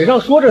嘴上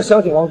说着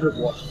相信王志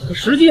国，可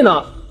实际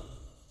呢，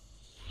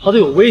他都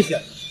有危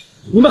险，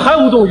你们还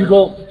无动于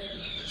衷，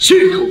信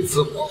口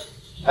雌黄。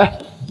哎，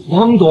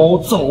王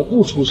董早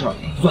不出事，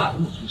晚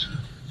不出事，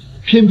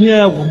偏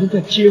偏我们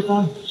在揭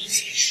发你。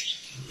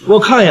我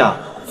看呀，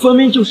分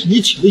明就是你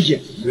请的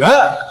演员。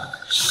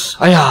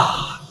哎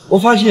呀，我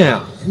发现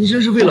呀，你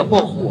真是为了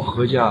保护我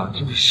何家，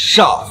真是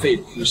煞费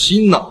苦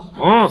心呐！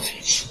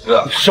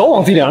你少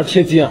往自己脸上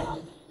贴金啊！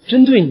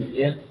针对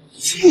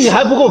你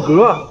还不够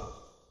格。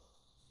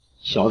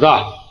小子，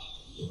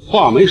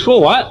话没说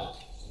完，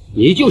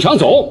你就想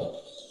走？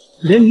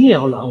连你也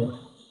要拦我？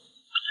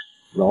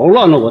扰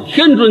乱了我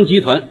天尊集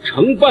团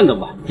承办的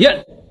晚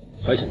宴，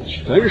还想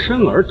全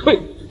身而退。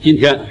今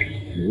天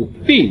你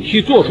必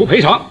须做出赔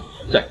偿，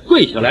再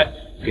跪下来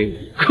给我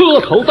磕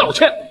头道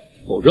歉，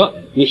否则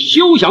你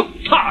休想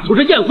踏出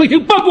这宴会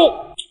厅半步。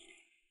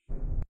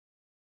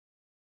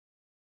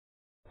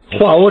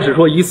话我只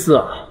说一次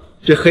啊，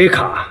这黑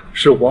卡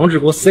是王志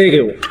国塞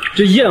给我，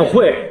这宴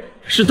会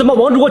是他妈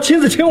王志国亲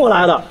自请我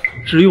来的。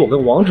至于我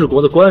跟王志国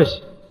的关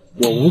系，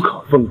我无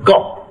可奉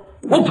告。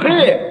我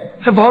呸！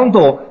还王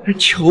董，还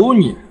求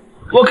你，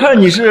我看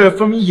你是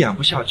分明演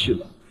不下去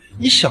了。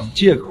你想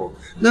借口，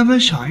能不能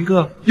想一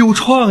个有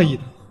创意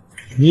的？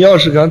你要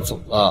是敢走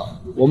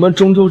了，我们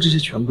中州这些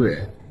权贵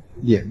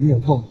脸面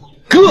忘光。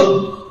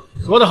哥，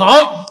说得好，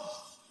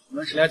我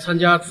们是来参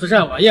加慈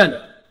善晚宴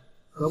的，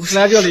可不是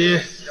来这里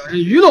让人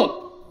愚弄的。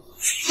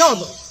赵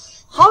总，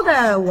好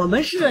歹我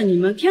们是你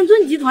们天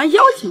尊集团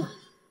邀请的，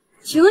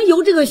请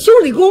由这个修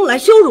理工来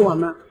羞辱我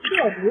们，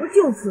要不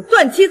就此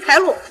断其财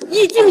路，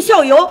以儆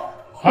效尤。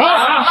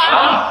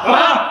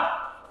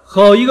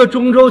好一个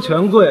中州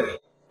权贵，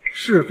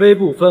是非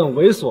不分，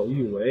为所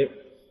欲为。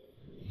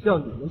像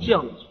你们这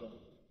样的权贵，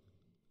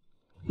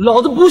老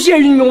子不屑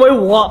于你们为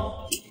伍。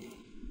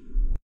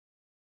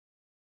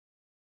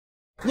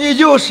你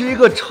就是一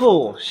个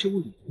臭修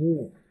理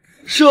工，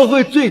社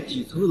会最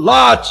底层的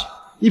垃圾，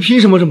你凭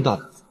什么这么大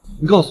胆子？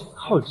你告诉我，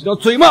靠你这张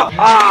嘴吗？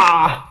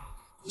啊！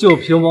就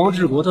凭王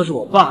志国他是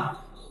我爸，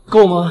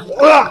够吗？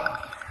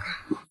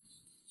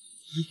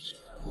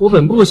我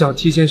本不想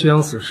提前宣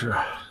扬此事，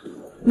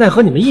奈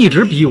何你们一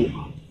直逼我。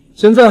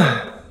现在，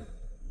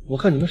我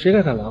看你们谁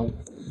还敢拦我？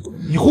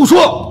你胡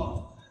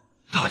说！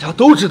大家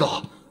都知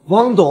道，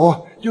王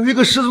董有一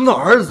个失踪的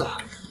儿子，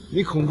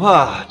你恐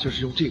怕就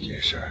是用这件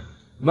事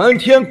瞒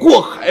天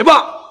过海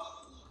吧？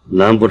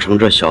难不成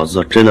这小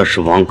子真的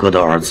是王哥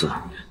的儿子？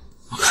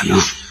不可能，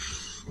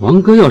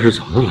王哥要是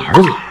找到了儿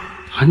子，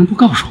还能不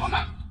告诉我们？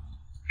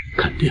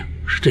肯定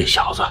是这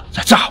小子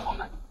在诈我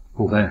们。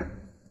凤飞，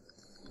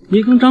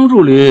你跟张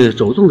助理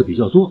走动的比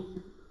较多，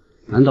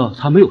难道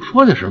他没有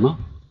说点什么？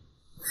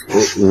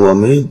我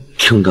没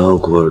听到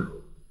过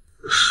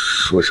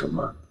说什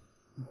么。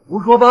胡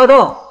说八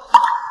道！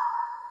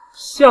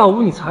下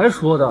午你才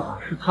说的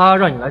是他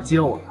让你来接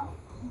我的，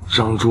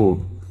张柱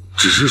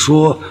只是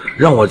说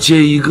让我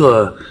接一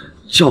个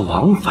叫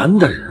王凡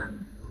的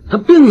人，他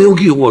并没有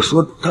给我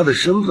说他的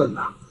身份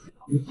呐。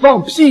你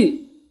放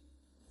屁！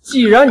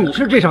既然你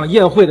是这场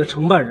宴会的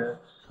承办人，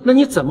那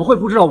你怎么会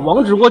不知道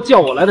王直播叫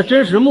我来的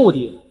真实目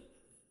的？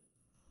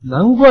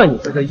难怪你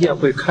在这宴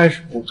会开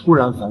始后突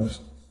然反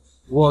水，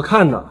我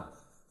看呐，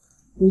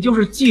你就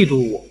是嫉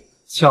妒我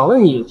抢了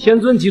你天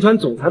尊集团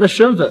总裁的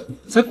身份，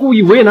才故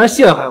意为难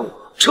陷害我。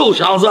臭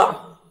小子，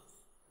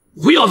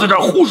不要在这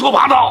儿胡说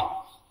八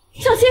道！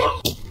小心！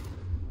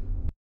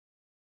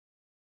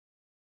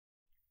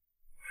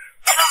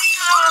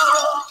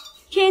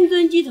天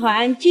尊集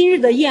团今日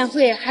的宴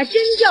会还真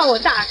叫我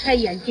大开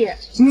眼界。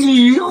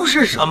你又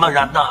是什么人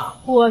呢？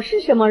我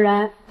是什么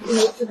人，没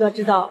资格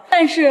知道。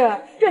但是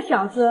这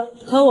小子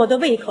合我的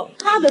胃口，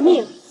他的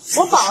命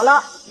我保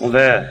了。王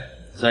妃，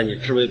在你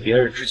质问别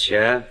人之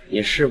前，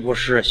你是不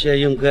是先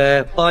应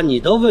该把你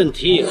的问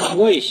题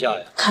说一下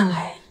呀？看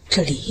来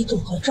这李董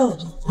和赵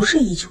董不是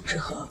一丘之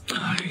貉。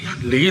哎呀，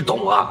李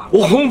董啊，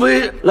我鸿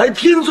飞来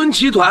天尊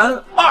集团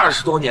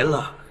20多年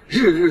了，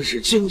日日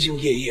是兢兢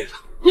业业的。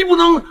你不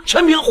能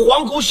全凭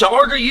黄口小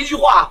儿这一句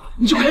话，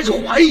你就开始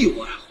怀疑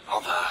我呀，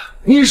王凡！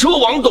你说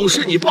王董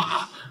是你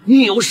爸，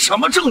你有什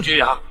么证据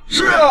呀？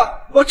是啊，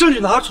把证据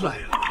拿出来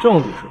呀！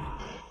证据是吧？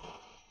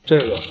这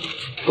个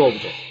够不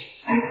够？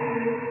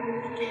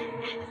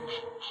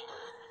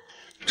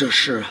这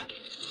是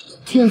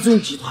天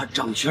尊集团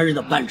掌权人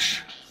的扳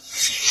指。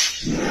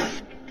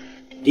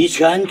李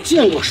全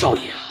见过少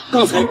爷，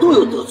刚才多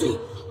有得罪，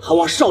还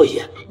望少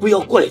爷不要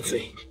怪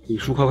罪。李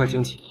叔快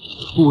请起，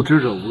不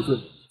知者无罪。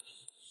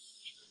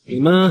你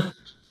们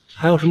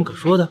还有什么可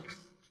说的？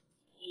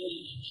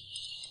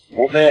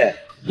王妃，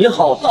你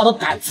好大的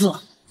胆子，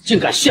竟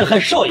敢陷害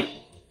少爷，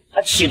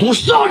还企图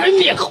杀人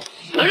灭口！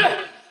来人，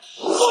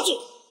过去！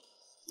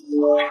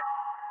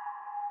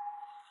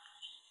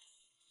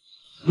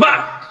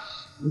慢！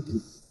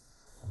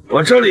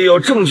我这里有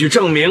证据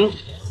证明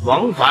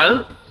王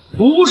凡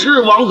不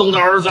是王董的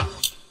儿子。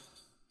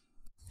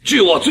据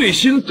我最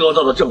新得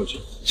到的证据，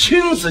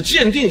亲子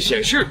鉴定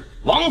显示，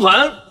王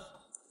凡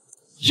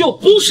就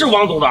不是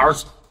王董的儿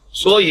子，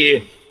所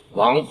以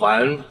王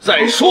凡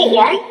在说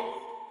谎。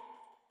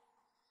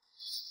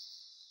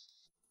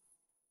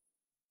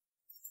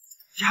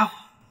家伙，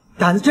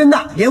胆子真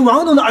大，连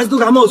王董的儿子都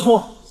敢冒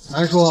充。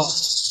难说，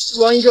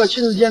万一这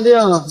亲子鉴定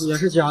也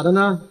是假的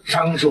呢？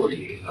张助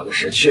理当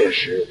时确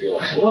实给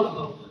我说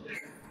了，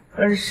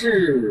但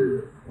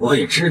是我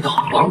也知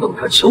道王董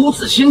他求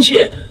子心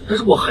切，但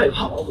是我害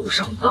怕王董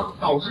上当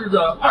导致的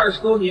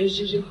20多年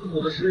辛辛苦苦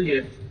的事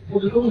业付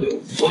之东流，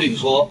所以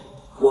说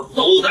我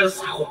都在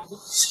撒谎。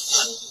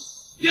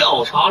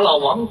调查了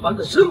王凡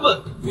的身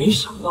份，没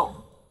想到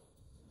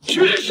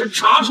确实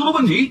查出了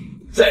问题。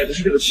再不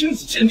是这个亲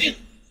子鉴定，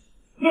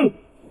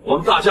我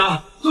们大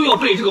家都要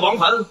被这个王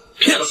凡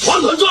骗得团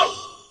团转。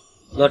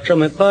那这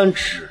枚扳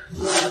指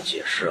怎么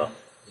解释啊？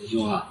李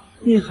兄啊，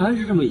你还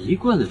是这么一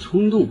贯的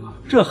冲动啊！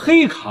这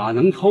黑卡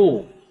能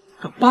偷，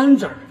这扳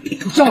子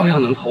照样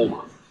能偷吗？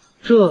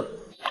这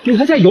你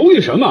还在犹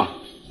豫什么？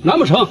难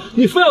不成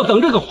你非要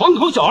等这个黄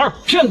口小儿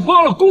骗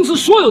光了公司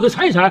所有的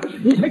财产，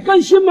你才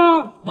甘心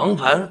吗？王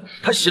凡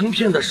他行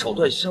骗的手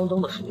段相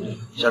当的熟练，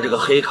像这个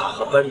黑卡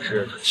和扳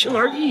指，他轻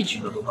而易举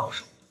的都到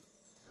手，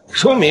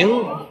说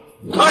明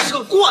他是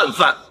个惯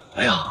犯。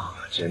哎呀，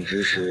简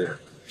直是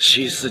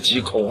细思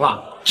极恐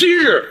啊！今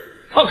日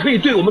他可以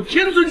对我们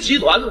天尊集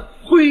团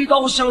挥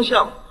刀相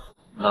向，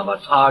那么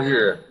他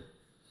日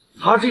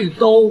他这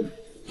刀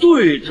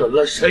对准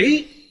了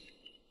谁，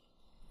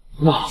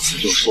那可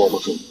就说不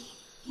准。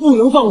不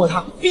能放过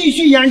他，必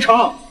须严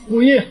惩。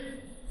无疑，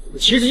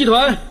旗子集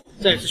团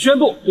在此宣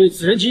布，对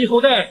此人及其后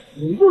代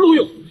永不录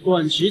用，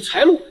断其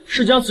财路，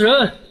是将此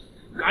人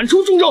赶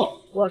出中州。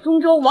我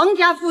中州王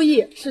家复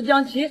议，是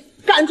将其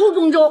赶出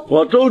中州。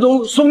我周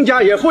中宋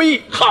家也复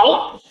议。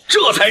好，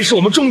这才是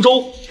我们中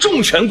州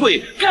众权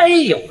贵该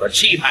有的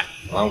气派。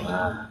王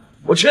凡，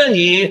我劝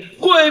你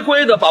乖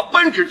乖的把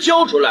扳指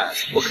交出来，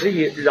我可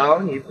以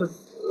饶你不死。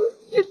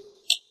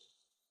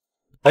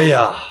哎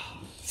呀，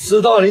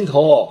事到临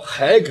头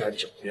还敢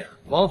狡辩，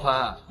王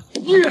凡，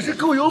你也是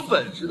够有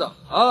本事的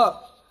啊！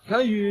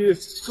敢与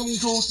中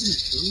州弟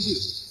兄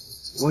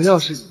弟，我要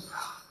是你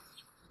啊，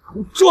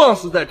我撞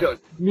死在这里，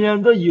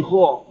免得以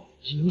后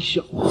影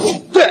响后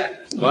代。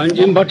赶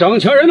紧把掌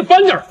权人的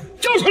扳指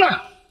交出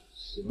来！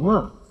行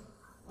啊，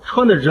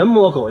穿的人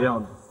模狗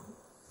样的，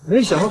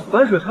没想到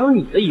反水还有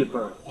你的一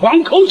份。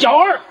黄口小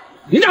儿，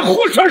你在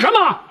胡扯什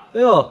么？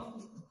哎呦，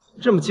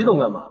这么激动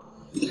干嘛？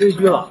谦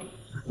虚了。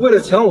为了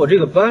抢我这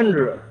个扳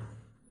指，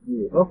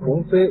你和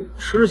鸿飞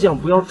吃相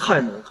不要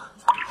太难看。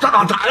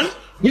大胆！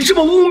你这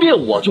么污蔑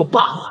我就罢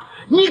了，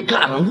你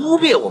敢污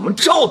蔑我们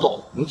赵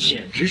董，你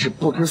简直是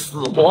不知死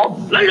活！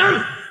来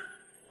人，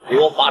给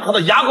我把他的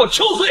牙给我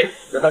敲碎，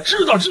让他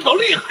知道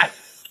厉害！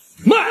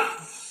慢！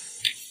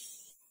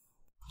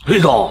李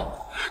董，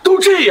都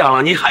这样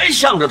了，你还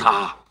向着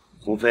他？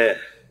鸿飞，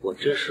我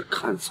真是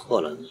看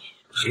错了你。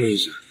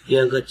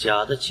编个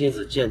假的亲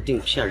子鉴定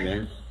骗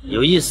人，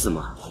有意思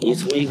吗？你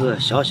从一个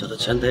小小的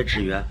前台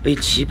职员被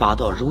提拔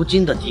到如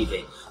今的地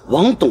位，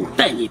王董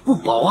待你不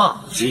薄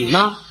啊！你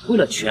呢，为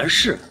了权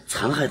势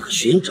残害他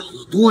寻找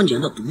了多年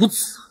的独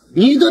子，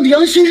你的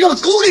良心让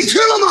狗给吃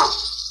了吗？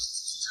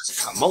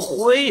怎么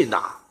会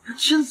呢？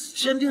亲子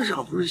鉴定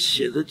上不是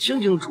写的清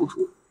清楚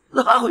楚，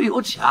那还会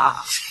有假？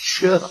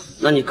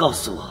那你告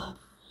诉我，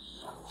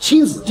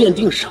亲子鉴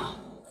定上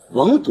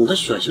王董的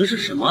血型是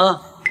什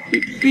么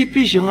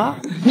？B 型啊！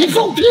你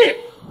放屁！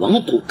王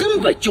董根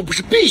本就不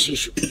是 B 型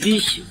血，B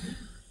型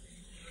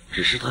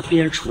只是他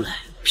编出来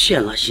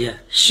骗那些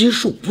心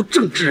术不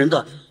正之人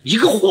的一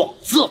个幌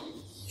子。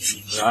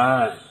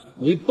然，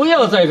你不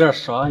要在这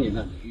耍你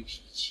那驴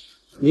脾气。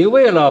你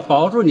为了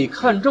保住你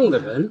看中的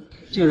人，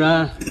竟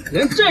然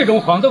连这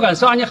种谎都敢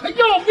撒，你还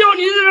要不要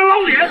你这张老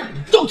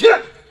脸？赵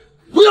天，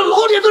不要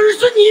老脸的人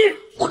是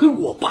你，亏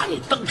我把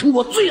你当成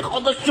我最好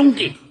的兄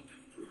弟，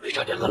为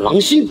这两个狼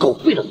心狗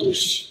肺的东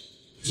西，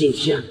今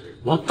天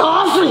我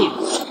打死你！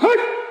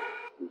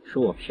你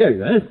说我骗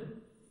人，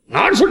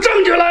拿出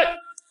证据来！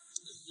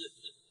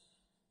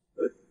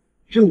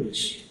证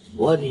据？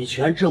我李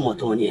全这么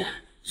多年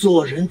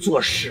做人做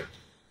事，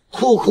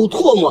吐口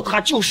唾沫他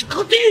就是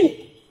个钉，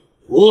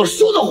我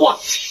说的话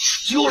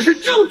就是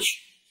证据。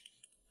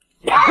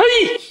呸！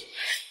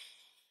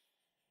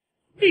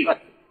闭嘴！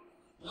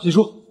李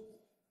叔，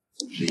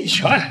李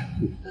全，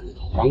你跟那个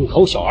黄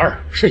头小二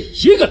是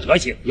一个德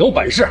行，有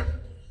本事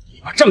你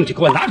把证据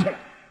给我拿出来，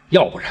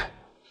要不然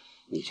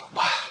你就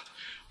把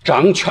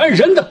掌权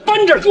人的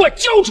扳指给我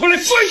交出来，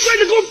乖乖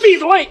的给我闭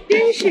嘴！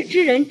真是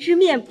知人知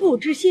面不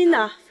知心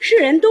呐！世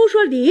人都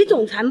说李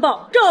总残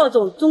暴，赵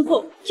总忠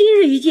厚，今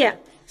日一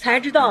见才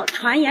知道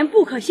传言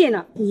不可信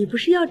呢。你不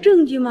是要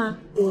证据吗？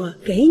我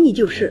给你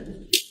就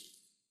是。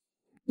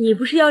你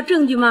不是要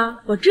证据吗？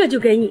我这就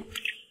给你。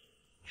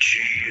去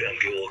医院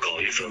给我搞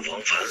一份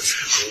王凡和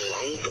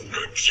王董的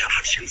假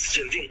亲子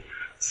鉴定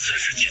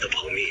，40期的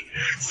保密，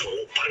走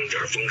半点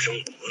风声，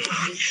文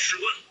案10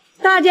万。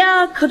大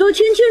家可都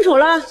听清楚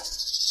了？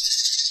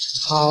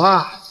好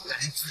啊，原来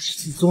自始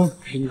至终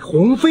是你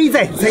鸿飞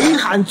在贼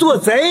喊做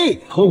贼。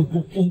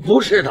不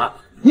是的，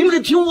你们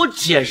得听我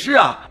解释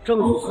啊！证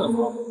据确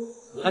凿，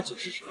你还解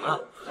释什么？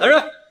来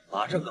人，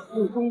把这个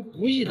不忠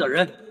不义的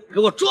人给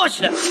我抓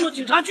起来，送到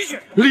警察局去！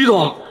李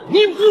董，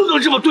你不能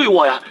这么对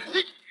我呀！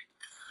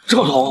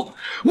赵总，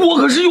我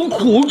可是有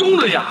苦衷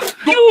的呀！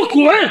给我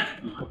滚！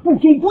你个不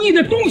忠不义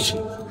的东西！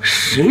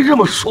谁这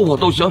么说我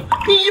都行，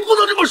你不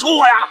能这么说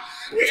我呀！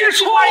你这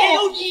说话也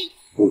有理。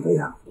不对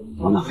呀，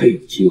我们还有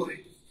机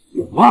会，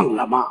你忘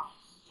了吗？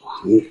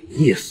王宇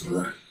一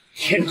死，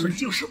天尊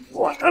就是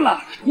我的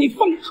了。你放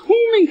聪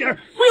明点，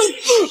不要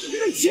自寻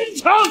的前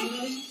程。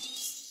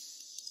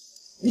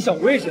你想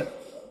威胁？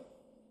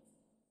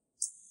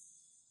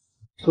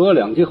说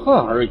2句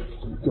话而已，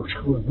就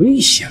成了威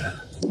胁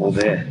了。王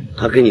飞，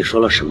他跟你说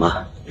了什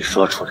么？你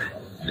说出来。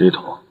李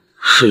董，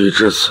事已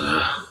至此，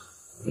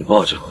你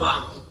报警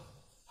吧，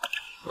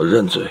我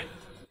认罪。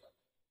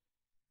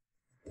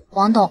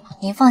王董，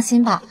您放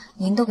心吧，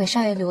您都给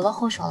少爷留了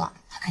后手了，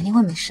他肯定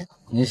会没事的。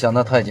你想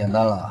的太简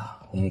单了，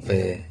鸿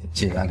飞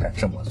既然敢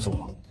这么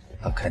做，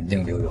他肯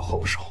定留有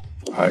后手，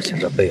而且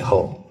这背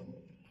后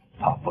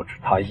怕不止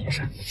他一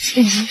人。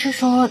您是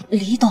说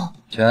李董？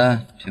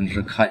全平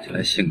时看起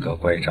来性格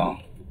乖张，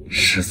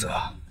实则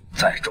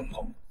在忠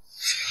厚。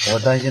我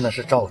担心的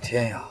是赵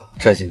天呀，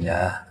这几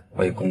年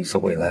为公司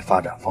未来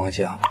发展方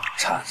向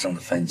产生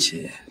的分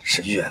歧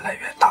是越来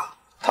越大，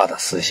他的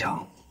思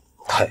想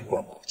太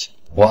过猛进，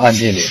我暗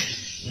地里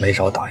没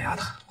少打压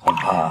他，恐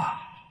怕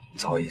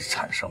早已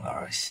产生了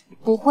儿媳。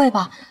不会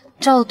吧，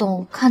赵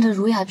董看着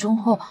儒雅忠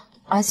厚，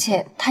而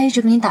且他一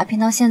直给你打拼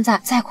到现在，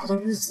再苦的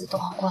日子都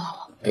熬过来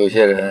了。有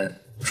些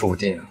人注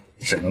定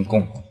只能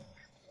共苦，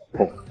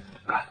不可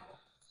不干。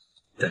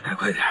再开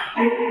快点。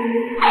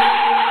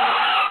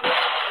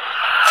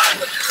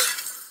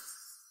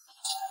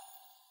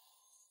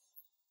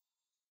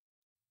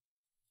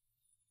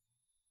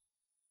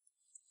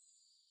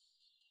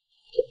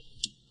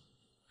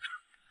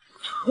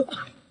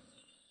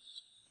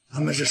他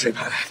们是谁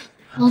派来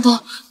的？王董，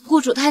雇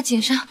主太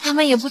谨慎，他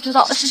们也不知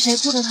道是谁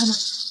雇的他们。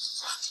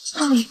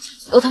这里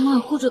有他们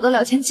和雇主的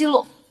聊天记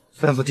录。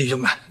吩咐弟兄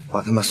们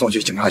把他们送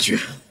去警察局，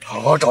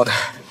好好招待，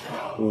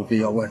务必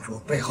要问出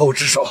背后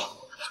之手。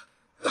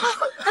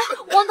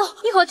王董，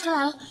一会儿车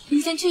来了，您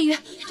先去医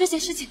院，这些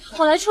事情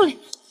我来处理。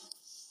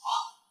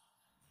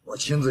我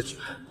亲自去，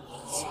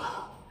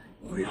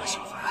不会让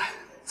小凡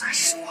再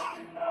失望。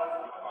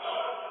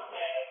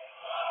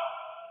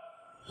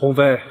鸿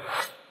飞，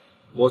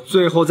我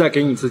最后再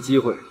给你一次机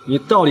会，你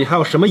到底还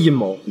有什么阴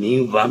谋？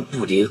冥顽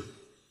不灵。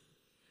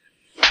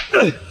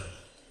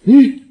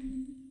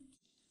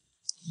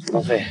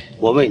王飞，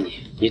我问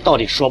你，你到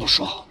底说不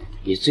说？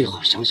你最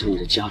好想想你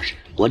的家人，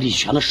我李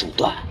全的手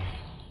段，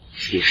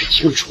你是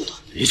清楚的。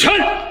李全，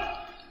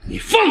你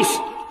放肆！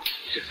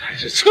这才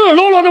是赤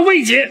裸裸的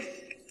威胁。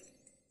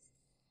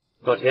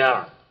赵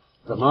天，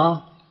怎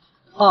么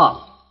怕？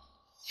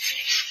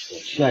我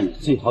劝你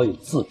最好有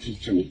自知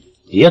之明，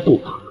别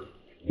动他，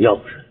要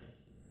不然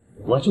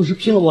我就是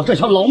拼了我这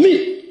条老命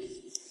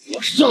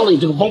我杀了你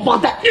这个王八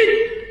蛋！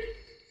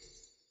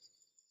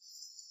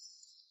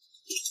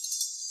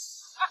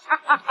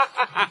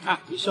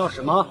你笑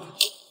什么？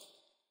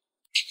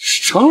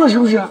成了是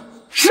不是？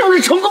是不是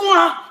成功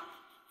了？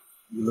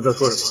你们在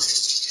说什么？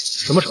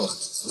什么成了？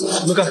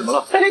你们干什么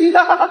了？哎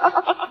呀，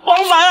王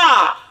凡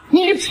啊，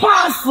你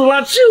怕死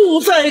了，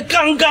就在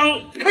刚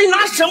刚，还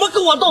拿什么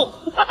跟我斗？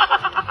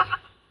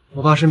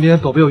我爸身边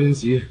保镖云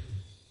集，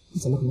你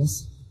怎么可能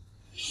死？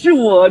是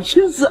我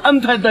亲自安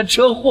排的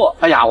车祸。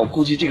哎呀，我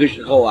估计这个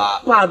时候啊，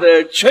爸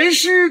的全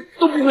尸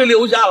都不会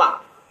留下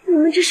了。你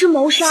们这是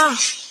谋杀，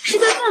是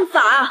在犯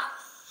法。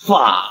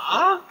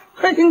法？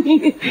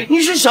你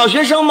是小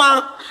学生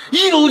吗？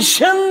有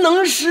钱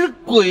能使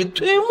鬼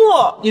推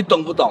磨，你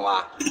懂不懂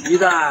啊？一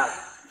旦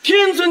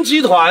天尊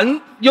集团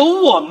由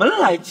我们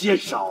来接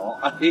手，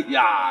哎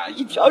呀，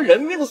一条人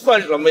命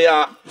算什么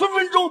呀？分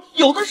分钟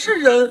有的是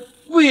人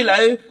未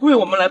来为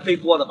我们来背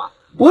锅的吧？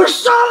我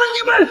杀了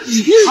你们！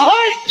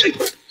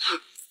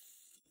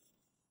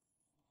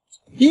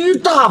一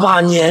大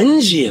把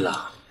年纪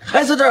了，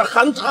还在这儿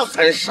喊打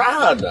喊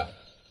杀的，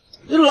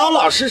你老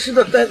老实实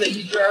的待在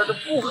一边的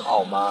不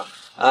好吗？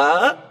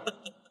啊！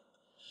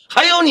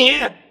还有你，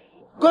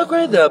乖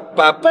乖的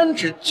把扳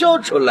指交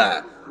出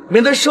来，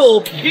免得受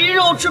皮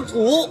肉之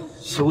苦。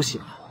休息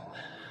吧，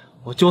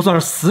我就算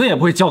是死也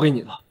不会交给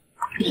你的。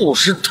不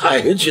识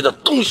抬举的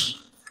东西！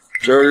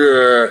今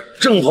日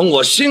正逢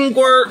我新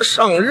官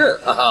上任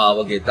啊，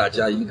我给大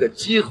家一个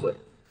机会，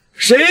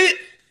谁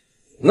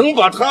能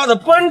把他的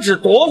扳指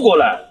夺过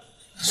来，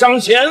赏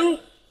钱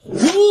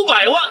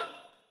500万。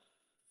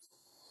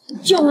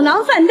酒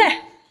囊饭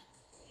袋，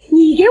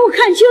你给我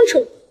看清楚，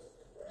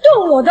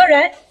动我的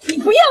人，你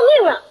不要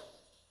命了！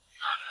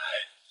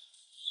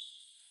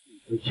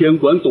监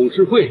管董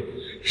事会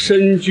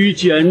深居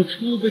简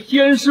出的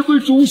监事会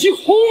主席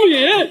洪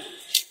敏，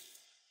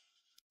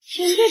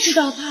现在知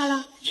道他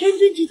了。天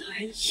尊集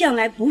团向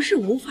来不是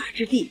无法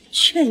之地，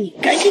劝你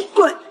赶紧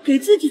滚，给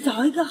自己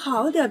找一个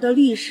好点的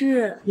律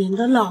师，免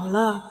得老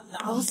了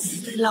老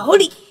死在牢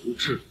里。不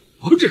是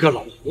我这个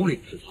老狐狸，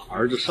是他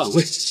儿子上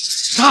位，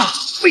煞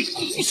费苦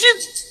心。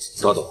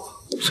多多，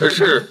此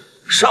事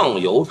尚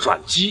有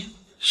转机。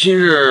昔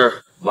日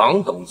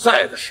王董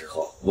在的时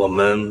候，我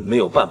们没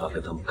有办法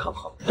跟他们抗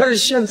衡，但是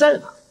现在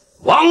呢？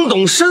王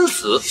董身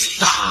死，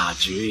大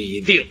局已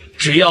定。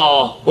只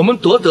要我们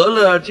夺得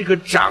了这个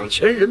掌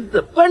权人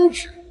的扳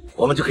指，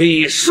我们就可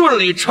以顺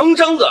理成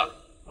章的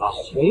把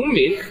洪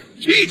敏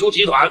踢出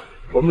集团，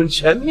我们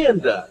全面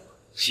的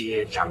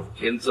接掌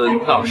天尊。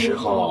到时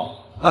候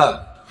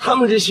他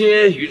们这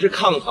些与之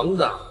抗衡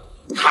的，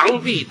螳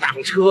臂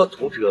挡车，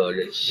图者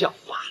人笑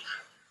罢了。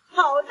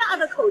好大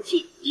的口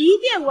气！即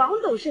便王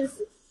董身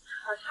死，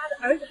而他的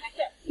儿子还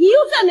在，你又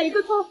占哪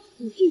个头？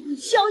你进入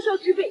萧萧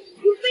之辈，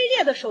用卑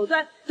劣的手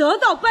段得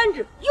到扳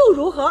指又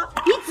如何？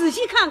你仔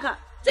细看看，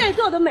在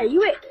座的每一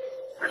位，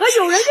可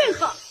有人认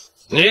可？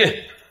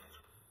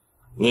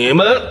你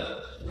们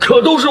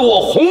可都是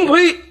我洪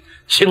培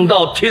请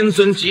到天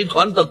尊集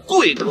团的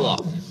贵客，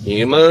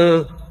你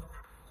们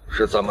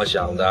是怎么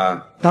想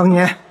的？当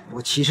年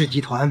我骑士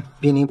集团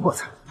濒临破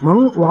产，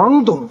蒙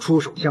王董出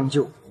手相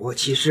救，我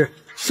骑士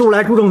素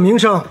来注重名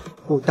声，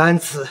不单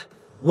此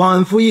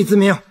万夫一之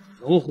名。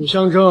龙虎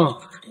相争，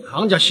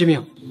扛家惜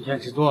命，今天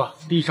只做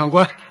地上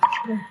官。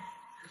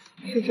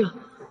是这，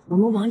我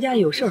们王家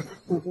有事儿，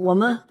我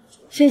们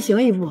先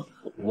行一步。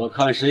我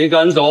看谁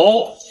敢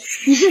走！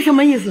你这什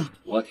么意思？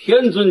我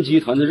天尊集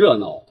团的热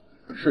闹，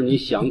是你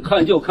想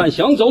看就看，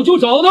想走就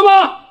走的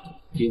吗？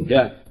今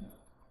天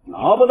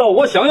拿不到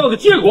我想要的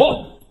结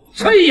果，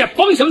谁也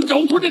甭想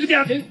走出这个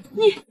家庭。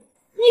你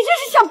这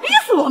是想逼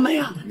死我们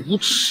呀！无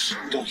耻！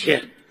周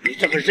天，你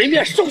这个人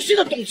面兽心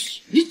的东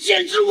西，你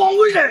简直枉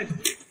为人！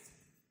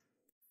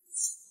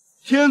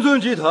天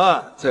尊集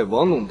团在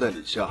王董带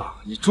领下，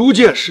已逐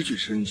渐失去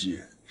生机，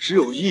只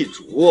有一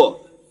主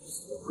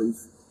恢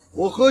复。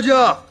我何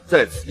家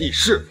在此立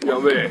誓，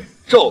愿为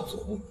赵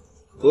总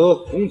和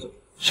洪总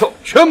效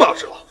犬马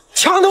之劳。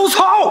墙头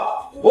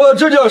草！我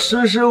这叫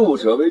识时务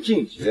者为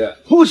俊杰，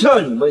不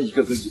像你们一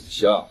个个影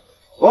像。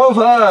王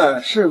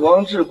凡是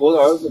王治国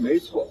的儿子没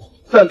错，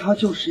但他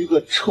就是一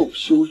个臭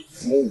修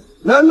工。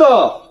难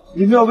道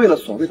你们要为了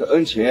所谓的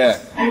恩情，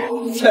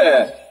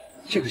在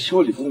这个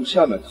修理工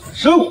下面讨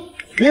生活？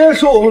别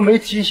说我们没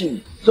提醒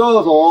你，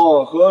赵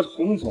总和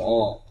洪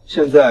总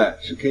现在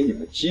是给你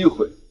们机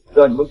会，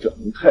让你们表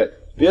明态度，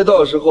别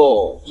到时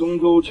候中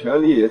州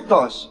权力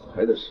大洗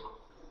牌的时候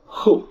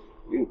后悔。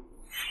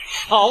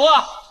好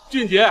啊，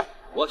俊杰，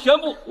我宣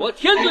布，我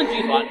天尊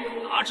集团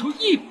拿出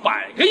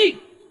100个亿，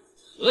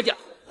何家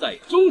在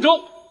中州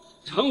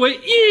成为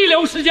一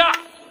流世家。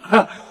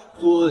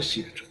多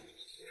谢赵总，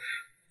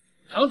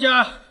唐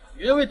家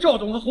愿为赵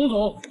总和洪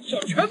总效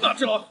犬马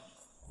之劳。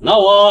那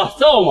我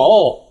赵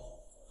某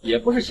也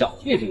不是小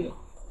气之人，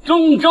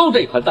中州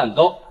这块蛋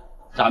糕，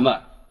咱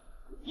们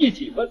一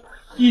起分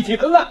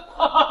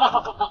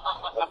啊！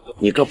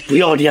你个不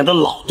要脸的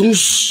老东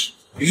西，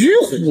与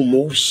虎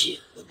谋皮！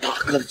大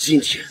哥的今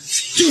天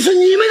就是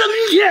你们的明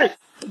天！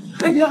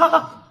哎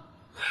呀，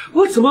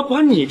我怎么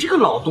把你这个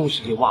老东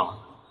西给忘了？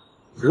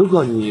如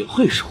果你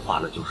会说话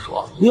了就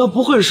说，你要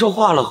不会说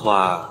话的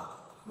话，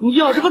你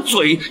要这个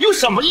嘴有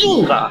什么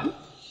用啊？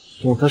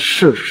让他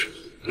试试。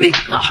你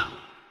啊！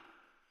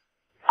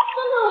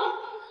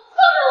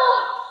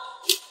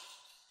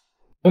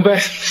红飞，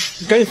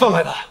你赶紧放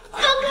开他！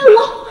放开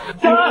我！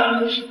小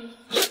安，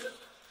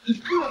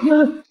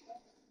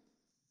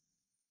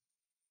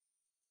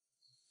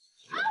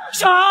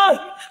小安，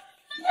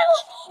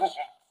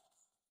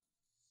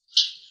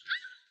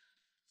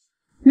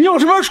你有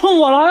什么冲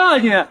我来啊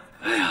你？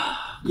哎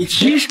呀，你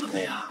急什么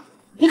呀？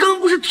你刚刚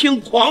不是挺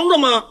狂的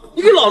吗？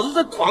你给老子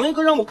再狂一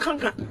个，让我看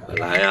看。本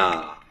来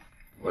呀，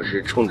我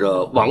是冲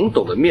着王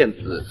董的面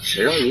子，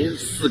想让你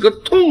死个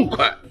痛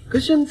快。可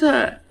现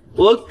在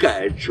我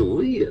改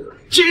主意了，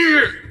今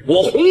日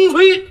我鸿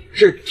飞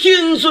是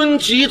天尊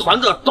集团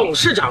的董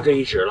事长这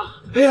一职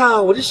了。哎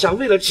呀，我就想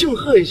为了庆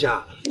贺一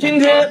下，今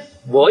天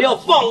我要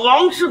放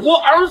王志国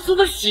儿子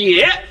的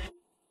血。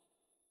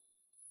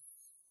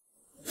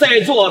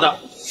在座的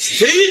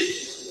谁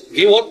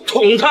给我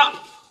捅他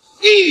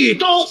一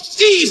刀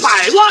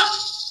100万？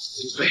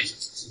对，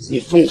你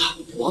疯了！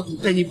王董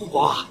待你不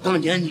薄啊！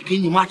当年你给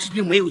你妈治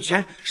病没有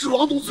钱，是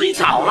王董自己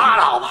找拉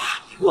倒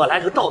吧？给我来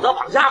个道德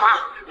绑架吧！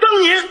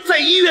当年在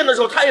医院的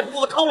时候，他也不给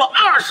我掏了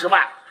20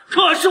万。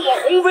可是我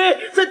鸿飞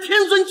在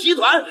天尊集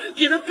团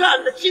给他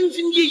干的兢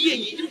兢业业，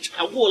已经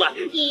产物了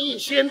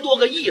1000多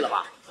个亿了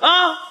吧？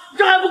啊，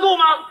这还不够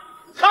吗？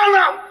他呢？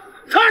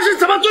他是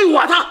怎么对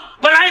我的？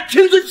本来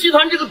天尊集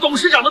团这个董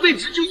事长的位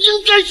置就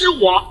应该是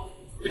我，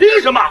凭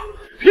什么？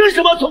凭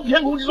什么从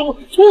天空之中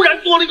突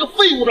然多了一个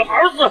废物的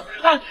儿子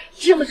啊？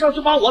基本上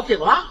就把我顶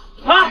了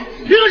啊？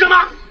凭什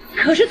么？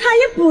可是他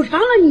也补偿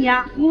了你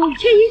呀、天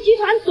银集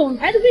团总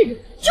裁的位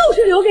置就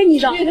是留给你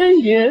的。天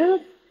银，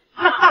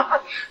哈哈，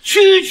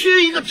区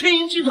区一个天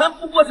银集团，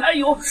不过才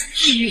有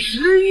几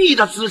十亿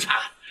的资产，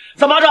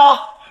怎么着？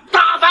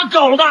大把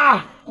狗的？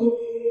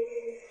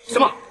什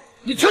么？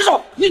你停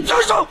手！你停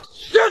手！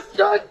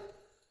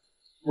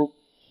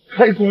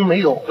开弓没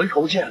有回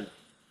头箭了，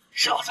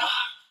小子，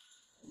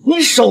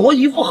你守我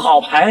一副好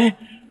牌，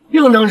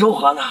又能如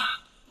何呢？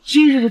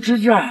今日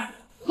之战，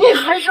你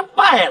还是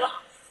败了。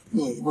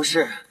你不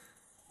是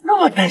那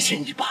么担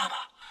心你爸爸，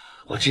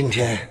我今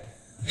天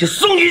就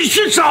送你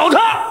去找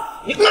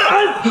他。你动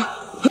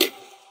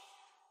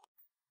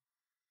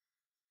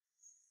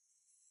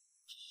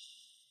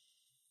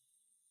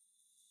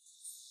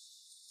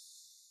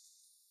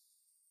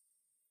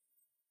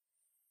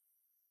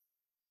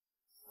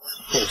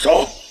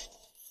手！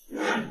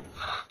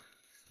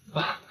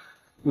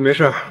你没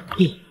事？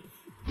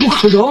不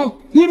可能！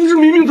你不是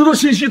明明得到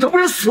信息，他不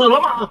是死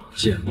了吗？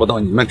见不到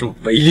你们这么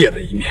卑劣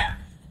的一面，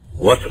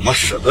我怎么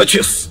舍得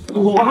去死？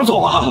王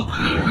总啊，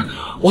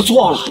我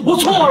错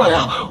了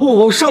呀！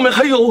我上面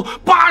还有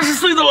80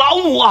岁的老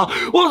母啊！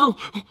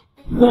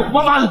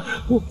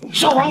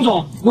小王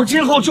总，我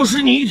今后就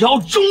是你一条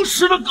忠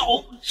实的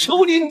狗，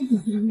求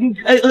您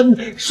开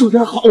恩，说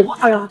点好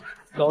话呀！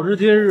早知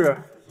今日，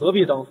何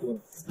必当初呢？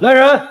来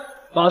人，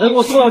把他给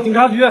我送到警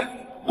察局！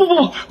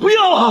不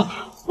要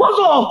啊！王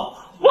总！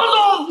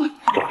老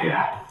爹，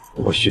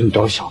我寻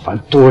找小凡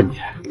多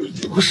年，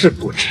你不是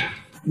不知，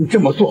你这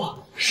么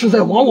做是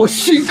在往我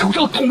心口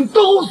上捅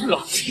刀子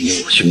啊！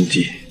你我兄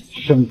弟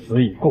生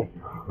死以共，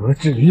何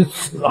至于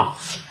此啊？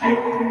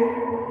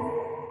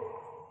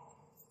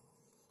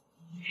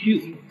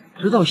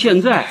直到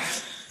现在，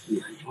你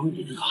还装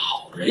你这个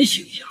好人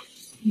形象，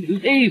你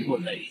累不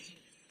累？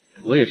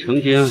我也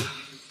曾经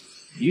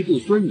一度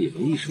尊你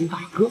为一声大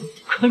哥，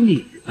可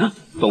你呢？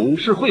董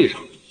事会上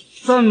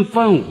3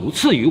番5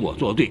次与我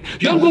作对，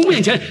员工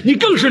面前你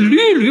更是屡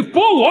屡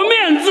驳我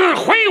面子，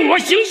毁我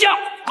形象。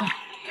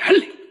眼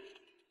里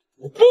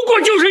我不过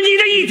就是你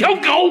的一条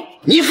狗。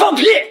你放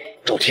屁！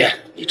赵天，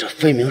你这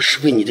分明是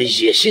为你的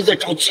野心在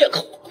找借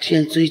口。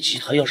天尊集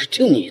团要是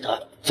听你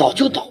的，早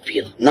就倒闭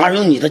了，哪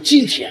有你的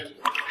今天？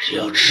是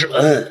要知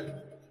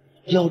恩，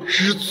要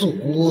知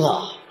足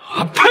啊！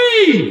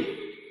呸！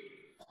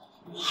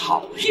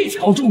好一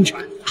条忠犬，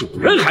主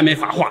人还没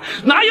发话，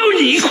哪有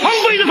你狂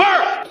吠的份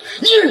儿？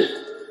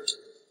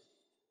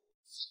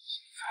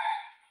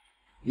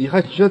你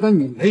还觉得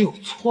你没有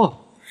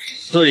错？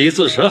自缢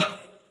自折，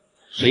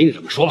随你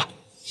怎么说吧。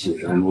既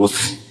然如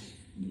此，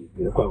你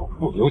别怪我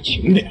不留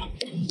情面。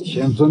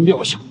天尊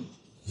庙下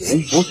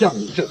容不下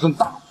你这尊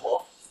大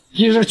佛。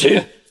即日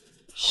起，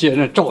卸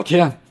任赵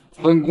天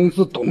分公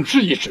司董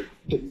事一职，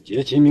冻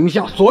结其名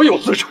下所有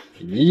资产，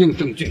一应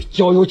证据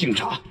交由警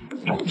察。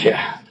赵天，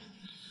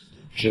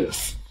至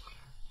死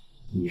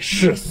你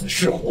是死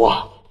是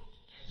活，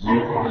依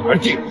法而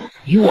定，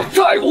与我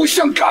再无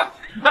相干。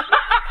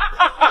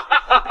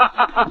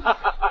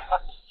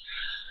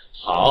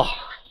好啊！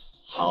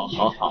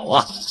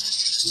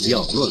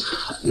要论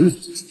狠，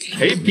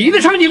谁比得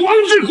上你王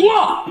志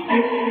国？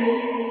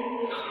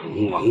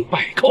成王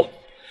败寇，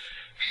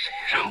谁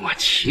让我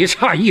棋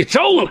差一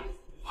招呢？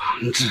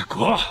王志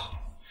国，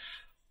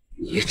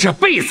你这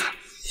辈子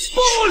不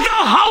得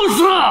好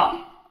死！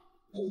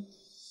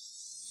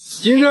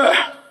今日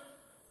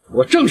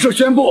我正式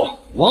宣布，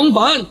王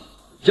凡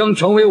将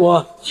成为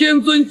我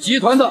天尊集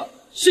团的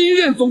新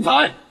任总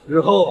裁。日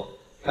后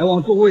还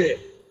望诸位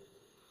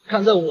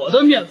看在我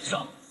的面子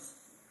上，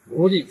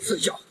不吝赐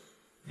教，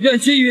愿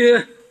其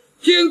与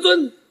天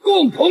尊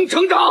共同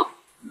成长。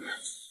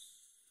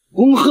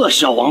恭贺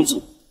小王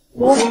总！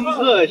恭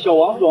贺小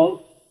王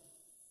总！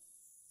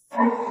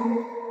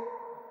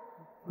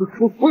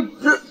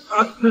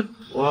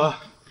我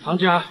唐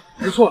家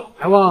知错了，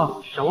还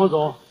望小王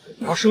总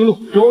条生路。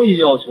忠义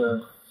要全，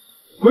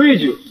规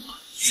矩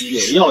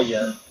也要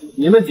严。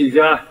你们几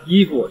家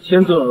依附我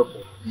天尊而活，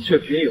却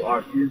别有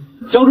二心。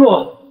江柱，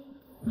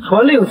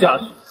传令下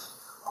去，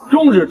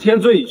终止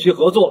天尊与其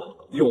合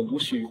作，永无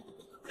虚。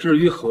至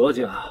于何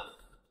家，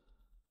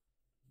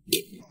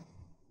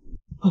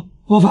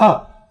王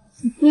凡，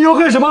你要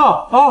干什么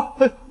啊？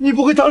你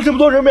不会当这么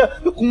多人面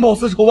公报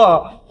私仇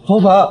吧？王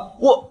凡，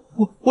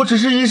我只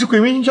是一时鬼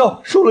迷心窍，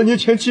受了你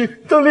前妻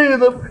邓丽丽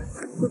的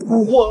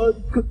蛊惑，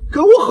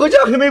跟我何家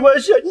可没关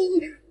系啊！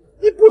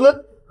你不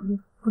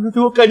能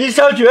对我赶尽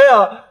杀绝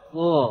呀！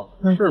哦，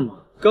是吗？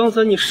刚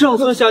才你上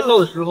蹿下跳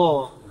的时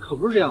候可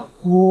不是这样。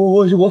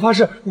我发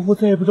誓，我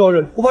再也不招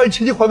惹你，我把你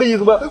前妻还给你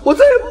怎么办？我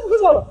再也不会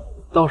做了。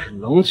倒是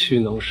能屈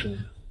能伸，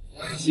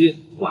可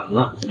惜晚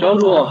了。张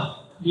柱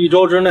，1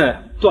周之内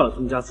断了他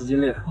们家资金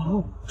链，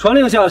传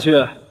令下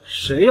去，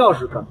谁要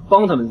是敢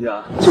帮他们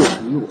家，就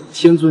是与我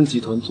天尊集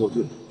团作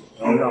对，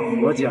要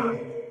让何家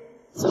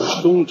在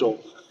中州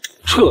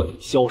彻底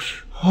消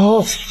失。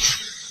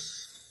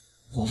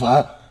王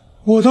凡，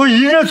我都已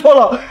经认错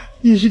了，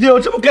你一定要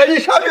这么赶尽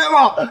杀绝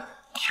吗？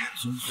天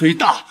尊虽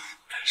大，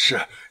但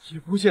是也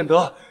不见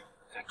得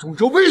在中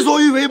州为所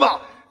欲为吧？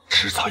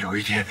迟早有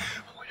一天，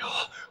我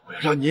要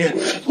让你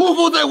匍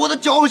匐在我的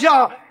脚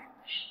下。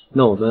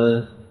那我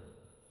们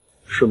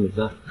顺美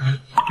单。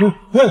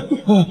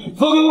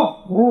放开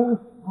我！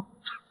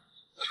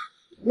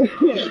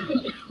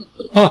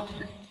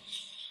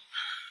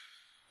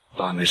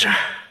爸没事，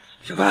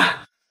小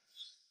凡，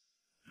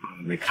我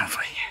没看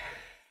错你。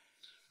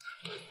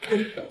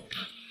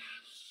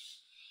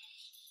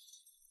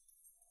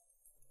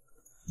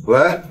喂，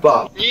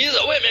爸，你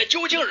在外面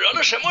究竟惹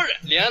了什么人，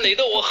连累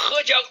的我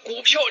何家股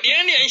票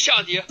连连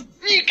下跌？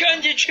你赶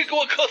紧去给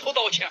我磕头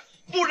道歉，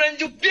不然你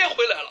就别回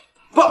来了。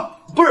爸，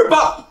不是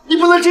爸，你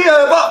不能这样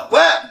呀，爸！喂，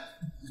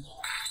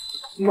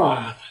妈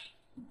的，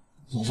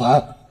老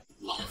樊，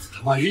老子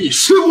他妈与你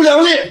势不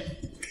两立！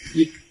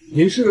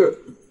您是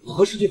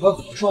何氏集团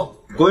何少？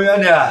滚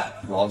远点，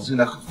老子现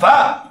在很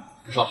烦。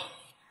何少，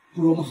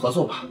不如我们合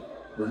作吧，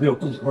我们有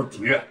共同的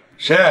敌人。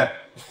谁？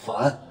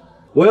樊。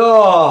我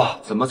要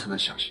怎么才能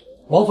相信？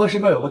王凡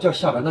身边有个叫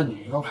夏兰的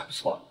女人还不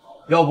错，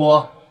要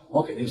不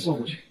我给您送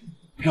过去，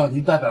让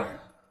您代表我，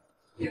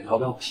也聊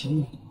聊我心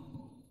意。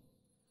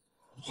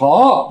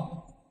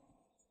好。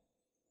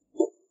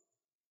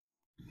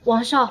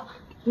王少，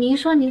您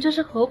说您这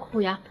是何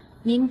苦呀？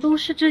您都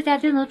是这家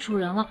店的主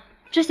人了，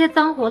这些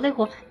脏活累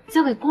活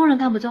交给工人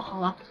干不就好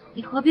了？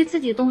你何必自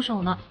己动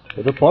手呢？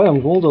我这保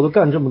养工作都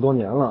干这么多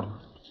年了，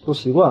都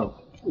习惯了，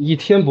一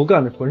天不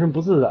干着浑身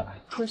不自在。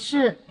可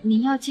是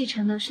您要继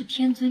承的是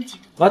天尊集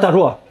团。哎，大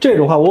叔，这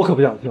种话我可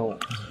不想听了。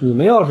你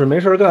们要是没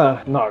事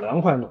干，哪儿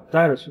凉快哪儿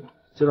待着去，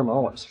接着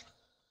忙活去。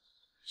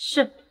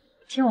是，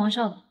听王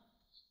少的。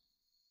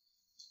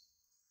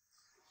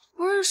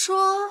不是说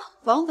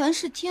王凡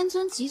是天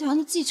尊集团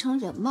的继承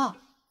人吗？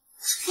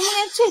怎么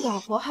连这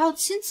点活还要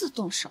亲自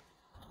动手？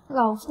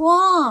老公，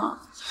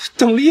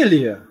邓丽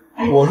丽，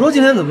我说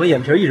今天怎么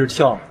眼皮一直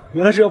跳，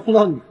原来是要碰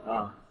到你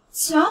啊！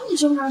瞧你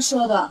这话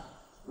说的，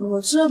我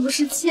这不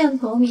是欠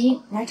头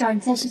名来找你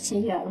再续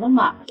前缘了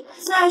吗？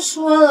再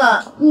说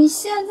了，你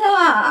现在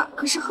啊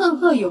可是赫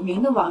赫有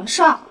名的王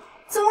少，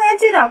怎么连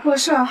这点破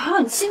事还要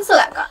你亲自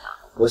来干呢？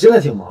我现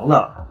在挺忙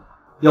的，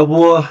要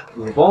不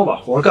你帮我把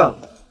活干了，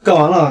干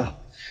完了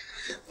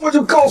我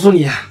就告诉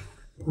你。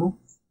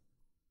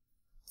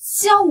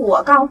叫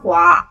我干活？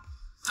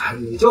哎，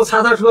你就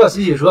擦擦车、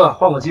洗洗车、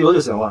换个机油就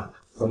行了。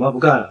怎么不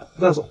干呀？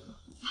不干走。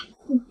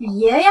你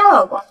别呀，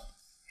老公，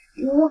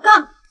我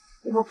干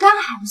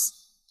还不行？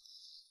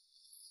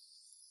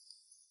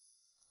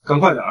干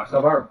快点，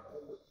下班了。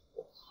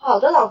好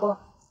的，老公。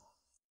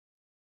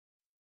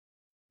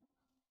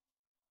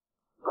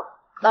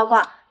老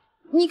公，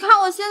你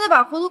看我现在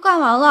把活都干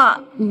完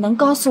了，你能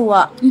告诉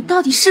我你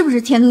到底是不是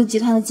天尊集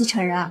团的继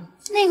承人？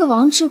那个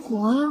王志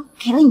国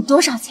给了你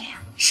多少钱呀？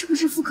是不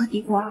是富可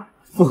敌国？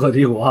富可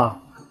敌国啊！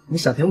你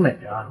想挺美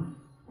啊！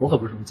我可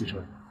不是什么继承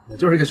人，我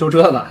就是一个修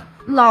车的。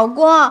老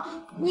公，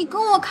你跟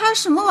我开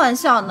什么玩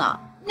笑呢？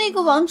那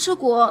个王志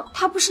国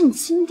他不是你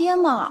亲爹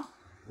吗？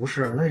不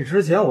是，那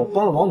之前我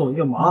帮了王总一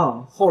个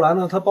忙，后来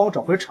呢，他帮我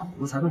找回厂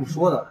子才这么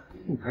说的。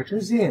你还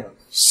真信啊？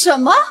什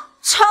么？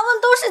传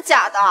闻都是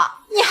假的，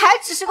你还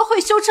只是个会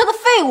修车的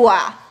废物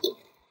啊！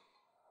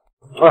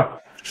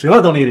哎，行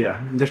了，邓丽丽，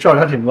你这事儿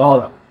还挺高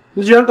的。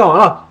你既然干完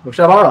了，我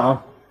下班了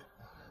啊。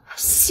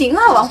行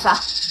啊，王凡，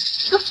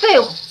个废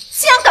物，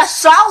竟然敢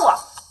耍我！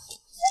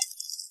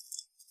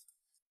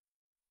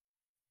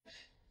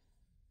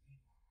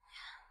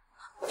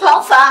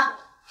王凡，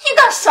你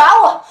敢耍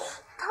我？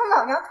当坑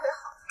老娘腿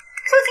好，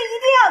出去一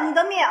定要你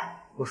的命！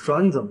我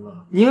耍你怎么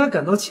了？你应该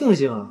感到庆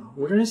幸啊！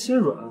我这人心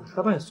软，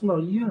还把你送到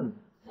医院呢。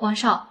王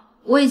少，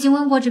我已经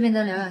问过这边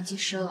的疗养技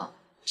师了，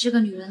这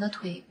个女人的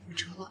腿骨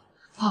折了，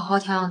不好好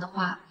调养的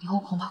话，以后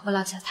恐怕会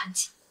落下残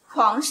疾。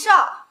王少，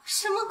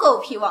什么狗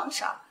屁王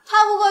少？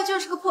他不过就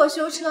是个破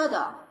修车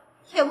的，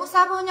也不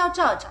撒泡尿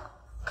照照，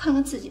看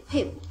看自己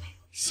配不配？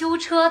修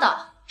车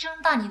的，睁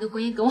大你的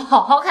鬼眼给我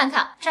好好看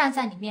看！站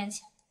在你面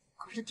前，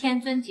可是天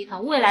尊集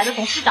团未来的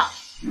董事长，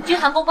集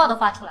团公报都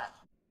发出来了。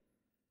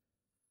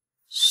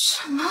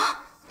什么？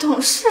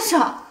董事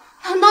长？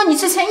难道你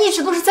之前一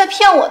直都是在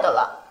骗我的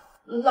了？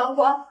老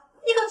公，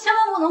你可千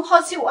万不能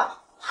抛弃我，我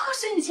可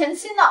是你前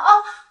妻呢啊！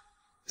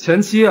前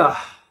妻啊，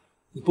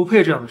你不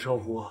配这样的称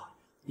呼，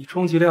你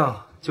充其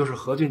量就是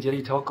何俊杰的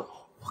一条狗，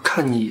我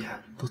看你一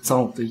眼都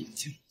脏我的眼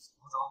睛。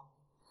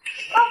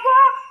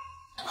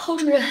侯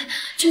主任，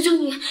求求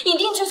你，一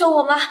定救救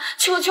我妈，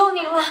求求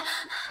你了！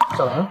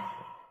小兰，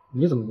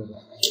你怎么在这？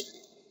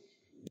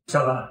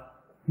小兰，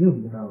你怎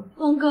么在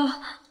这？王哥，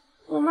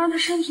我妈的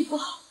身体不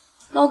好，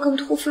脑梗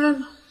突发了。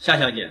夏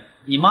小姐，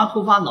你妈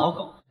突发脑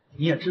梗，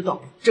你也知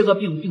道这个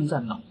病在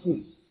脑部，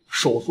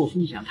手术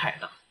风险太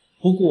大。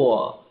不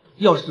过，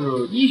要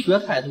是医学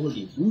泰斗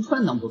李洪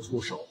川能够出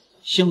手，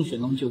兴许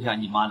能救下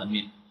你妈的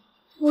命。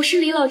我是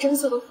李老诊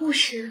所的护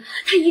士，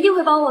他一定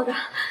会帮我的。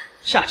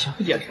夏小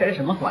姐开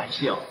什么玩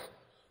笑？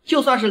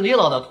就算是李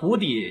老的徒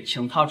弟，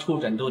请他出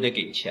诊都得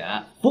给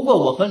钱。不过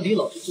我和李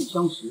老师不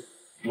相识，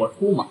我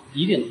出马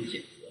一定能解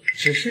决。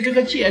只是这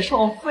个介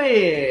绍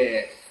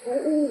费，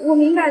我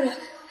明白了，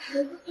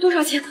多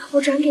少钱？我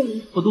转给您。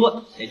不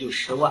多，也就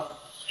10万。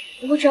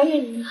我转给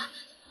您了，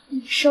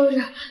你收着，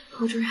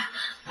侯主任。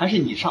还是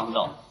你上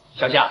道，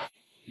小夏，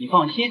你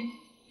放心，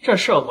这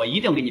事儿我一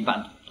定给你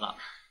办妥了。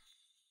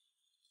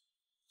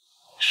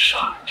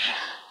傻子。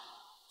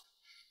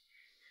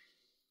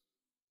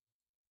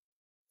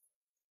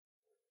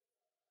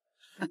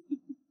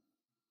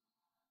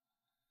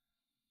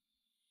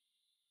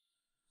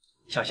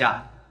小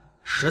夏，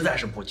实在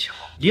是不巧，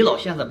李老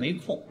现在没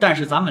空，但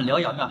是咱们疗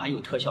养院还有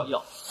特效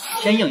药，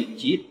先应应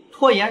急，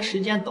拖延时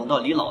间等到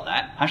李老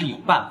来还是有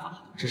办法的。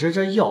只是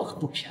这药可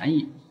不便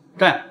宜，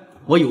这样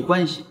我有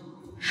关系，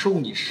收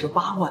你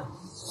18万。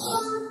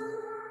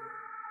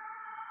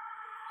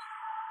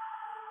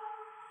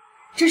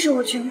这是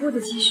我全部的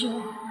积蓄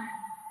了，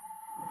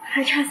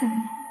还差3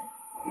万，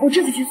我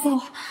这就去做。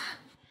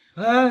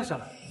哎，小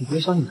兰，你别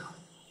相信他，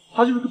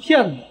他就是个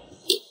骗子。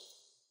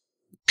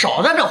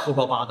少在这胡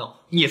说八道，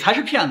你才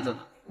是骗子呢！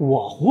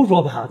我胡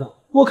说八道？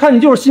我看你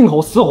就是信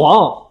口雌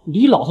黄。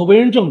李老他为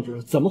人正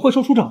直，怎么会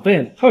收出场费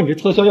呢？还有你这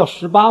特效要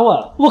18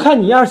万，我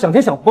看你呀是想钱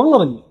想疯了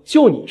吧你？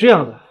就你这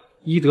样的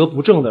医德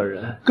不正的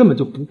人，根本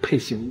就不配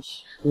行医。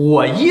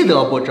我医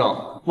德不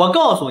正？我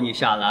告诉你，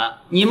夏兰，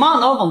你妈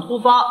脑梗突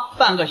发，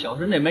半个小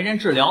时内没人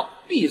治疗，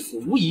必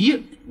死无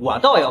疑。我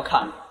倒要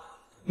看，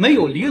没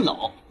有李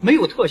老，没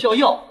有特效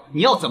药，你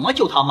要怎么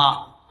救他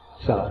妈？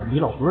夏兰，李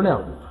老不是那样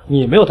的，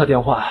你没有他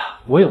电话，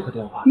我有他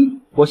电话，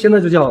我现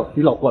在就叫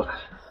李老过来。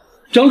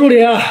张助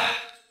理，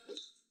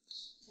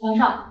王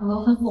少，有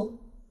何吩咐？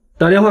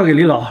打电话给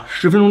李老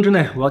，10分钟之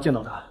内我要见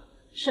到他。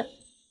是。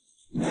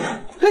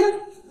嘿，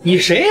你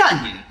谁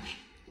呀你？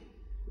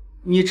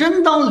你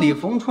真当李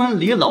逢春、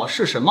李老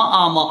是什么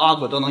阿猫阿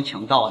狗都能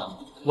请到的吗？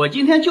我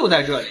今天就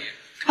在这里，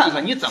看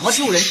看你怎么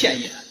丢人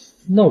现眼。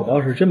那我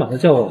要是真把他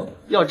叫过来，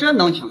要真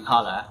能请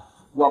他来，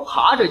我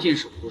爬着进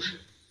手术室。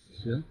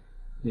行，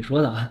你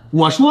说的啊？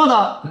我说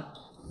的。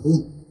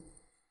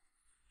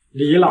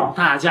李老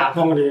大驾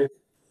光临，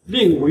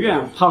令我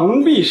院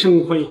蓬荜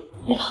生辉。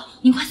李老，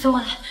您快随我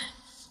来。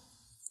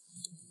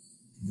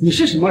你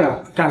是什么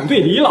人？敢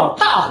对李老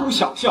大呼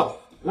小叫？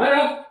来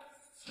人，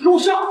入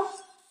校！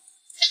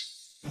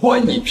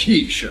关你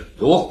屁事！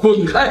给我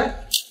滚开！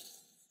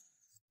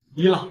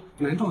李老，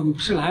难道你不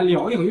是来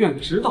疗养院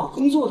指导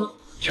工作的？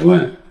请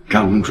问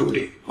张助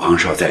理，王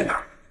少在哪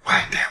儿？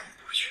快带我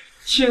过去！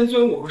千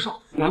尊王少，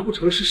难不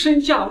成是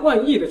身价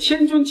万亿的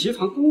千尊集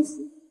团公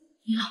子？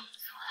李老，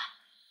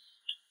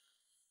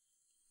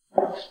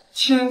随我来。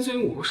千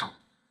尊王少，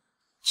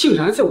竟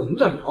然在我们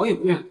的疗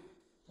养院！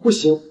不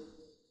行，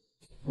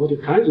我得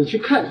赶紧去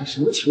看看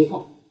什么情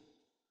况。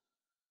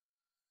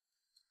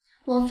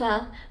王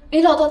凡，李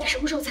老到底什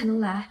么时候才能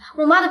来？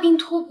我妈的病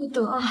拖不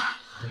得啊！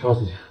别着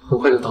急，很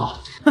快就到。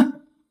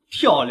哼，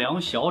跳梁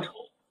小丑，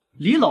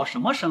李老什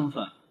么身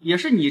份？也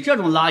是你这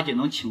种垃圾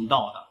能请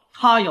到的。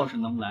他要是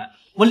能来，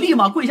我立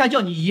马跪下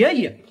叫你爷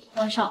爷。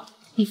王少，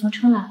李逢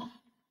春来了。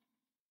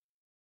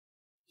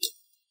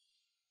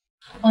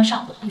王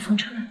少，李逢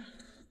春来了。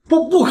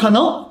不可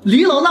能！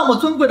李老那么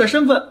尊贵的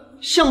身份，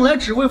向来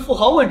只为富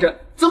豪问诊，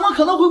怎么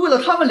可能会为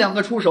了他们2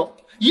个出手？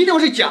一定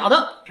是假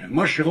的。什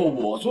么时候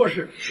我做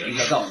事轮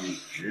得到你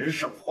指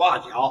手画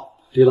脚？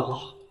李老，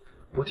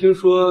我听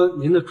说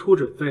您的出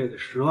诊费得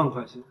10万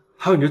块钱，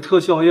还有你这特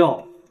效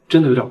药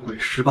真的有点贵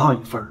，18万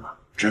一份呢。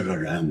这个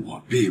人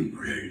我并不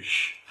认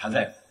识，他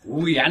在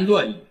胡言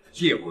乱语，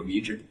借我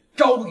迷之，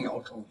招摇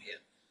撞骗。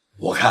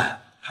我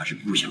看他是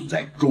不想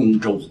在中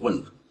州混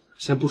了。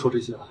先不说这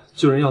些了，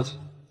救人要紧。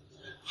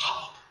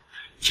好，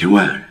请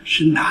问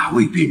是哪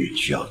位病人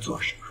需要做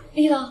手术？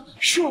李老，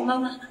是我妈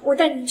妈，我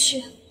带您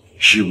去。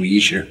事不宜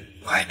迟，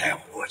快带我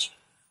过去。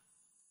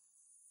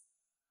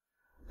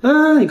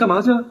你干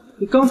嘛去？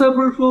你刚才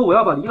不是说我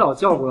要把李老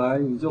叫过来，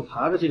你就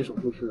爬着进手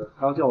术室，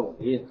还要叫我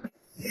爷爷？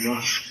怎么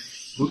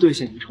不兑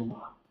现你承诺？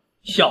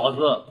小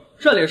子，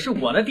这里是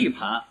我的地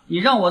盘，你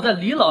让我在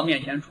李老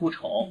面前出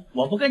丑，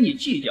我不跟你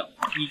计较，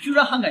你居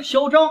然还敢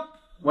嚣张，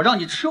我让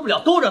你吃不了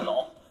兜着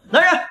走！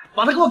来人，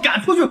把他给我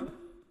赶出去！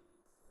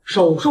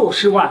手术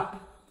失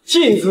败，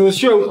禁止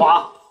喧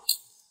哗。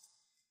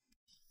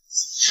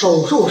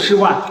手术失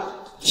败，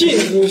禁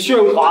止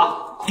喧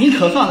哗。您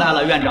可算来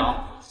了，院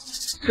长。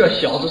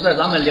这小子在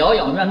咱们疗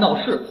养院闹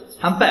事，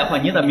还败坏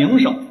您的名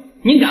声，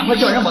您赶快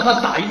叫人把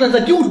他打一顿再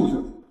丢出去。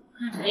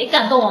谁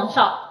敢动王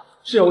少？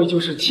这位就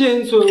是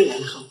天尊王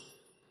少，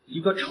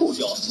一个臭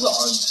屌丝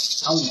而已，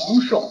还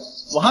王少，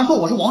我还说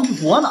我是王志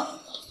国呢。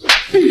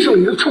闭上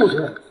你的臭嘴！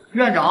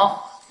院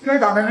长，该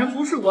打的人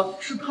不是我，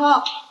是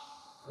他。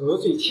得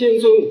罪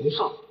天尊王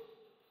少，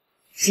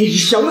你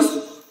想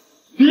死！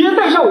别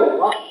带上我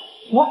了。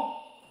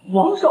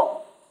王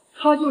少，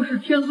他就是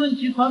天尊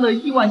集团的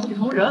亿万继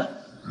承人。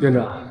院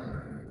长，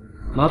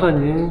麻烦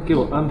您给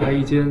我安排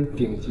一间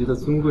顶级的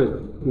尊贵的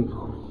病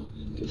房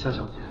给夏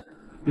小姐。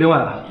另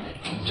外，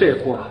这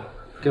货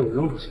给我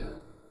扔出去，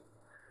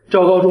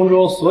昭告中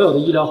州所有的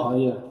医疗行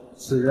业，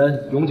此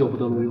人永久不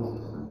得录用。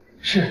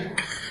是，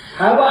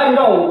还不按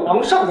照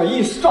王少的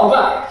意思照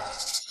办。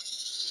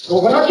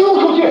我把他丢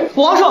出去！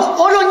王少，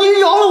你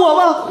饶了我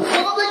吧！我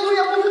刚才有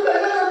眼不识泰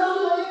山的。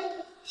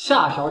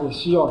夏小姐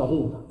需要的病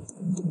人，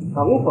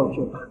等会儿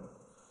就办。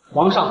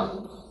王少，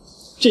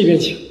这边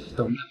请。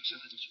等我们现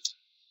在就去。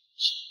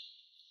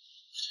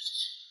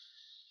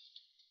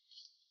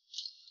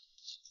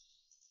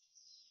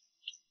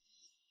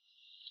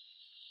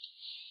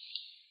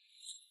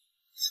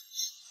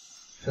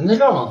人在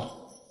这儿吗？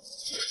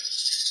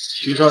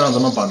徐少让咱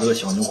们把这个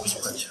小妞回去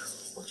关起来。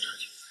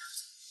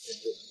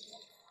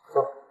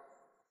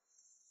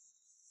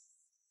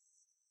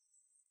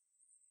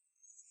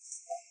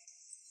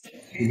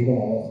你干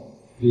嘛呀？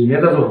里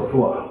面在做手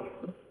术啊！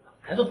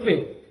还是废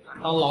物，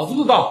当老子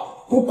的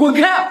道，给我滚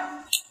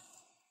开！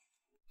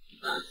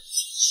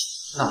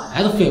哪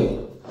来的废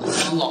物？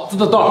当老子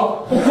的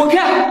道，给我滚开！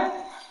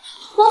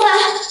王凡，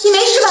你没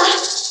事吧？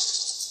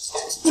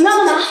你妈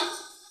妈呢？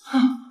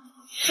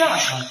夏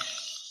小姐，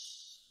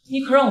你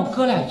可让我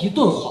哥俩一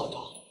顿好的。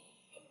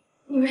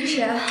你们是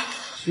谁啊？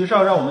徐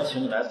少让我们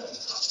请你来走一趟。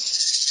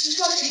徐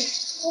少是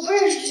谁？我不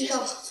认识徐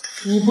少。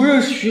你不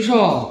认识徐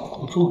少，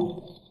不中。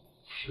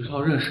徐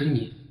少认识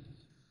你，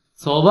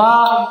走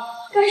吧。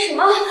干什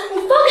么？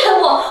你放开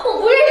我！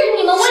我不认识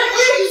你们，我也不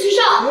认识徐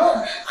少。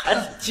还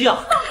怎么犟？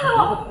放开我！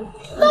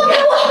放开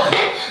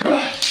我！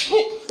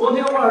昨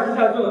天万之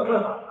下就有份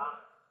反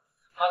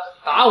他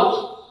打我，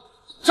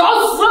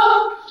找死！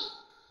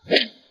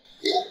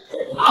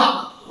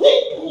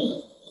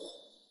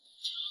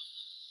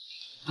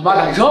他妈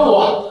敢惹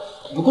我，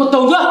你们给我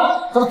等着，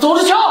咱们走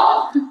着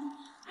瞧！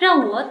让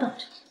我等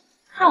着，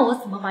看我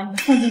怎么把你们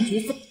送进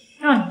局子里，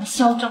让你们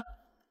嚣张。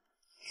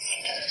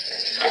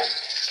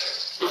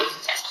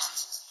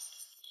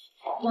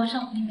王少，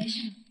你没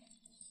事吗？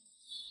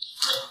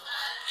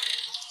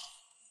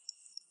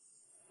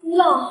李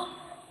老，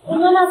我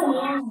妈妈怎么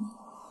样了？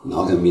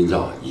脑干病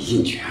灶已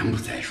经全部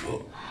摘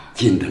除，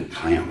静等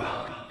康养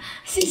吧。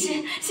谢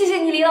谢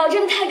你，李老，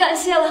真的太感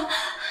谢了。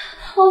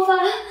王凡，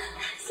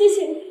谢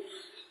谢你，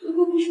如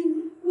果不是你，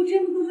我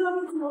真的不知道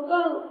该怎么办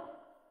了。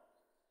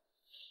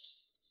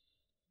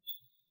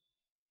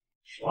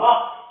什么？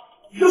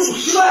任务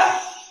失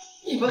败？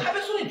你们还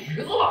没送进局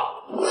子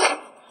了？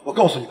我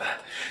告诉你们，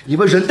你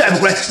们人带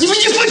不回来，你们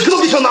一分钱都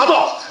别想拿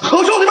到。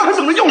何少那边还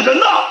等着要人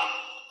呢。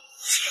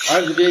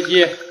儿子别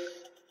急，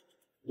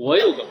我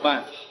有个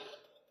办法。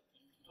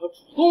他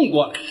主动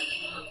过来。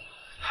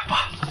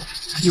爸，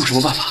你有什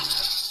么办法？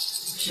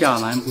夏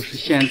兰不是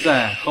现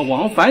在和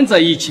王凡在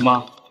一起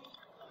吗？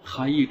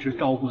他一直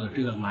照顾着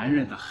这个男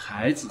人的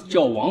孩子，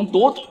叫王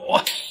朵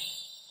朵，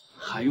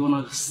还有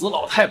那个死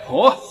老太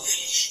婆。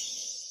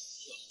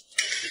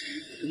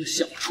这个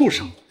小畜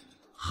生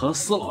和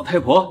死老太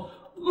婆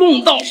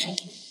弄到手，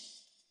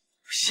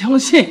相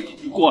信逃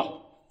不过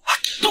了。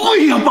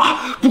对呀，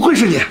爸，不愧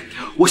是你，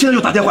我现在就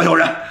打电话要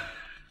人。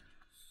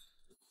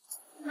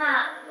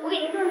妈，我给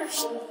您润润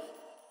头。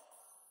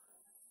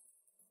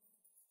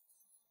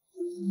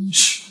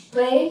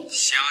喂，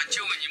想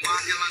救你妈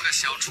的那个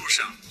小畜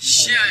生，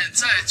现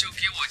在就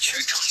给我去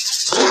成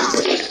都。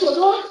朵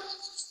朵，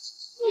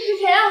你是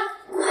谁啊？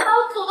朵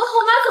朵和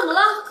我妈怎么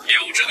了？有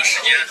这个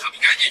时间还不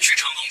赶紧去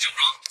成功救庄？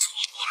错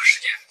过了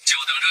时间，就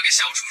等这个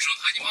小畜生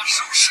和你妈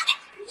收拾吧。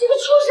这个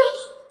畜生，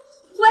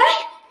喂，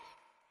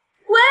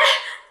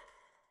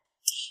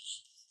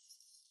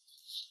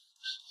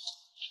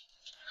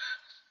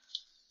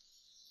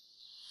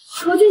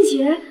何俊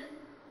杰，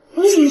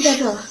你怎么在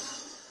这儿？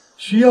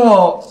需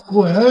要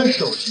关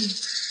手机。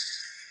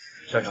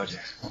夏小姐，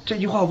这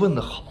句话问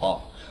得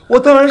好，我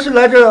当然是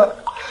来这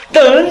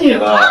等你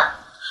了。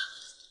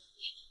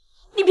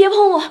你你别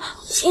碰我！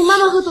我妈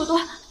妈和朵朵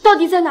到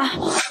底在哪？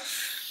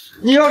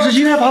你要是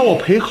今天把我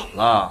陪好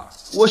了，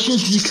我心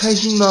情一开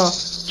心呢，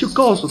就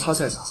告诉他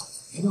在哪。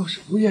你要是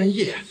不愿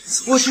意，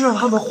我就让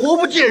他们活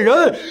不见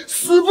人，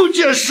死不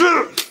见尸。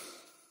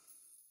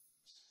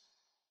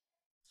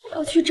我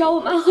要去找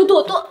我妈和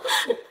朵朵。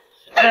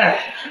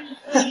哎，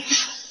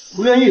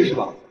不愿意是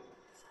吧？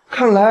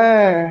看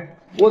来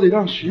我得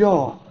让徐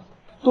耀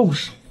动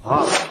手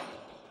啊！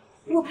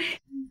我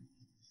陪。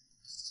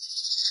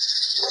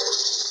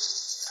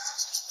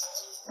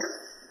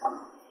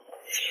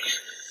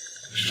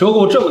收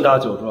购这么大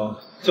酒庄，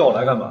叫我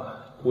来干嘛？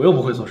我又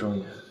不会做生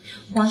意。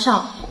王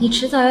少，你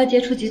迟早要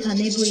接触集团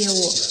内部业务，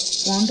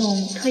王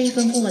董特意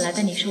吩咐我来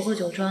带你收购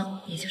酒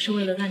庄，也就是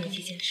为了让你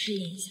提前适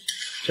应一下。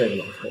这个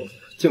老头子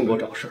净给我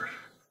找事儿。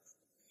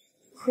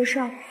和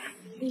尚，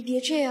你别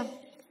这样，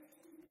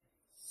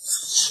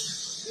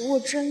我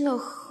真的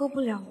喝不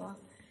了了。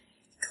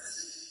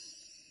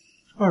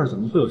这儿怎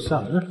么会有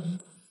下人？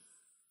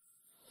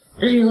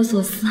日有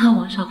所思啊，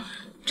王少，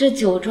这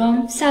酒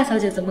庄夏小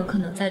姐怎么可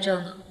能在这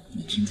呢？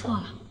你听错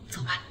了，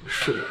走吧。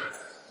是，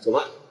走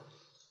吧。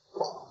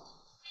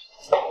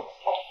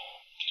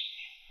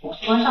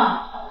王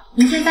少，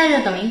您先在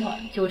这等一会儿，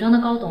酒庄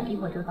的高董一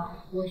会儿就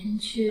到，我先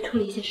去处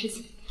理一些事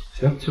情。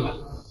行，去吧。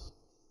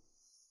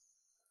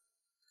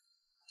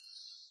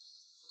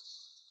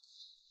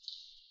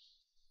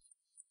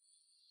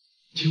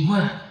请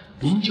问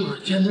您就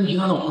是天尊集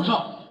团的王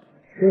少？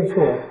没错。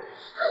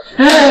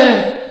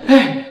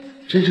哎，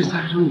真是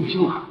三生有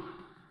幸啊！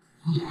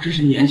我真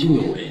是年轻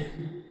有为。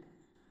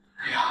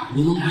哎呀，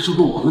您能来收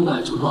购我们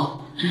的酒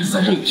庄，真是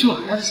三生有幸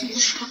啊！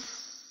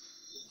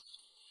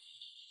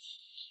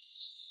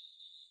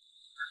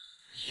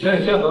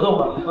签合同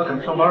吧，我赶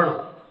着上班呢。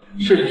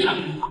是，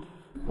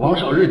王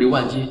少日理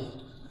万机，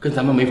跟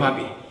咱们没法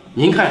比。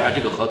您看一下这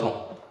个合同，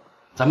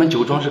咱们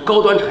酒庄是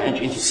高端产业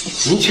群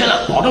体，您签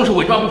了，保证是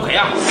稳赚不赔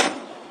啊！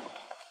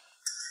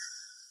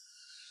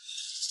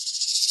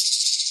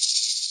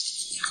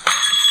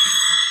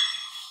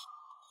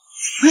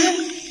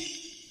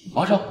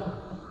王少，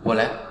我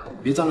来，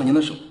别脏了您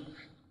的手。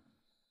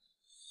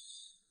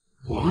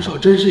王少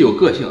真是有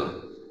个性啊，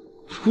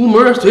出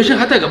门随身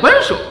还带个扳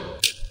手。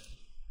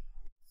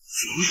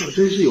王少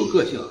真是有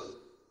个性啊，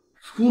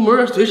出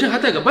门随身还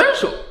带个扳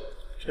手。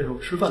这是我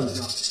吃饭的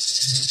账。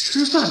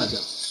吃饭的账？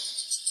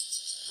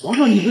王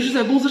少，你不是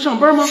在公司上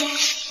班吗？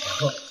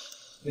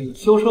那个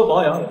修车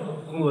保养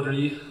工作之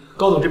一，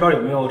高总这边有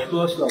没有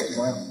车需要我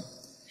保养？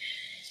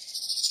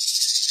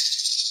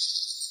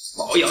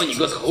保养你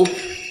个头！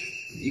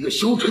一个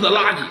修车的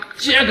垃圾，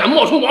竟然敢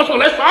冒充王少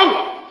来耍我！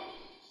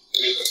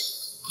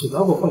你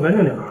把我放干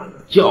净点啊！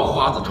叫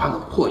花子穿个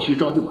破虚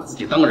装就把自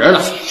己当人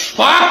了！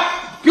保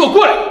安，给我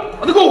过来，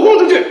把他给我轰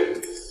出去！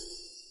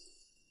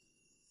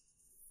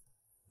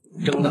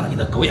睁大你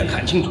的狗眼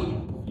看清楚，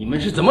你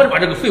们是怎么把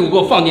这个废物给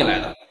我放进来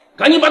的？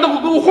赶紧把他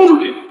给我轰出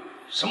去！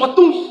什么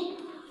东西？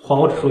话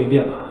我只说一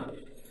遍啊，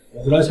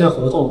我是来签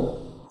合同的，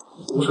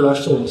不是来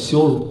受你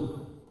羞辱。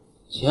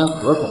签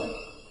合同？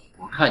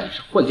我看你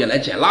是混进来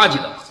捡垃圾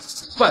的吧？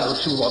饭都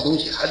吃不饱东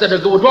西，还在这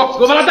给我装，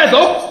给我把他带走！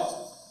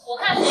我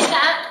看谁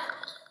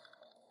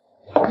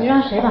敢！你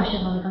让谁把食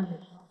堂的钢铁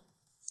说？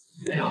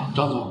哎呦，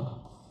张总，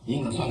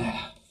您可算来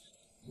了！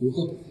以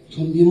后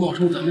装逼冒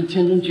充咱们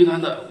天尊集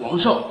团的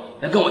王少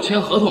来跟我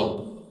签合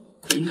同，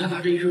您看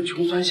他这一身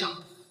穷酸相，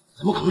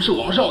怎么可能是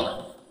王少呢？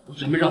我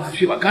准备让他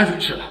去把泔水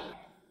吃了。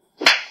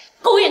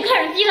狗眼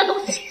看人低的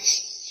东西！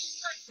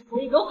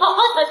你给我好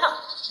好想想，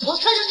我可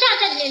就站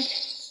在你面前。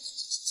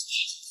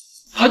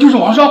他就是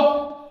王少？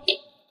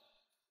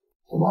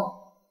什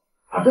么？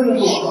他真的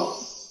是王少？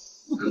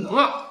不可能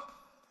啊！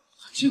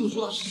他亲口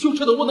说他是修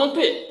车的窝囊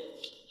废。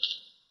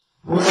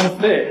窝囊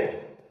废？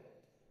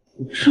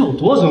你是有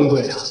多尊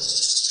贵啊？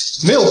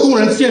没有工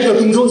人建设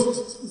中州，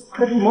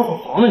还是茅草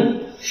房呢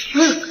你？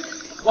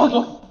王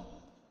总，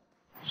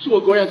是我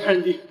狗眼看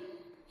人低，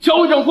瞧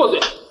我这张破嘴！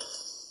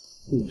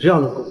你这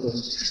样的狗东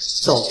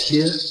西，倒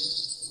贴不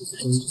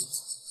生气，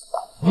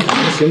你怎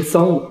么嫌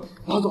脏了？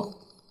王总，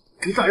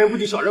你大人不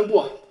计小人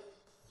过，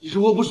你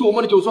如果不是我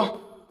们的酒庄，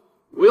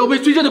我要被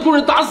追债的工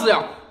人打死呀！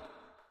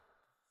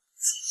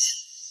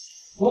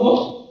王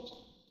总，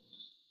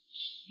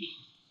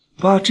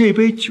把这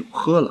杯酒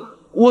喝了，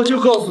我就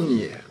告诉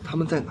你他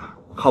们在哪儿，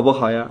好不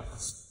好呀？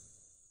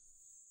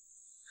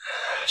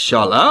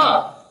小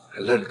兰，还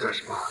愣着干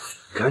什么？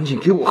赶紧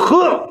给我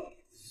喝！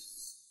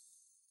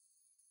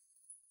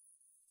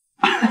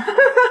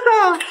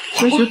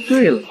这就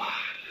对了。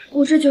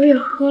我这酒也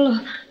喝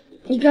了，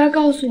你该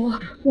告诉我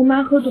我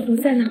妈和朵朵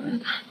在哪了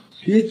吧？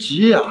别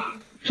急呀，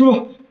师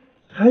傅，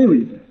还有一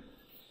杯，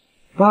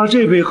把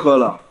这杯喝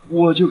了，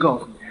我就告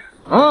诉你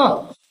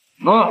啊。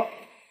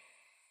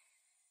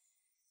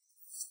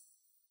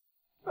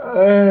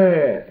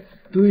哎，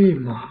对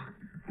嘛，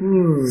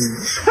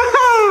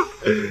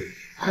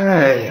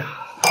哎呀，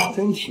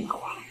真听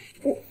话。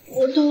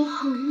我头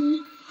好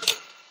晕。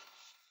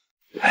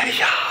哎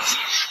呀，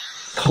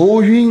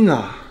头晕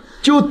啊，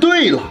就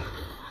对了，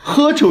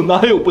喝酒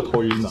哪有不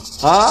头晕的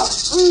啊？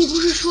你不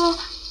是说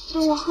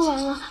等我喝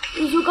完了，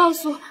你就告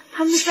诉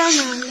他们3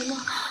个人了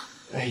吗？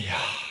哎呀，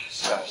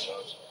夏小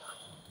姐，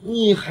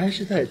你还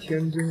是太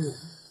天真了。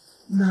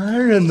男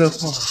人的话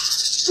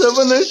怎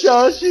么能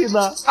相信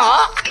呢？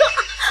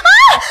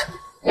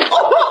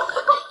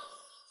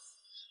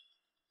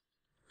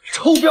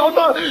臭婊子，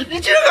你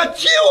竟然敢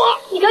踢我！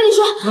你赶紧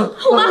说，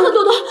我妈和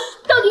朵朵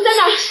到底在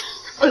哪？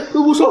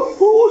我说，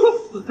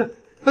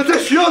在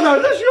学校那儿，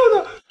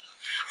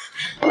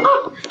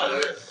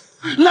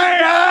来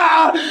人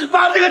啊，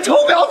把这个臭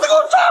婊子给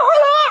我抓回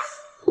来！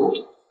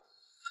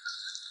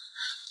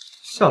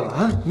夏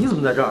兰，你怎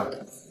么在这儿？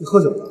你喝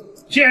酒了？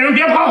贱人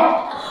别跑！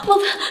王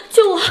凡，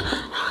救我！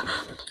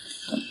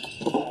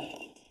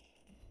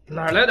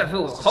哪来的废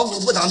物，好狗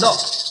不当道！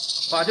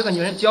把这个女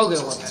人交给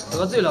我，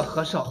得罪了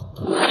和少，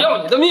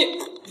要你的命！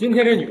今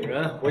天这女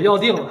人我要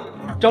定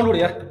了。张助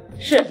理，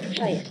是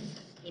少爷。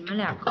你们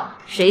2个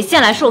谁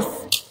先来受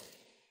死？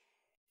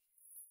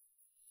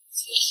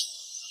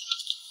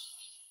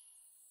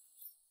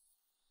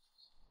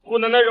姑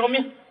奶奶饶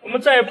命，我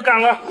们再也不敢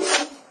了。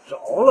着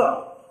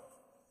了，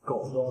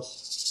狗东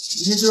西！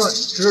今天就让你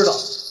知道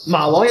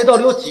马王爷到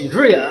底有几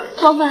只眼。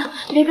王凡，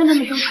别跟他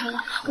们纠缠了，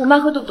我妈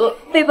和朵朵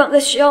被绑在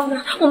徐耀那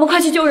儿，我们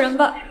快去救人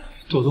吧。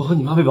朵朵和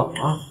你妈被绑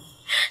了？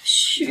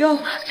徐耀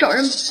找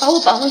人把我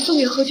绑了送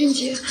给何俊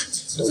杰，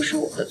都是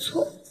我的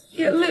错，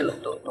连累了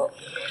朵朵。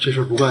这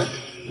事不怪你，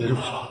别这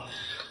么说。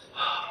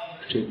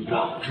这笔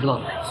账知道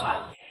你怎么算，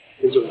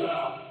先救你。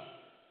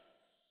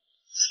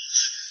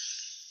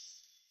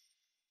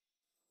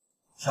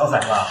小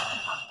崽子，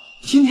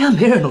今天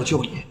没人能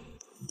救你，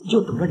你就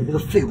等着你那个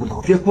废物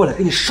老爹过来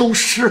给你收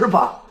尸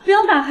吧。不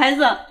要打孩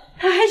子，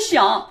他还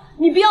小，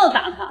你不要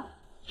打他。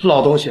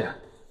老东西，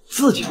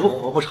自己都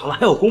活不长了，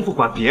还有功夫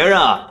管别人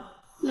啊？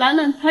兰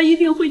兰，他一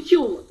定会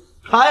救我。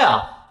他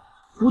呀，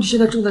估计现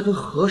在正在跟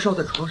何少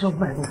在床上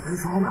卖弄风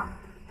骚呢。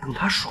等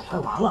他爽快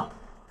完了，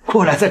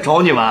过来再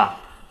找你们。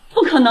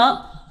不可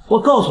能！我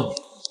告诉你，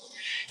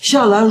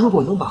夏兰如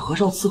果能把何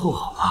少伺候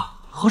好了，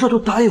何少就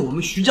答应我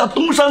们徐家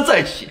东山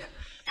再起。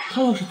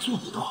他要是做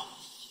不到，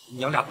你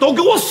娘俩都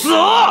给我死！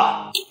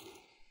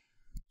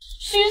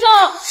徐少，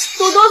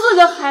朵朵是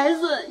个孩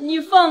子，你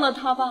放了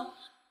他吧。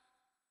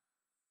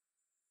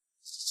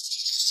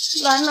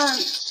兰兰，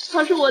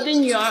她是我的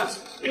女儿，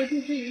我就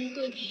是一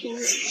个情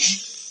人。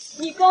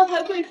你高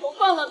抬贵手，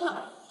放了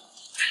她。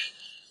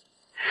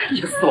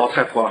你个死老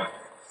太婆，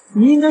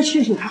你应该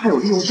庆幸她还有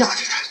利用价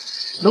值，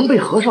能被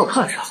何少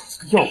看上，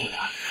要不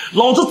然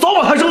老子早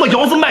把她扔到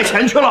窑子卖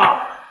钱去了。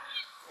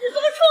你这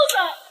个畜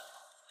生！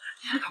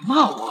你还敢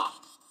骂我？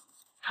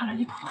看来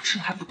你苦头吃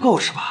的还不够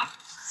是吧？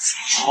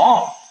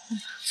好，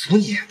从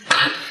你。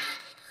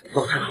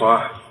老太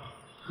婆，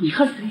你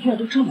看人院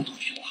都这么多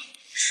去了，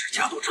指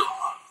甲都长了，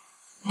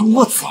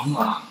多脏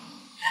啊！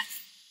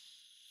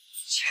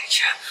捡一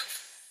捡。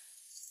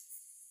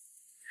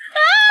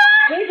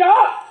队长！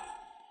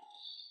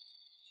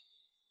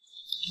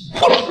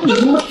你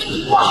他妈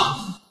土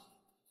啊！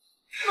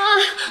妈！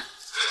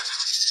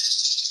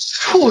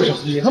畜生，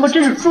你他妈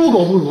真是猪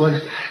狗不如啊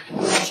你！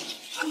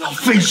浪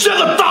费钱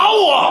了，打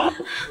我！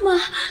妈，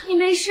你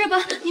没事吧？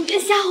你别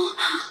吓我。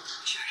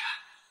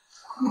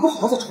你不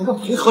好好在床上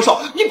陪何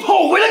少，你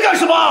跑回来干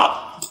什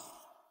么？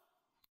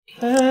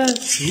哎，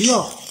不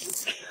要！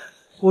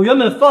我原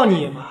本放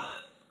你一马，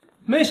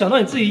没想到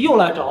你自己又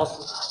来找死。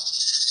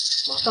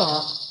马上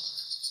啊，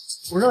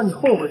我让你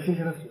后悔今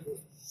天的举动。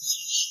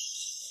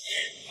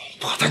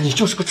妈的，你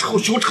就是个臭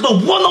羞耻的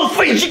窝囊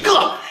废一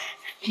个！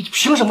你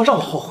凭什么让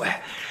我后悔？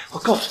我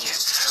告诉你，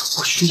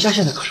我徐家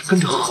现在可是跟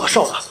着何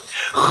少的，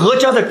何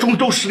家在中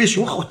州实力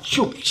雄厚，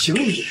就凭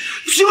你，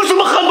凭什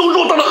么撼动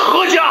偌大的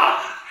何家？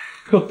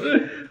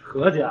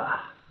何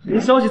家，您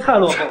消息太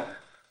落后。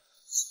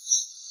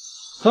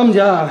他们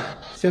家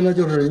现在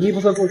就是泥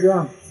菩萨过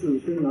江，自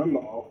身难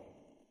保。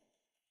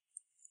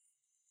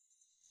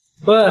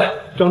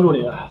喂，张助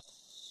理，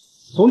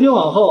从今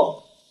往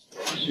后，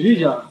徐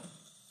家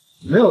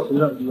没有存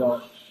在必要。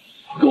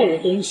狗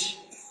东西，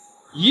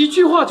一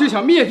句话就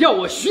想灭掉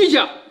我徐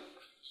家，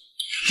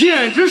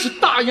简直是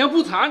大言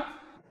不惭！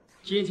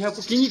今天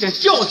不给你点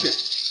教训，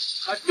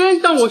还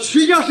真当我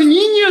徐家是你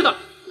捏的！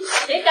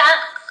谁敢？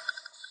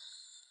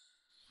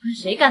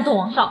谁敢动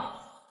王少？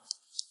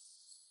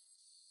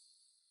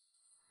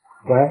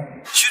喂，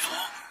徐总，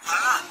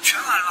完了，全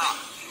完了！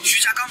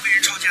徐家刚被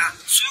人抄家，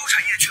所有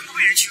产业全部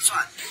被人清算，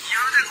银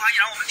行的贷款也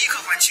让我们立刻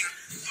还清，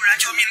不然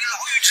就要面临牢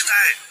狱之灾。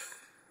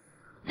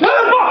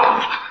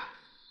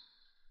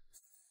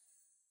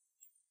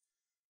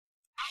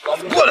老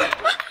子过来！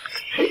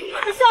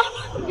何少，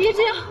你别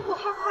这样，我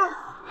害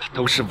怕。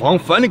都是王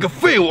凡那个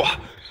废物，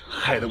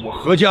害得我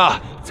何家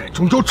在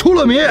中州出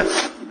了名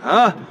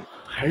啊！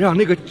还让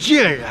那个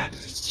贱人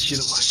欺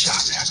了我下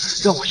面，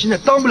让我现在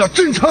当不了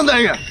正常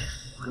男人，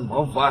跟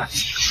王凡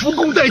不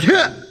共戴天。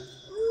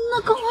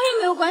那跟我也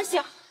没有关系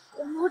啊，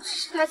我只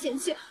是他嫌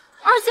弃，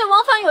而且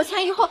王凡有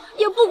钱以后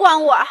也不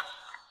管我。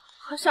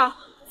何少，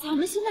咱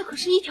们现在可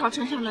是一条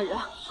船上的人，我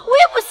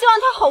也不希望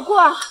他好过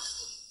啊。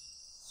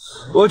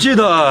我记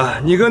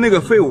得你跟那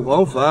个废物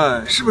王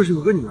凡是不是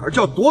有个女儿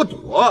叫朵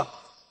朵？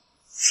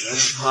让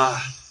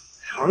他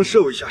尝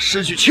受一下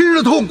失去亲人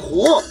的痛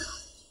苦。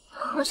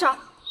和尚，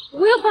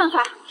我有办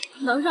法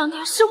能让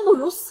他生不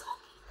如死。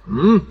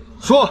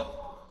说。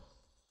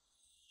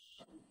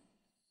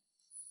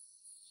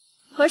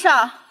和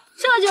尚，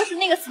这就是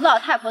那个死老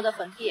太婆的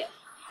坟地。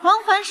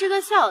王凡是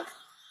个孝子，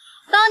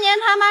当年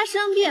他妈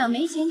生病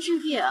没钱治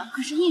病，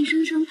可是硬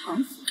生生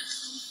疼死了。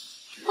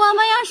我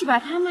们要是把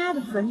他妈的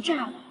坟炸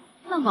了，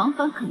那王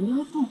凡肯定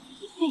会后悔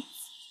一辈子。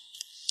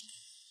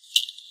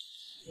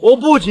我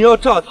不仅要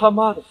炸他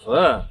妈的坟，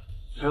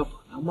还要把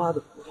他妈的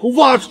骨头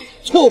挖出，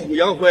挫骨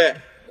扬灰，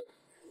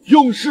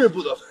永世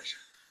不得翻身。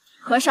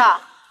和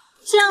尚，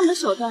这样的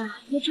手段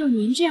也只有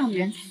您这样的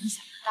人才能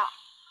想得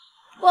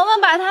到。我们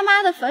把他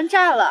妈的坟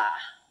炸了，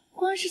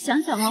光是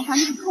想想王凡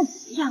那个痛苦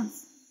的样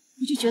子，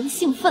我就觉得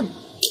兴奋了。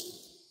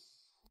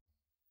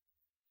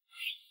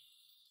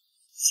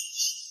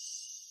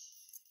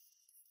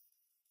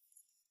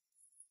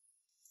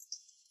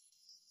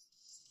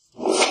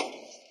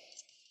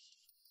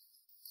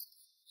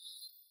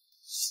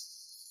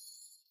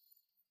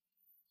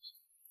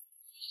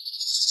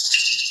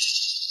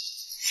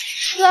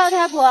老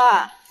太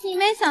婆，你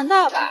没想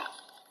到吧？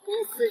你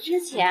死之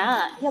前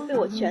要被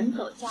我卷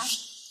走家产，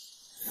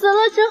死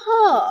了之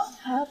后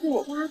还要被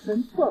我挖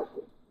坟错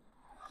骨。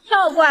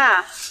要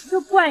怪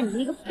就怪你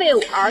那个废物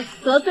儿子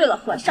得罪了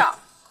和尚，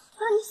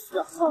让你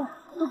死后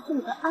都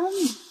不得安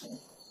宁。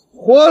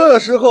活着的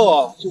时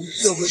候就是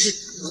社会最底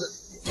层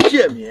的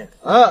贱民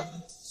啊！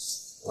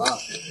我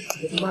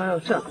他妈要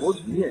站狗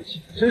腿面前，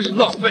真是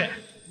浪费。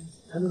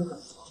还能干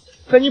嘛？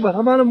赶紧把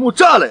他妈的墓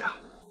炸了呀！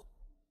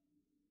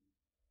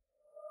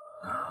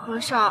和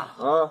尚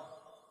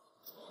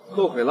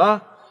后悔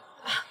了？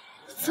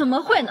怎么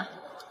会呢？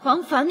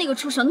王凡那个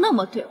畜生那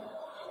么对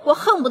我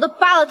恨不得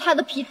扒了他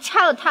的皮，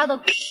拆了他的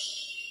骨。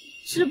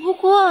只不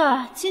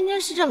过今天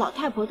是这老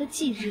太婆的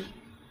忌日，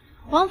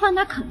王凡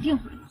他肯定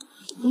会来，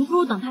我们不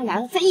如等他来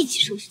了再一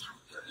起收拾他。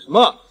什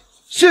么？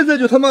现在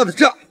就他妈的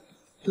炸！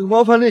等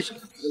王凡那小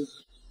子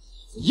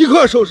一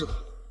块收拾他！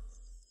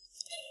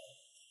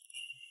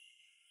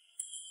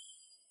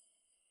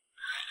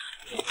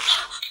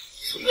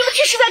你们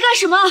这是在干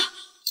什么？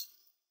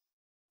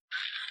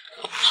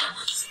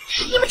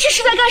你们这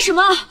是在干什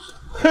么？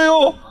哎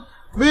呦，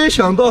没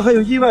想到还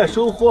有意外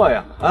收获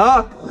呀！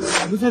啊，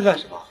你们在干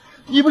什么？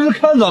你不是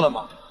看到了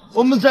吗？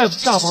我们在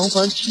炸王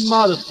凡亲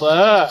妈的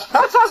坟！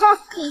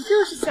你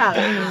就是下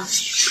来了，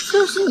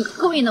就是你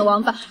勾引的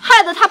王凡，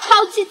害得他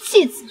抛妻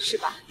弃子是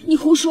吧？你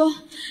胡说！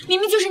明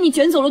明就是你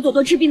卷走了朵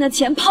朵治病的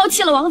钱，抛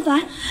弃了王凡，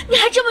你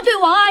还这么对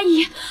王阿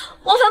姨，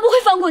王凡不会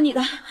放过你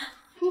的，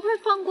不会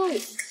放过我。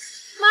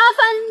麻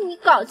烦你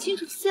搞清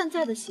楚现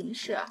在的形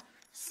势，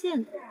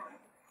现在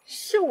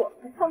是我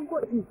不放过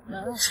你呢。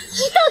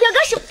你到底要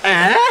干什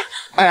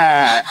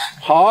么？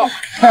好。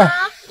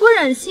不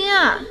忍心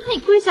啊，那你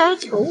跪下来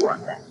求我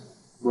呗。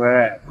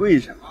跪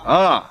下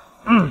啊！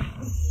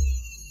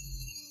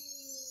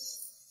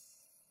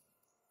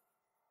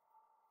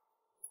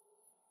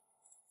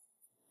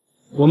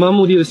我们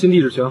墓地的新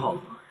地址选好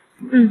了吗？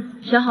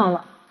选好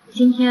了。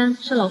今天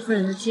是老夫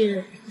人的忌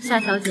日，夏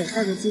小姐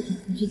带着祭品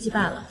回去祭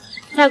拜了。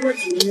再过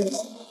几日，不好，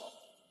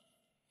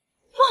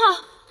少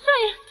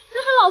爷，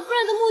那是老夫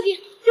人的墓地，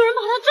有人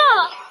把她炸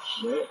了。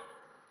谁？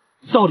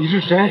到底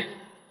是谁？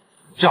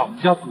赵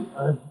家主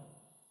人，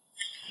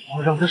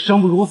我让他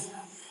生不如死，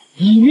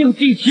以命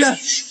祭天。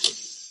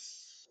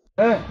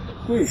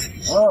跪什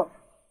么？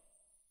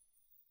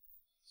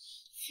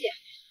姐，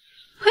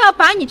我要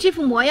把你这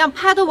副模样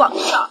拍到网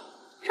上，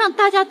让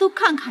大家都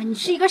看看你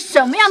是一个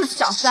什么样的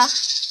小三，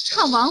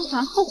让王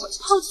凡后悔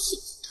抛弃。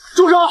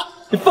住手！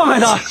你放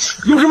开他！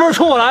有什么事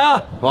冲我来啊！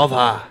王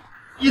凡，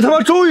你他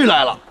妈终于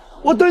来了！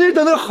我等你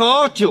等了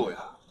好久呀！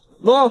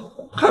喏，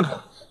看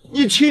看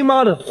你亲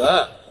妈的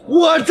坟，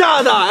我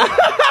炸的！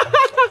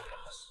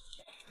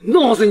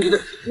弄死你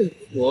这！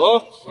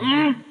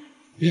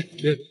别，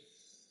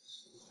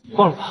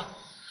放了吧！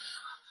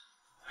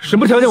什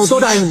么条件我都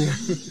答应你。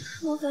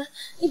王凡，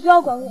你不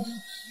要管我，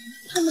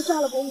他们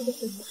炸了伯母的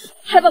坟，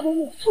还把伯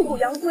母挫骨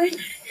扬灰，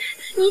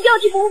你一定要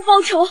替伯母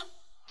报仇！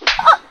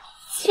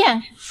贱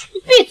人，你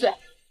闭嘴！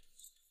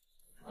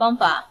王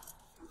凡，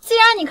既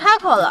然你开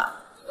口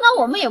了，那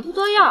我们也不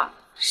多要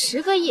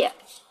，10个亿，再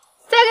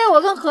给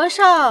我跟和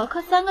尚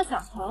磕3个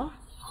响头，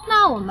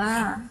那我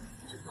们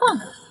就放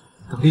了。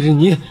邓丽丽，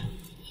你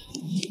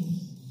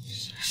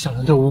想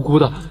连带无辜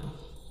的，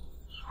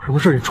有什么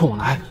事你冲我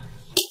来。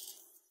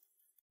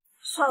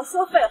少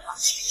说废话，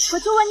我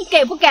就问你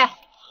给不给？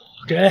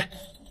给。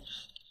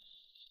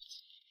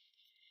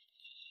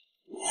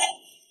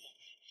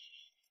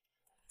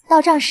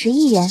到账10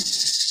亿元。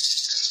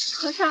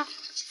和尚，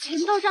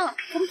钱到账了，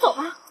咱们走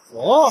吧。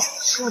走，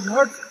快点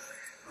儿！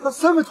那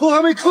3个头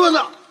还没磕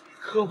呢，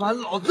磕完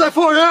老子再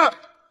放人。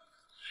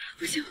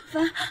不行，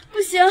凡，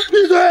不行！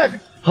闭嘴！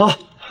好，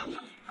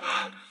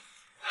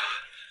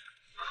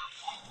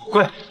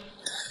跪。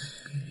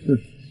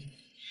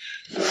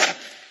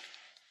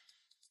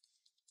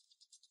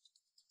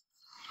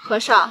和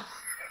尚，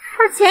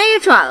这钱也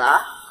转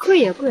了，跪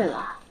也跪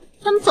了，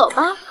咱们走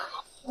吧。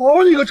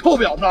好你个臭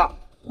婊子！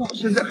我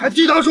现在还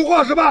替他说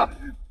话是吧？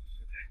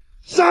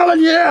杀了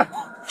你！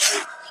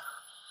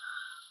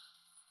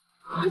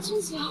何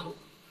俊杰，你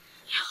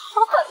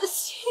好狠的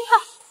心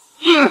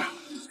啊！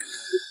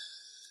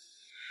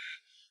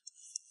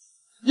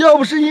要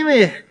不是因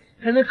为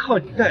还能靠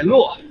你带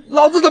路，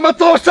老子他妈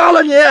早杀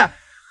了你！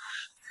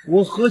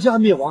我何家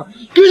灭亡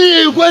跟你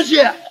也有关系。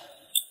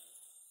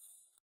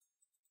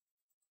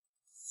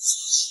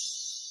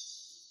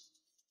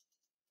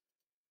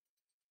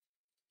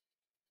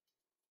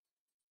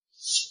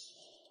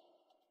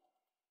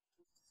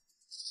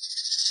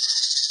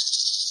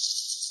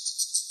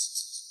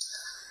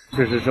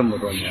这是这么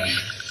多年，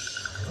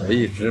我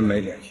一直没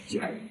脸去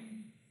见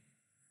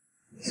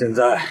你。现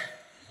在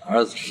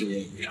儿子事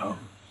业有成，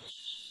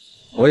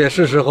我也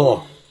是时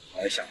候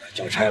来向他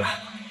交差了。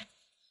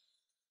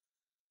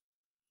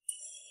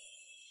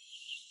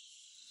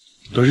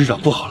董事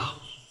长不好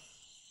了，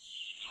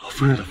老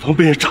夫人的房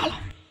被人炸了。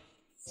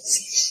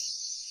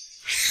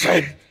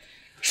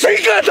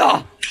谁干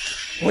的？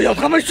我要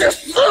他们去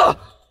死！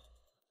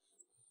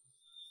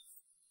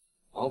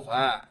王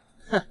凡，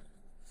哼，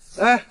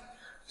来。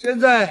现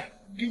在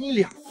给你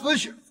两个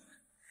选择，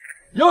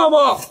要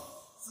么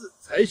自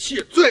裁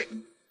谢罪，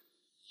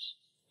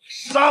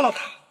杀了他。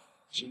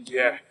今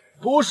天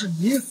不是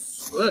你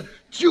死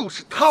就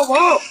是他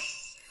亡，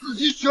自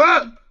己选。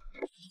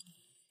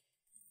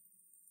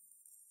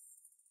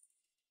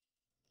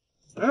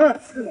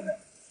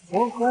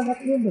王凡他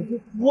根本就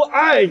不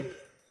爱你，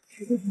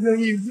他就不愿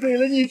意为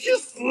了你去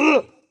死。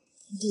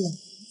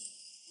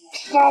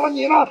杀了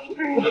你了！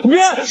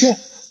别！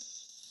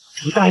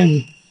我答应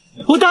你。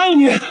我答应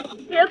你！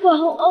别管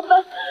王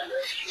凡，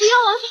只要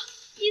王少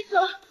你死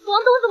了，王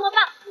东怎么办？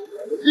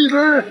闭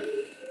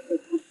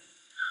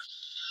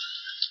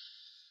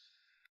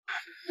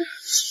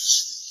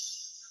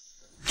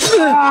嘴！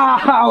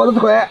啊！我的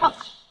腿！啊！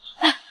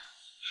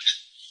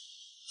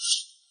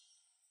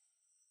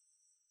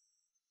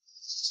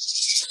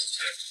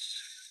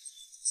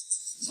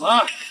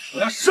我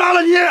要杀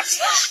了你！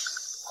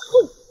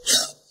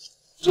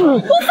王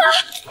凡！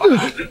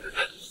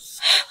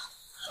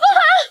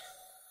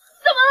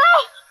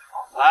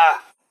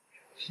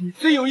你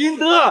罪有应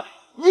得，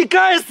你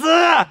该死！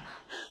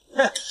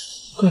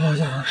快跑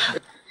下来！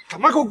他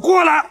妈给我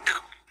过来！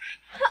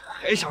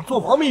还想做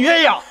亡命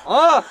鸳鸯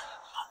啊？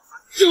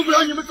救不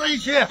了你们在一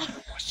起！我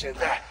现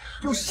在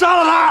就杀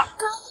了他！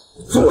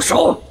住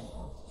手！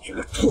这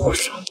个畜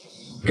生，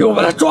给我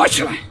把他抓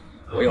起来！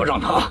我要让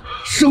他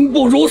生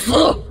不如死！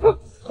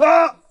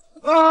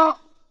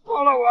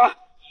放了我！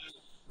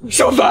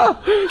小凡，你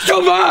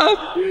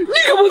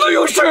可不能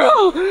有事啊！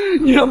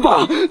你让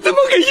爸怎么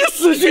给你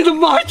死去的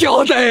妈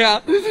交代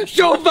呀？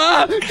小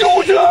凡，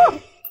救者！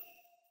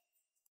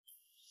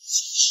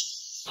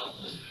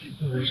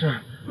没事，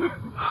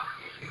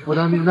我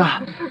当兵的，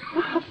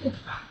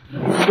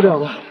死不了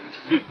吧？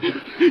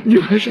你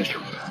没事就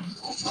好。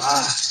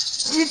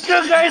你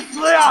真该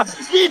死呀！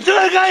你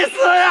真该死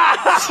呀！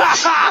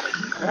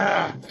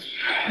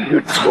你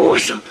个畜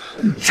生，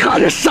你差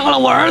点杀了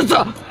我儿子！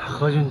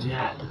何俊杰。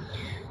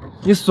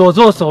你所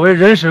作所为，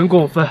人神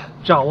共愤，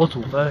炸我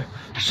祖坟，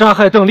杀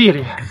害邓丽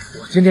丽。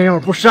我今天要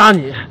是不杀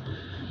你，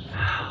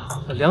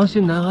我良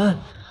心难安。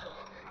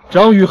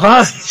张雨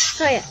涵，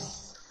少爷，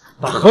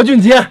把何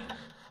俊杰、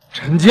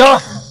陈江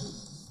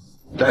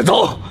带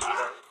走。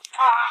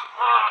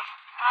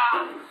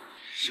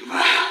小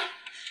凡，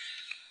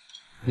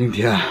明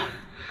天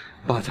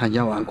爸参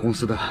加完公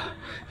司的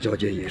交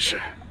接仪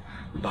式，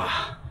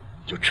爸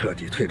就彻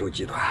底退出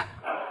集团。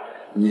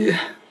你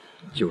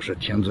就是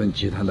天尊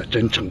集团的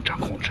真正掌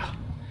控者。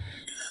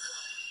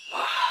爸，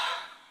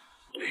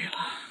累了。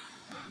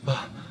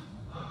爸，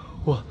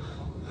我。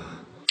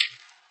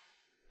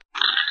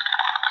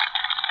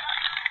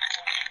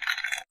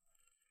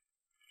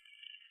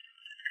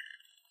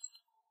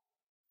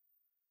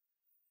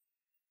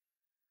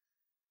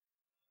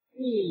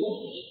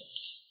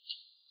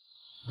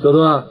小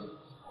段，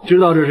知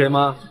道这是谁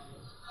吗？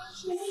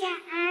是夏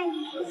阿姨，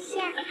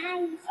夏阿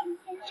姨今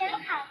天真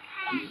好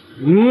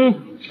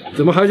看。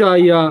怎么还叫阿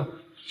姨啊？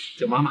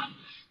叫妈妈。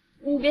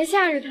你别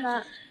吓着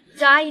她，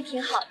叫阿姨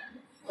挺好的，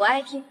我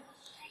爱听。再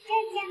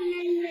叫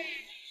妈妈。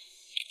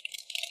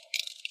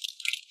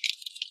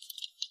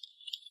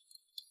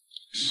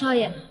少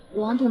爷，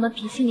王董的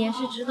脾气您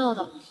是知道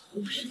的，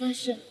我实在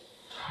是……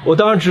我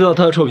当然知道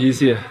他的臭脾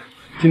气。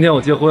今天我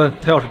结婚，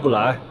他要是不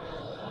来，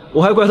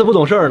我还怪他不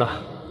懂事呢。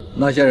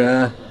那些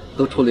人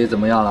都处理怎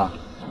么样了？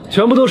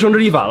全部都绳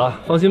之以法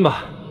了，放心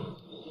吧。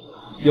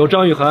有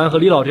张雨涵和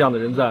李老这样的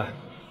人在，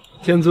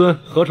天尊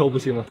何愁不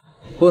兴啊？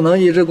不能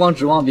一直光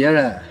指望别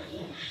人，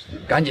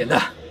赶紧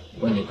的，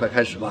婚礼快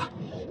开始吧。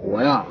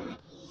我呀，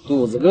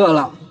肚子饿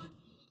了。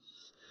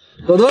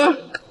朵朵，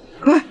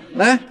快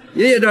来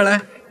爷爷这儿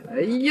来。哎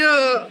呀，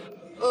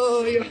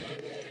哎呀。